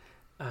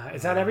 Yeah.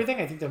 Is that everything?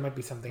 I think there might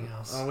be something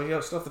else. We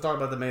have stuff to talk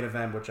about the main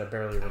event, which I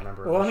barely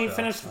remember. Well, let me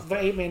finish the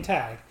 8-man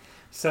tag.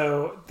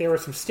 So there were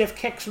some stiff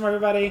kicks from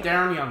everybody.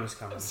 Darren Young was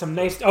coming. Some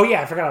nice... Oh,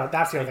 yeah, I forgot about that.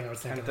 That's the other thing I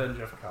was thinking. And then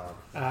Jeff Cobb.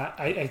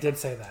 I did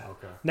say that.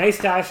 Okay. Nice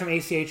dives from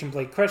ACH and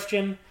Blake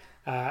Christian.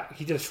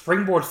 He did a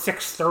springboard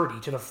 630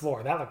 to the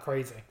floor. That looked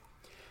crazy.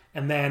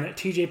 And then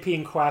TJP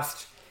and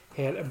Quest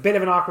had a bit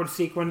of an awkward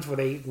sequence with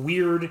a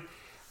weird,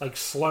 like,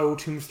 slow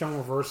tombstone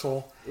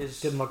reversal.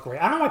 Didn't look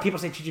great. I don't know why people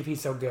say TJP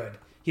is so good.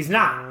 He's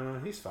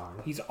not. He's fine.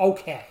 He's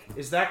okay.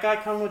 Is that guy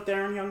coming with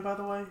Darren Young, by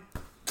the way?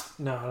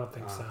 No, I don't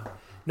think so.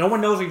 No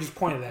one knows what you just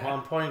pointed at. Well,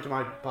 I'm pointing to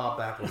my Bob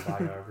Backlund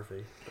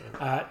biography.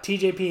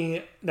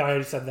 TJP, no, I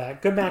already said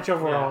that. Good match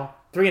overall.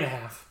 Yeah.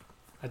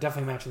 3.5.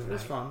 Definitely match of the night. It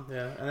was fun,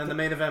 yeah. And then the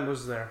main event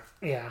was there.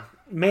 Yeah.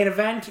 Main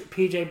event,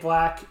 PJ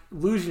Black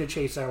losing to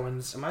Chase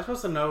Owens. Am I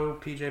supposed to know who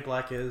PJ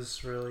Black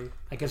is, really?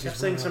 I guess he's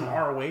saying some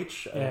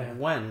ROH. Yeah.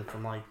 When?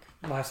 From like...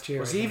 last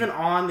year. Was he even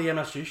on the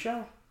MSG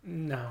show?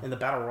 No. In the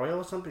Battle Royal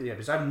or something? Yeah,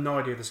 because I have no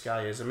idea who this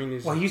guy is. I mean,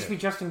 he's... Well, he used to be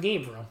Justin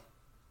Gabriel.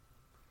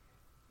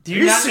 Are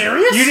you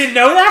serious? You didn't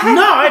know that?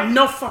 No, I had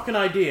no fucking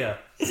idea.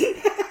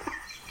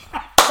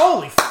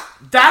 Holy...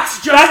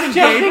 That's Justin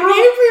Gabriel?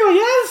 Gabriel,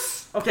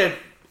 yes! Okay.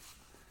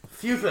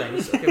 few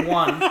things. Okay,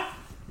 one,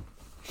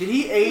 did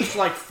he age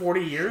like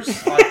 40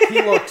 years? Like,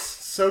 he looks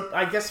so...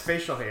 I guess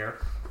facial hair.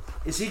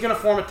 Is he going to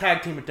form a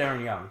tag team with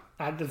Darren Young?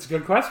 That's a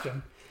good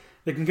question.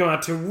 They can go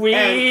out to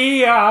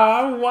We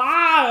Are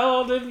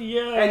Wild and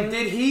Young.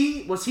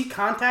 And was he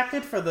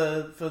contacted for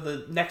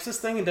the Nexus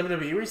thing in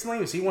WWE recently?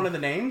 Was he one of the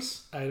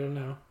names? I don't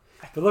know.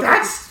 But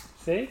look,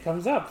 see, it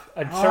comes up.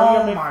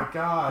 Oh my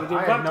god!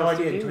 I had no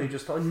idea until you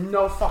just told.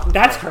 No fucking.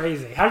 That's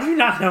crazy. How did you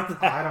not know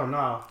that? I don't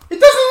know. It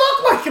doesn't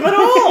look like him at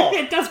all.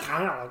 It does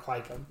kind of look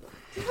like him.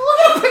 Look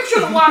at a picture.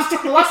 The last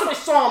time I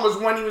saw him was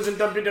when he was in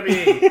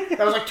WWE.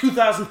 That was like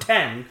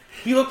 2010.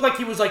 He looked like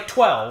he was like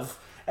 12,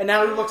 and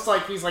now he looks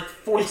like he's like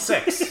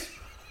 46.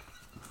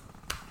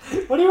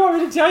 What do you want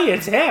me to tell you?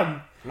 It's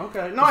him.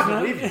 Okay. No, I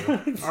believe you.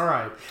 All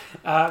right.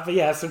 But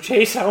yeah, so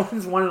Chase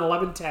Owens won at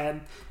 11-10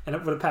 and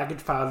up with a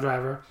package pile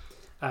driver.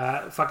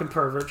 Fucking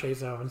pervert,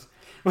 Chase Owens.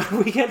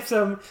 We get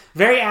some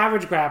very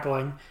average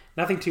grappling.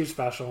 Nothing too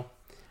special.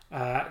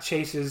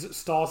 Chase's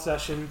stall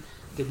session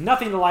did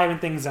nothing to liven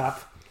things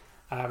up.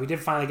 We did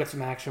finally get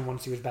some action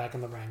once he was back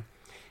in the ring.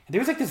 And there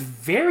was like this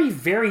very,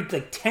 very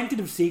like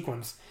tentative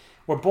sequence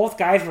where both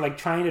guys were like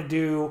trying to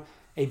do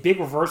a big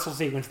reversal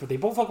sequence, but they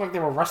both looked like they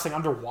were wrestling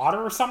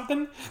underwater or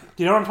something.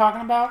 Do you know what I'm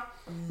talking about?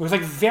 It was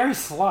like very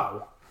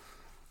slow.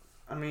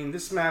 I mean,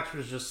 this match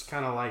was just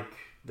kind of like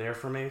there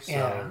for me. So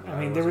yeah, I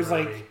mean, there was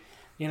really... like,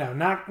 you know,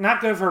 not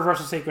good for a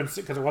reversal sequence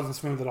because it wasn't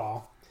smooth at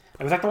all.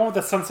 It was like the one with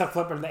the sunset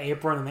flip in the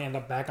apron and they end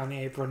up back on the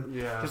apron.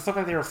 Yeah. Just looked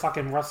like they were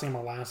fucking wrestling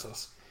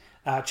molasses.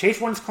 Chase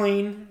wins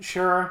clean,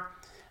 sure.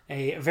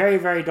 A very,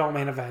 very dull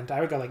main event. I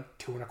would go like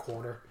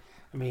 2.25.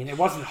 I mean, it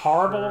wasn't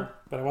horrible,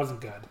 but it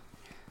wasn't good.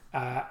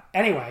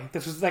 Anyway,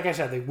 this was, like I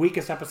said, the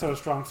weakest episode of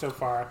Strong so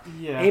far.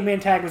 Yeah. 8-man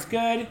tag was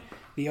good.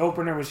 The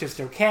opener was just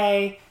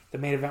okay. The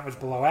main event was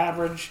below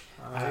average.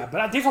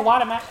 But there's a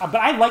lot of but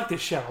I like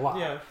this show a lot.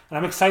 Yeah. And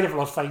I'm excited for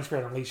those Fighting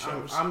Spirit Unleashed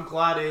shows. I'm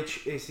glad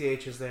ACH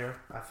is there.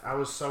 I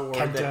was so worried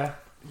Kenta.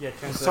 that... Yeah,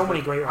 Kenta. So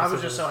many great wrestlers. I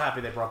was just so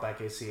happy they brought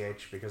back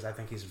ACH because I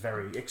think he's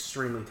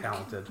extremely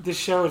talented. This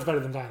show is better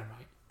than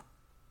Dynamite.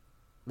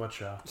 What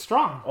show?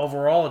 Strong.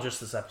 Overall or just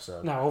this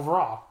episode? No,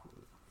 overall.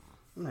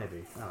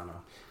 Maybe. I don't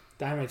know.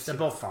 Dynamite's They're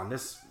both fun.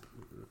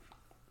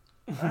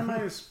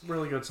 Dynamite is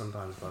really good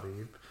sometimes, buddy.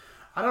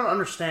 I don't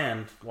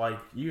understand. Like,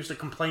 you used to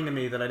complain to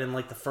me that I didn't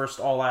like the first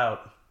All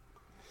Out.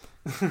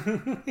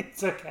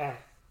 It's okay.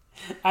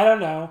 I don't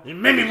know. You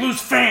made me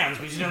lose fans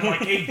because you didn't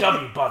like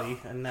AEW, buddy.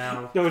 And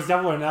now... It was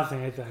Double or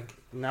Nothing, I think.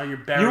 Now you're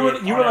buried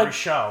on every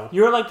show.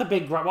 You were like the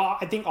big... Well,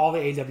 I think all the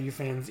AEW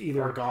fans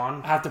either are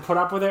gone, have to put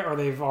up with it or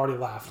they've already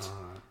left.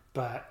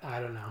 But I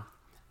don't know.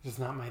 It's just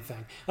not my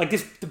thing. Like,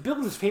 the build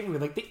of this pay-per-view,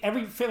 like,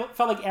 felt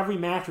like every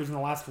match was in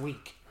the last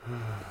week.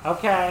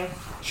 Okay.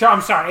 Sure,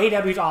 I'm sorry.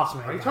 AEW's awesome.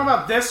 Are you talking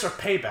about this or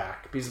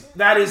Payback? Because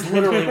that is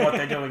literally what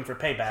they're doing for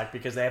Payback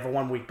because they have a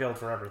 1-week build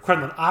for everything.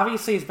 Quinlan,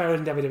 obviously it's better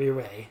than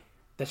WWE.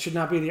 That should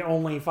not be the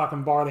only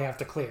fucking bar they have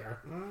to clear.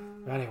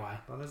 Anyway.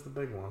 That is the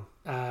big one.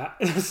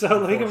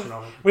 So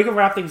we can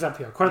wrap things up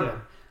here.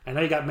 Quinlan, I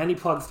know you got many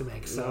plugs to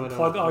make, so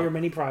plug all your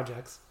many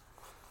projects.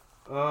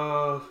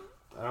 I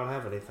don't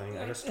have anything.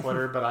 I guess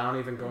Twitter, but I don't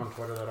even go on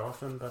Twitter that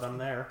often, but I'm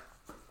there.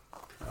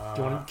 Do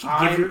you want to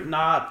I'm _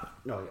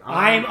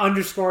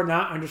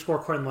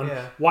 Quinlan.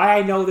 Yeah. Why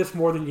I know this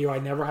more than you, I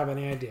never have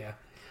any idea.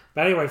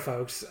 But anyway,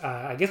 folks,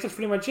 I guess that's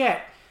pretty much it.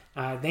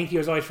 Thank you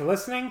as always for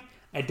listening.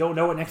 I don't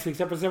know what next week's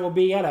episode will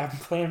be yet. I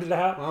haven't planned it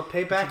out. Well,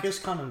 Payback is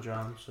coming,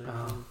 John. So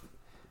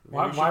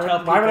why would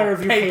I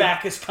review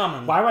Payback is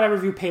coming? Why would I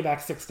review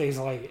Payback 6 days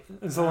late?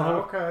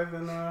 Okay,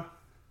 then. I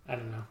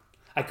don't know.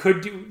 I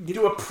could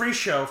do a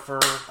pre-show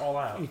for All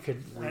Out. You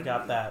could. We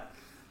got that.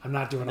 I'm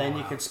not doing. Then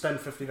you could spend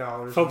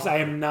 $50. Folks, I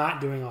am not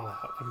doing All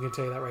Out. I'm going to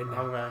tell you that right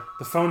now. Okay.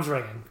 The phone's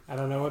ringing. I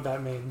don't know what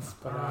that means,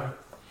 but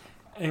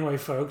anyway,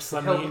 folks,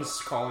 Hilton's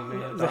calling me.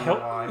 I don't know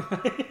why.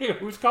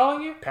 Who's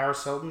calling you?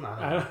 Paris Hilton.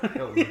 I don't know.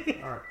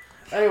 Hilton. All right.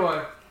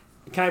 Anyway,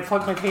 can I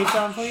plug my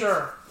Patreon, please?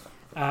 Sure.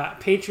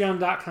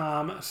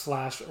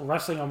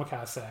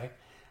 Patreon.com/WrestlingOmakase.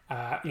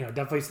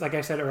 Definitely, like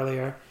I said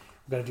earlier,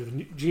 we're going to do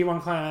the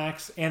G1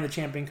 Climax and the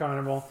Champion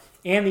Carnival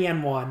and the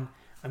N1.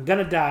 I'm going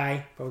to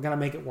die, but we're going to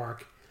make it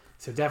work.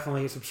 So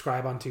definitely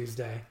subscribe on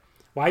Tuesday.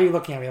 Why are you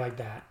looking at me like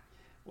that?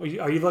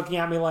 Are you looking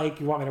at me like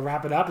you want me to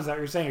wrap it up? Is that what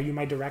you're saying? Are you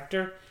my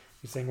director?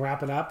 You're saying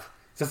wrap it up?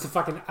 Is this the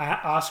fucking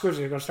Oscars?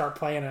 You're going to start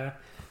playing a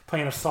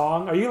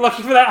song? Are you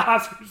looking for that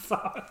Oscar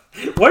song?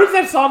 What is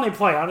that song they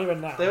play? I don't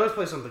even know. They always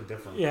play something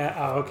different. Yeah,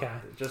 oh, okay.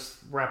 Just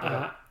wrap it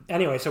up.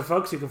 Anyway, so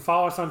folks, you can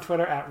follow us on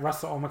Twitter at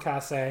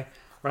WrestleOmakase.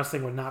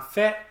 Wrestling Would Not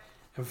Fit.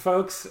 And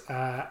folks,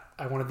 I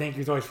want to thank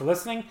you as always for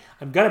listening.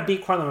 I'm going to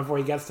beat Quinlan before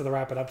he gets to the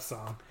wrap it up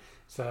song.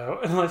 So,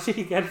 unless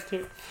he gets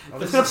to...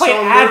 this is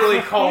literally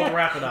called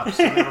Wrap It Up,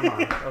 so never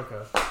mind.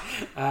 Okay.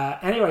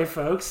 Anyway,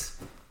 folks,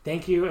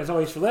 thank you as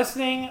always for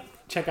listening.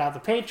 Check out the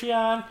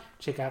Patreon.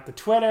 Check out the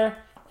Twitter.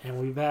 And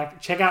we'll be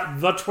back. Check out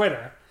the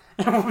Twitter.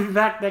 And we'll be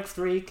back next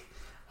week.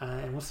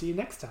 And we'll see you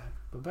next time.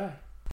 Bye-bye.